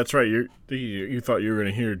side. That's right. You thought you were going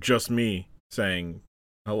to hear just me saying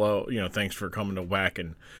hello, thanks for coming to Whack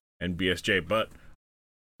and BSJ.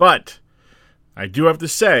 But I do have to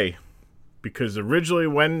say, because originally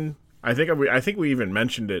when I think we even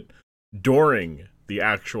mentioned it during the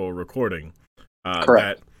actual recording,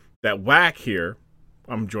 Correct. that Whack here,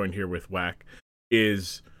 I'm joined here with Whack,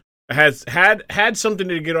 has had something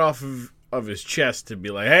to get off of his chest to be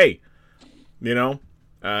like, hey,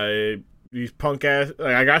 these punk ass,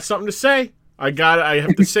 I got something to say. I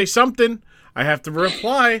have to say something. I have to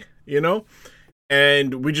reply,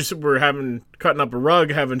 And we're cutting up a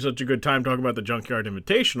rug, having such a good time talking about the Junkyard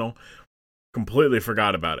Invitational, completely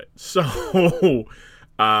forgot about it. So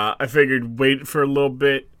I figured wait for a little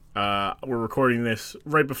bit. We're recording this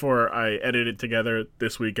right before I edit it together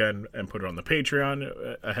this weekend and put it on the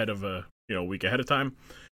Patreon ahead of a week ahead of time.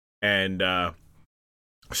 And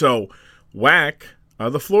so Whack,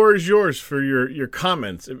 the floor is yours for your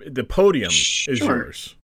comments. The podium is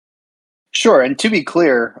yours. Sure, and to be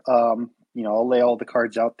clear, I'll lay all the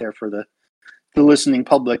cards out there for the listening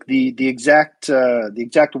public. The exact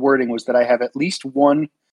wording was that I have at least one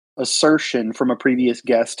assertion from a previous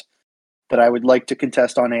guest that I would like to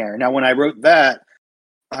contest on air. Now, when I wrote that,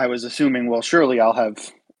 I was assuming, well, surely I'll have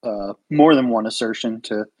more than one assertion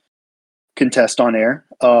to contest on air.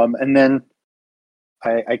 And then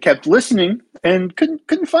I kept listening and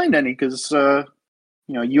couldn't find any because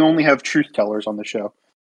you only have truth tellers on the show,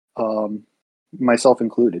 myself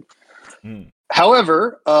included.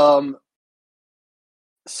 However,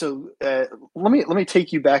 so let me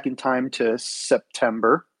take you back in time to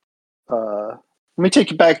September. Let me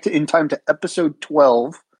take you back in time to episode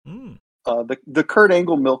 12, the Kurt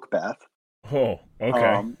Angle milk bath. Oh,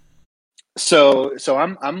 okay. So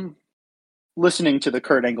I'm listening to the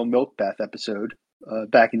Kurt Angle milk bath episode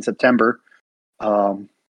back in September,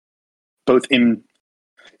 both in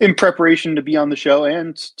preparation to be on the show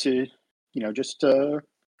and to just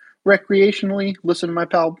recreationally listen to my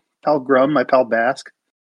pal Grum, my pal Bask,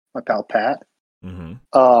 my pal Pat. Mm-hmm.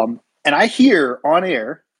 And I hear on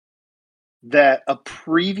air that a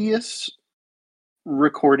previous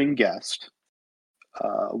recording guest,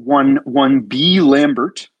 one B.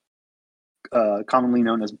 Lambert, commonly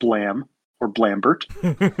known as Blam or Blambert,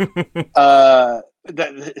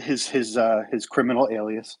 that his criminal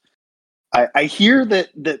alias. I hear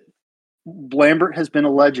that Blambert has been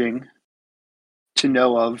alleging to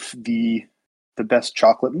know of the best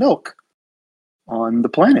chocolate milk on the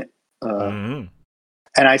planet, and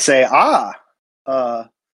I say, I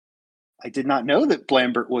did not know that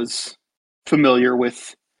Blambert was familiar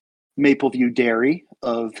with Mapleview Dairy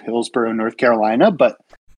of Hillsborough, North Carolina, but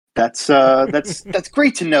that's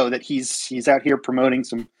great to know that he's out here promoting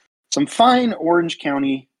some fine Orange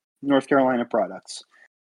County, North Carolina products.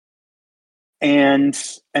 And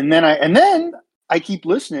then I keep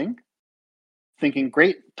listening, thinking,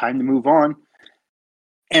 great, time to move on.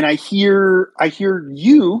 And I hear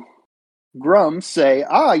you, Grum, say,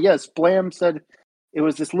 yes, Blam said it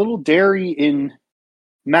was this little dairy in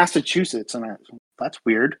Massachusetts, and that's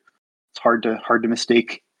weird. It's hard to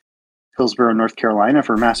mistake Hillsborough, North Carolina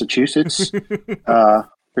for Massachusetts.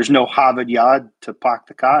 There's no Harvard Yard to park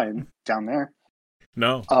the car in down there.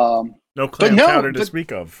 No. No clam chowder to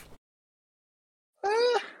speak of.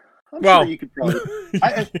 Sure you could probably.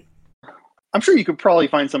 I'm sure you could probably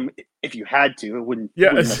find some if you had to. It wouldn't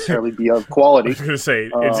necessarily be of quality. I was going to say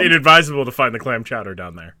it's inadvisable to find the clam chowder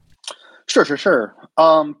down there. Sure.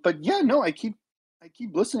 But yeah, no, I keep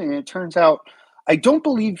listening, and it turns out I don't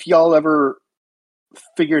believe y'all ever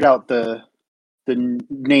figured out the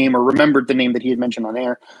name or remembered the name that he had mentioned on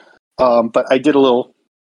air. But I did a little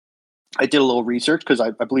research because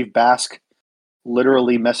I believe Bask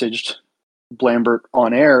literally messaged Blambert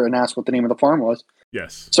on air and asked what the name of the farm was.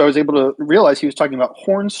 Yes. So I was able to realize he was talking about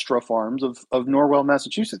Hornstra Farms of Norwell,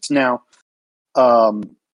 Massachusetts. Now, I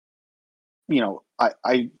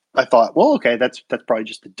thought, well, okay, that's probably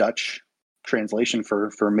just the Dutch translation for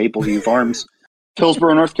Mapleview Farms,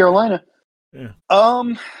 Hillsborough, North Carolina. Yeah.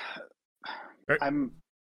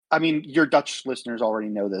 Your Dutch listeners already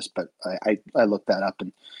know this, but I looked that up,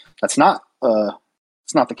 and that's not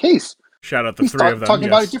it's not the case. Shout out the He's three of them. Talking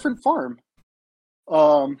about a different farm.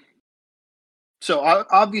 So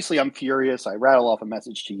obviously I'm furious. I rattle off a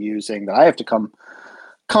message to you saying that I have to come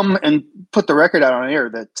and put the record out on air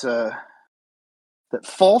that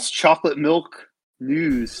false chocolate milk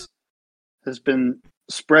news has been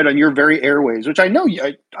spread on your very airways, which I know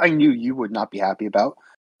I knew you would not be happy about.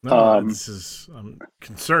 No, this is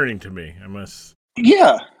concerning to me. I must.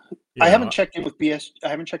 Yeah, I haven't checked in with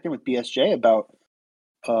BSJ about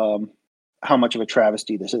how much of a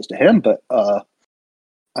travesty this is to him, but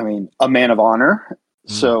I mean, a man of honor,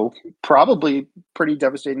 so probably pretty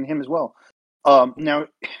devastating to him as well. Now,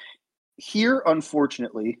 here,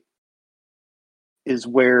 unfortunately, is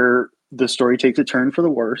where the story takes a turn for the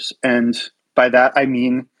worse, and by that I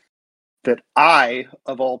mean that I,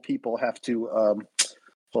 of all people, have to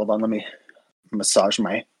hold on. Let me massage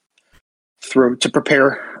my throat to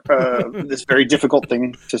prepare this very difficult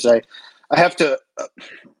thing to say. I have to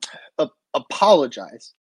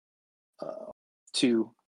apologize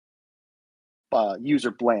to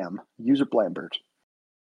user Blambert,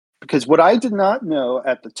 because what I did not know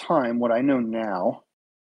at the time, what I know now,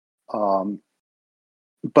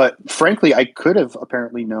 but frankly I could have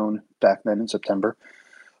apparently known back then in September,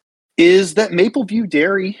 is that Mapleview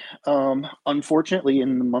Dairy, unfortunately,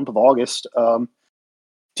 in the month of August,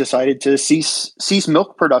 decided to cease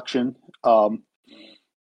milk production,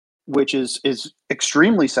 which is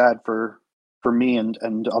extremely sad for me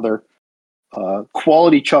and other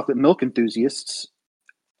quality chocolate milk enthusiasts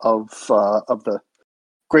of the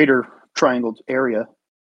Greater Triangle area.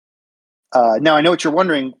 Now, I know what you're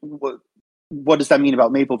wondering. What does that mean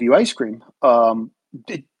about Mapleview ice cream?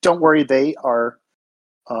 Don't worry, they are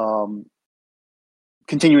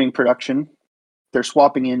continuing production. They're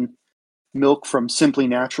swapping in milk from Simply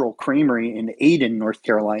Natural Creamery in Ayden, North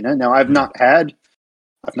Carolina. Now, I've not had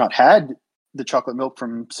the chocolate milk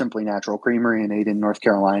from Simply Natural Creamery in Ayden, North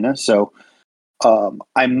Carolina, so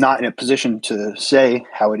I'm not in a position to say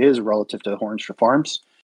how it is relative to Hornstra Farms.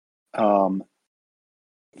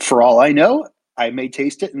 For all I know, I may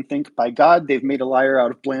taste it and think, by God, they've made a liar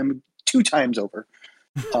out of Blam 2 times over.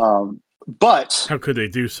 But how could they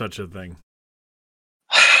do such a thing?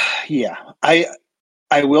 Yeah, I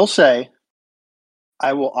will say,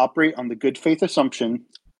 I will operate on the good faith assumption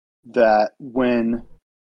that when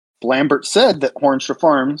Blambert said that Hornstra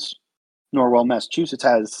Farms, Norwell, Massachusetts,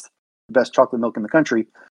 has the best chocolate milk in the country,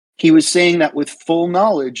 he was saying that with full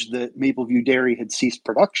knowledge that Mapleview Dairy had ceased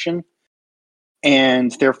production,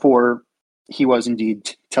 and therefore he was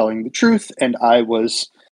indeed telling the truth. And I was,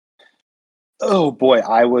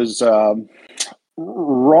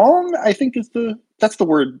 wrong, I think that's the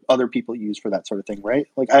word other people use for that sort of thing, right?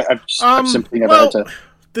 Like I've simply never had to.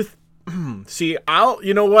 See,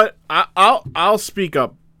 I'll speak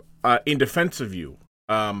up in defense of you,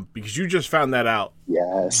 because you just found that out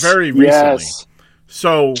very recently. Yes.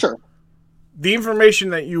 So sure. The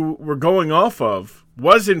information that you were going off of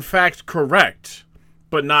was in fact correct,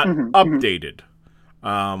 but not updated.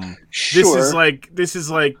 Sure. This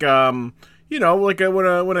is like when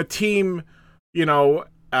a team,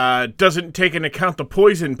 doesn't take into account the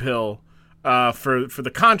poison pill for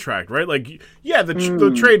the contract, right? Like, yeah,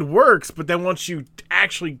 the trade works, but then once you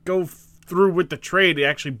actually go through with the trade, it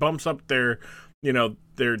actually bumps up their the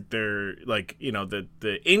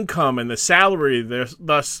income and the salary,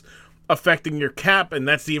 thus affecting your cap, and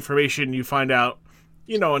that's the information you find out,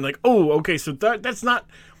 and like, oh, okay, so that's not.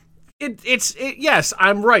 Yes,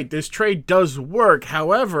 I'm right. This trade does work.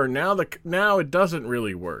 However, now it doesn't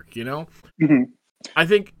really work. Mm-hmm. I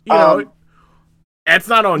think that's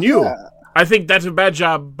not on you. Yeah. I think that's a bad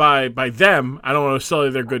job by them. I don't want to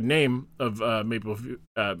sully their good name of Maple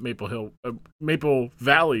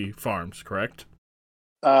Valley Farms. Correct?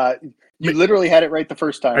 You literally had it right the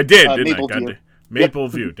first time. I did, didn't I? Maple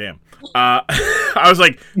View. Damn. I was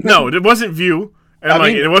like, no, it wasn't View, and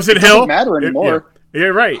it wasn't Hill. It doesn't matter anymore. Yeah,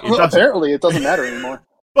 right. Apparently, it doesn't matter anymore.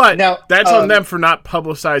 But now, that's on them for not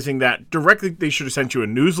publicizing that directly. They should have sent you a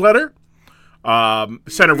newsletter,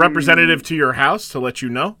 sent a representative to your house to let you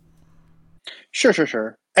know.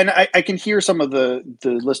 Sure. And I can hear some of the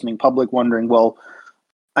listening public wondering, well,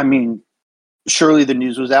 I mean, surely the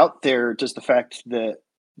news was out there. Just the fact that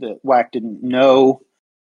WAC didn't know,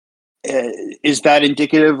 is that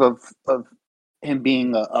indicative of him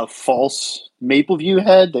being a false Mapleview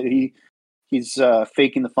head, that he's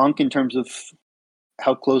faking the funk in terms of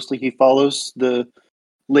how closely he follows the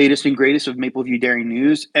latest and greatest of Mapleview Dairy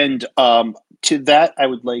news? And to that, I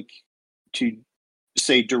would like to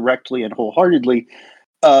say directly and wholeheartedly,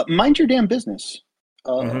 mind your damn business.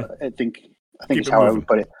 I think is how I would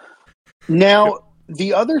put it. Now,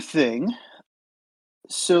 the other thing,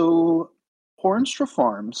 so Hornstra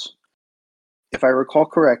Farms, if I recall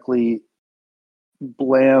correctly,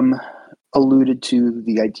 Blam alluded to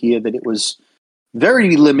the idea that it was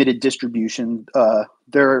very limited distribution.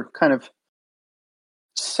 They're kind of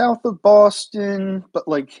south of Boston, but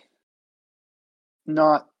like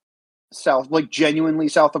not south, like genuinely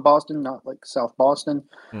south of Boston, not like South Boston.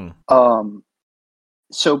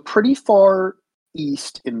 So pretty far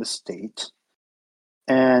east in the state.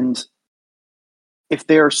 And if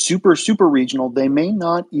they are super, super regional, they may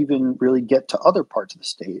not even really get to other parts of the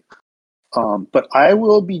state. But I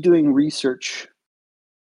will be doing research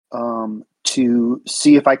to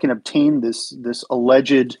see if I can obtain this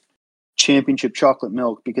alleged championship chocolate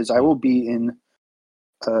milk, because I will be in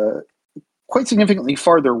quite significantly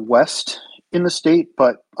farther west in the state,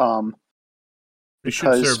 but they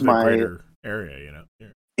should serve the greater area,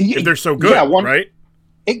 if they're so good, right?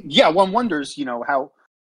 One wonders, how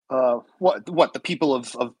what the people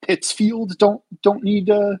of Pittsfield don't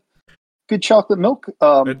need good chocolate milk.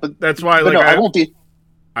 But that's why, but like, no, I won't be.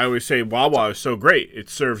 I always say Wawa is so great; it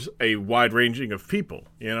serves a wide ranging of people.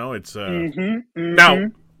 It's now.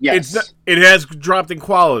 Yes. It has dropped in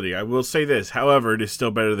quality. I will say this. However, it is still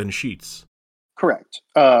better than Sheets. Correct.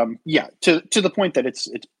 To the point that it's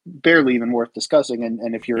barely even worth discussing.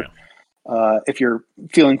 And if you're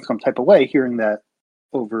feeling some type of way hearing that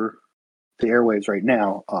over the airwaves right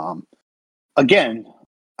now, again,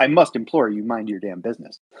 I must implore you, mind your damn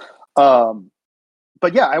business.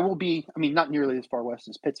 But yeah, I will be. I mean, not nearly as far west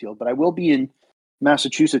as Pittsfield, but I will be in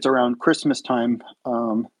Massachusetts around Christmas time.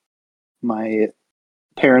 My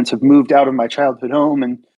parents have moved out of my childhood home,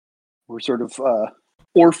 and we're sort of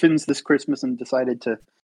orphans this Christmas, and decided to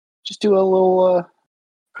just do a little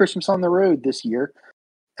Christmas on the road this year.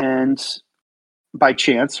 And by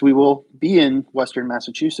chance, we will be in Western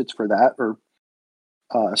Massachusetts for that.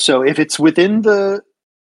 So if it's within the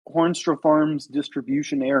Hornstra Farms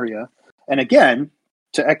distribution area, and again,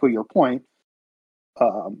 to echo your point,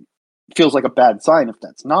 feels like a bad sign if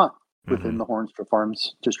that's not within the Hornstra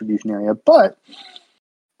Farms distribution area. But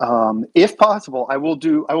if possible, I will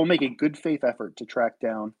make a good faith effort to track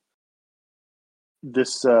down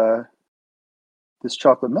this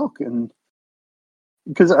chocolate milk, and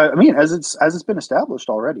because I mean, as it's been established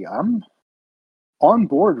already, I'm on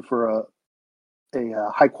board for a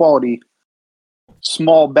high quality,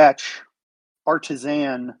 small batch,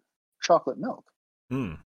 artisan chocolate milk.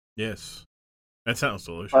 Yes, that sounds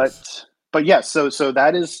delicious. But yes, so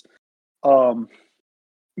that is,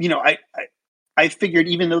 I figured,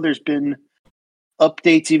 even though there's been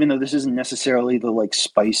updates, even though this isn't necessarily the like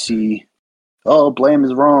spicy, blame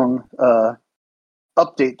is wrong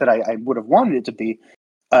update that I would have wanted it to be,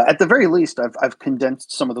 at the very least, I've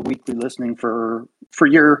condensed some of the weekly listening for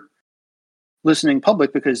your listening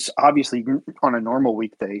public, because obviously on a normal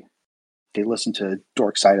week they listen to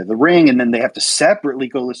Dork Side of the Ring, and then they have to separately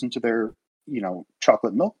go listen to their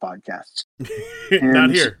chocolate milk podcasts.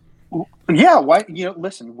 Not here. Yeah, why?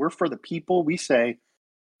 Listen, we're for the people. We say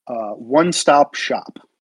one-stop shop.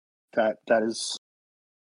 That is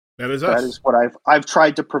us. That is what I've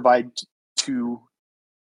tried to provide to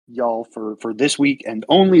y'all for this week, and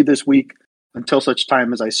only this week, until such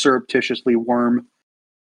time as I surreptitiously worm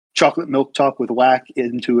chocolate milk talk with Whack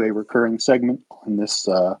into a recurring segment on this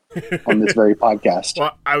very podcast.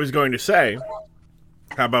 Well, I was going to say,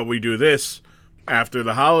 how about we do this after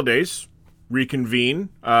the holidays? Reconvene.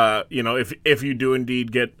 If you do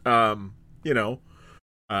indeed get, you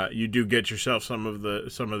do get yourself some of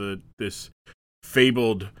this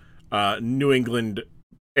fabled New England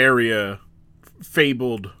area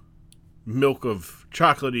fabled milk of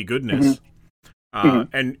chocolatey goodness,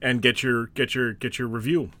 and get your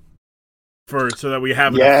review so that we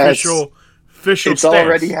have an official. It's stance.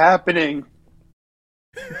 Already happening.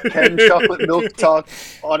 Ken Chocolate Milk Talk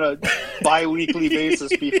on a bi-weekly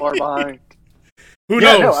basis. Be far behind. Who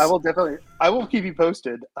knows? No, I will keep you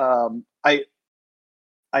posted. I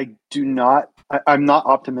do not. I'm not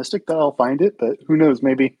optimistic that I'll find it, but who knows?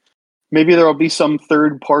 Maybe there will be some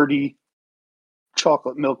third-party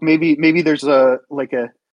chocolate milk. Maybe there's a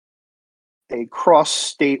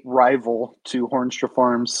cross-state rival to Hornstra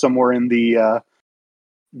Farms somewhere in the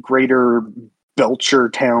greater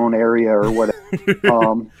Belchertown area or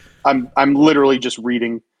whatever. I'm literally just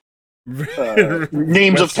reading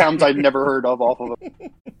names of towns I've never heard of off of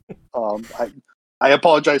it. I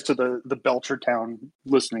apologize to the Belchertown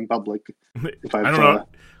listening public. If I don't know.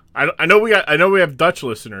 I know we have Dutch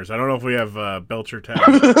listeners. I don't know if we have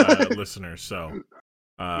Belchertown listeners. So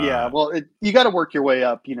yeah, well, you got to work your way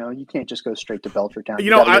up. You can't just go straight to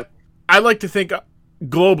Belchertown. I like to think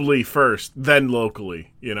globally first, then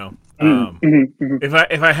locally.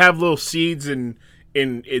 If I have little seeds in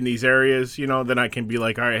these areas, then I can be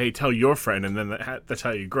like, all right, hey, tell your friend, and then that's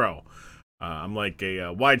how you grow. I'm like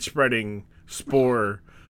a widespreading spore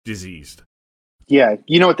diseased. Yeah,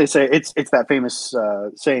 you know what they say? It's that famous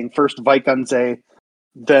saying: first Weichensee,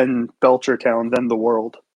 then Belchertown, then the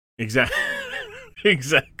world. Exactly.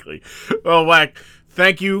 Exactly. Well, Whack,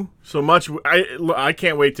 thank you so much. I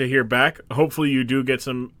can't wait to hear back. Hopefully you do get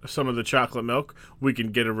some of the chocolate milk. We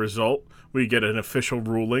can get a result. We get an official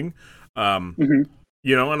ruling. And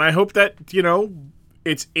I hope that,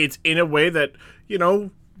 it's in a way that,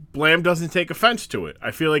 Blam doesn't take offense to it.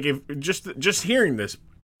 I feel like if just hearing this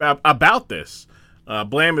about this,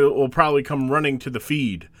 Blam will probably come running to the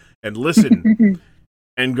feed and listen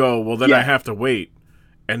and go, well, then I have to wait.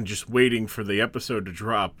 And just waiting for the episode to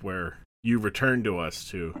drop where you return to us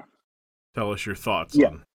to tell us your thoughts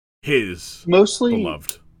on his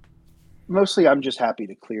beloved. Mostly I'm just happy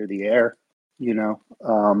to clear the air,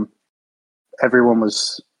 everyone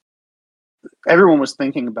was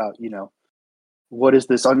thinking about, what is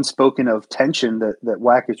this unspoken of tension that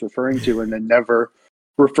Whack is referring to and then never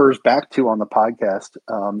refers back to on the podcast.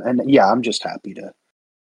 I'm just happy to,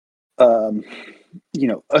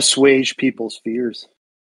 assuage people's fears.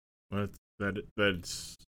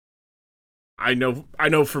 That's. I know.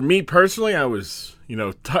 For me personally, I was,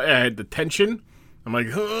 I had the tension. I'm like,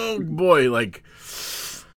 oh boy, like,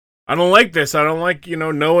 I don't like this. I don't like,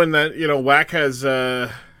 knowing that, Whack has a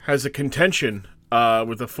contention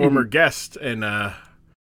with a former guest, and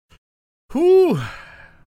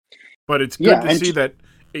But it's good to see that,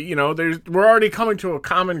 we're already coming to a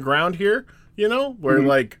common ground here,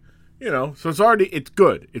 where so it's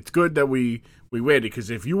good. It's good that we waited, because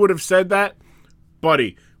if you would have said that,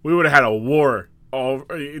 buddy, we would have had a war.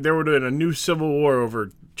 There would have been a new civil war over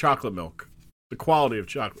chocolate milk, the quality of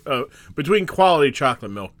chocolate, between quality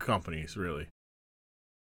chocolate milk companies, really.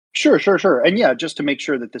 Sure. And just to make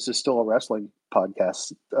sure that this is still a wrestling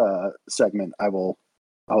podcast segment, I will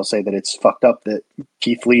say that it's fucked up that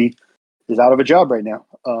Keith Lee is out of a job right now.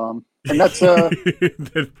 And that's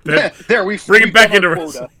there we bring it back into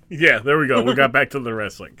wrestling. Yeah, there we go. We got back to the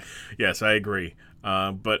wrestling. Yes, I agree.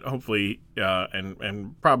 But hopefully,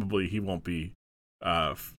 and probably he won't be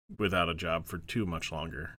without a job for too much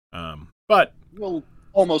longer. But will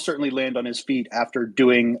almost certainly land on his feet after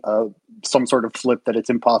doing some sort of flip that it's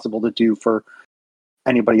impossible to do for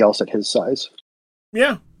anybody else at his size.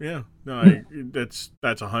 Yeah. No, that's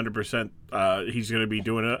 100%. He's going to be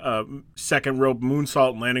doing a second rope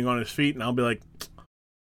moonsault and landing on his feet, and I'll be like,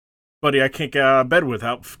 buddy, I can't get out of bed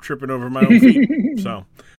without tripping over my own feet. So,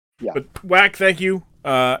 yeah. But Whack, thank you,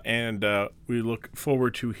 and we look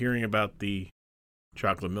forward to hearing about the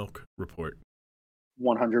chocolate milk report.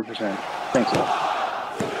 100%. Thanks, man.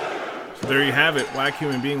 So there you have it. Whack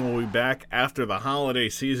Human Being will be back after the holiday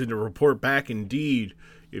season to report back indeed,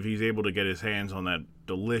 if he's able to get his hands on that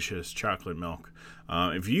delicious chocolate milk.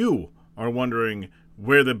 If you are wondering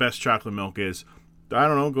where the best chocolate milk is, I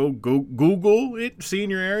don't know, go Google it, see in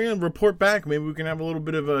your area, and report back. Maybe we can have a little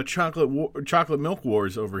bit of a chocolate milk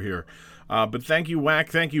wars over here. But thank you, Whack.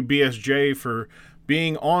 Thank you, BSJ, for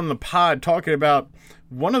being on the pod, talking about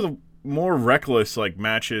one of the more reckless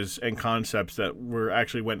matches and concepts that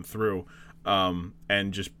actually went through,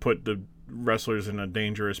 and just put the wrestlers in a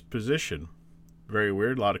dangerous position. Very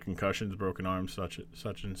weird. A lot of concussions, broken arms, such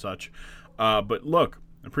and such. But look,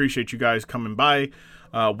 appreciate you guys coming by.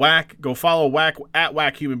 Whack, go follow Whack at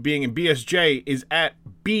Whack Human Being, and BSJ is at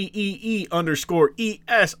BEE_ES_JAY.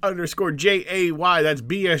 That's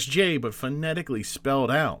BSJ, but phonetically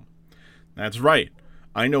spelled out. That's right.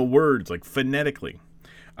 I know words phonetically.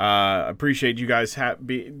 Appreciate you guys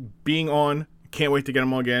being on. Can't wait to get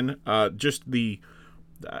them all again.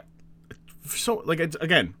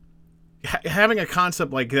 Again, having a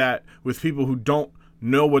concept like that with people who don't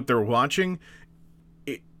know what they're watching.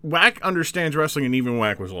 Whack understands wrestling, and even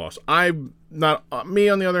Whack was lost. I'm not me.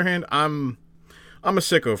 On the other hand, I'm a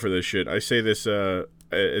sicko for this shit. I say this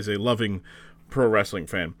as a loving pro wrestling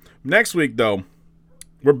fan. Next week, though,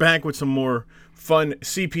 we're back with some more fun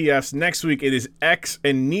CPFs. Next week, it is X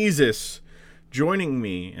and Neezus joining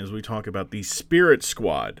me as we talk about the Spirit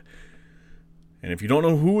Squad. And if you don't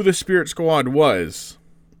know who the Spirit Squad was,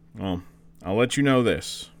 well, I'll let you know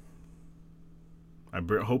this. I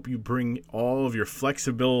hope you bring all of your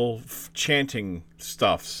flexible chanting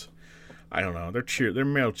stuffs. I don't know. They're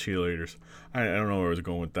male cheerleaders. I don't know where I was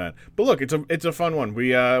going with that. But look, it's a fun one.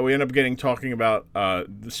 We end up talking about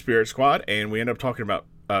the Spirit Squad, and we end up talking about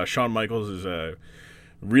Shawn Michaels'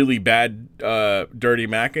 really bad dirty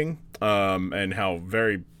macking, and how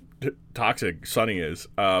very toxic Sonny is.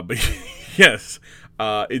 But yes.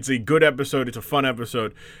 It's a good episode. It's a fun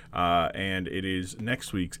episode. And it is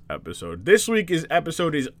next week's episode. This week's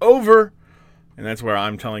episode is over. And that's where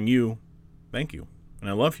I'm telling you, thank you. And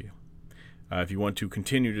I love you. If you want to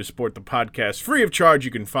continue to support the podcast free of charge,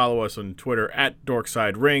 you can follow us on Twitter at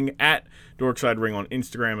DorksideRing, at DorksideRing on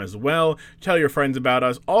Instagram as well. Tell your friends about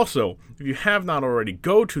us. Also, if you have not already,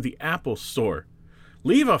 go to the Apple Store.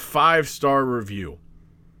 Leave a 5-star review.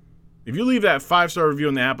 If you leave that 5-star review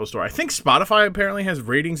in the Apple Store, I think Spotify apparently has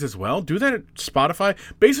ratings as well. Do that at Spotify.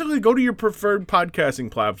 Basically, go to your preferred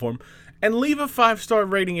podcasting platform and leave a 5-star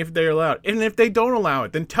rating if they allow it. And if they don't allow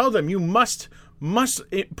it, then tell them you must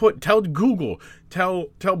tell Google, tell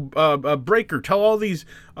Breaker, tell all these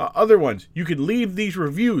other ones. You could leave these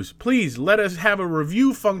reviews. Please let us have a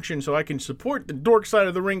review function so I can support the Dork Side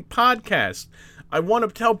of the Ring podcast. I want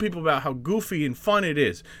to tell people about how goofy and fun it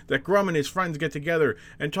is that Grum and his friends get together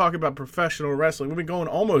and talk about professional wrestling. We've been going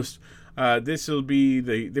almost. This will be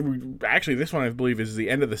this one I believe is the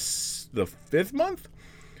end of the 5th month,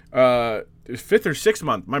 5th or 6th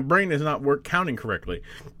month. My brain is not counting correctly.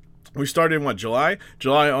 We started in July,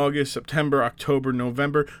 August, September, October,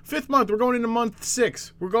 November. 5th month, we're going into month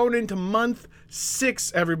 6. We're going into month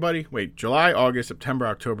 6, everybody. Wait, July, August, September,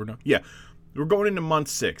 October. No. Yeah, we're going into month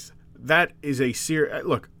 6. That is a serious...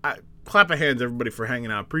 Look, clap of hands, everybody, for hanging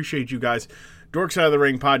out. Appreciate you guys. Dork Side of the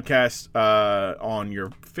Ring podcast on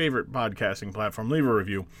your favorite podcasting platform. Leave a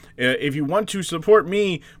review. If you want to support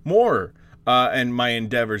me more and my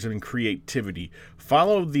endeavors and creativity,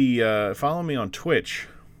 follow me on Twitch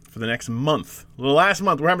for the next month. The last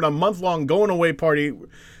month, we're having a month-long going-away party,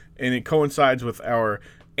 and it coincides with our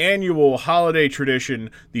annual holiday tradition,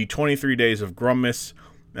 the 23 Days of Grummas.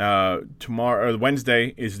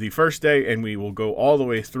 Wednesday is the first day, and we will go all the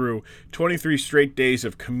way through 23 straight days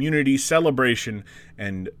of community celebration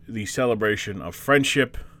and the celebration of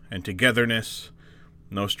friendship and togetherness.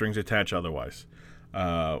 No strings attached otherwise.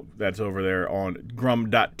 That's over there on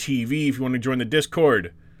grum.tv. If you want to join the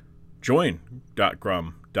Discord,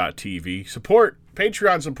 join.grum.tv. Support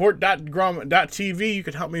Patreon, support.grum.tv. You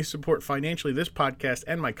can help me support financially this podcast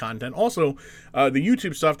and my content. Also, the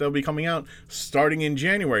YouTube stuff that will be coming out starting in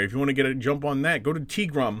January. If you want to get a jump on that, go to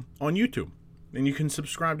Tgrum on YouTube, and you can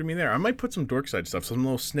subscribe to me there. I might put some Dorkside stuff, some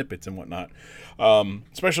little snippets and whatnot,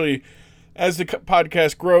 especially as the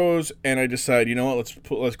podcast grows. And I decide, you know what,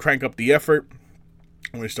 let's crank up the effort.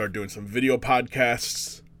 I'm going to start doing some video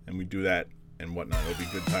podcasts, and we do that and whatnot. It'll be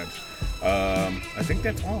good times. I think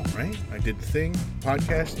that's all, right? I did the thing,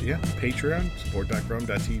 podcast, yeah. Patreon,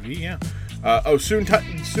 support.grum.tv, yeah.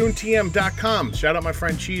 SoonTM.com. Shout out my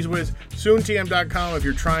friend Cheese Whiz. SoonTM.com if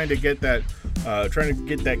you're trying to get that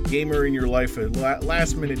gamer in your life, a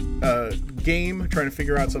last minute game, trying to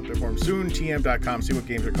figure out something for him. SoonTM.com. See what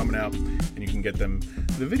games are coming out, and you can get them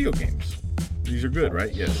the video games. These are good,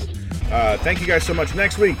 right? Yes. Thank you guys so much.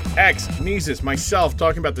 Next week, X, Neezus, myself,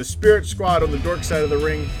 talking about the Spirit Squad on the Dork Side of the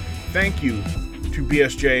Ring. Thank you to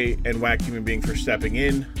BSJ and Whack Human Being for stepping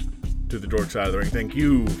in to the Dork Side of the Ring. Thank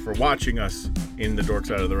you for watching us in the Dork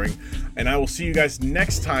Side of the Ring. And I will see you guys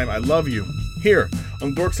next time. I love you here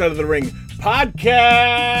on the Dork Side of the Ring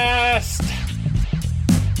podcast.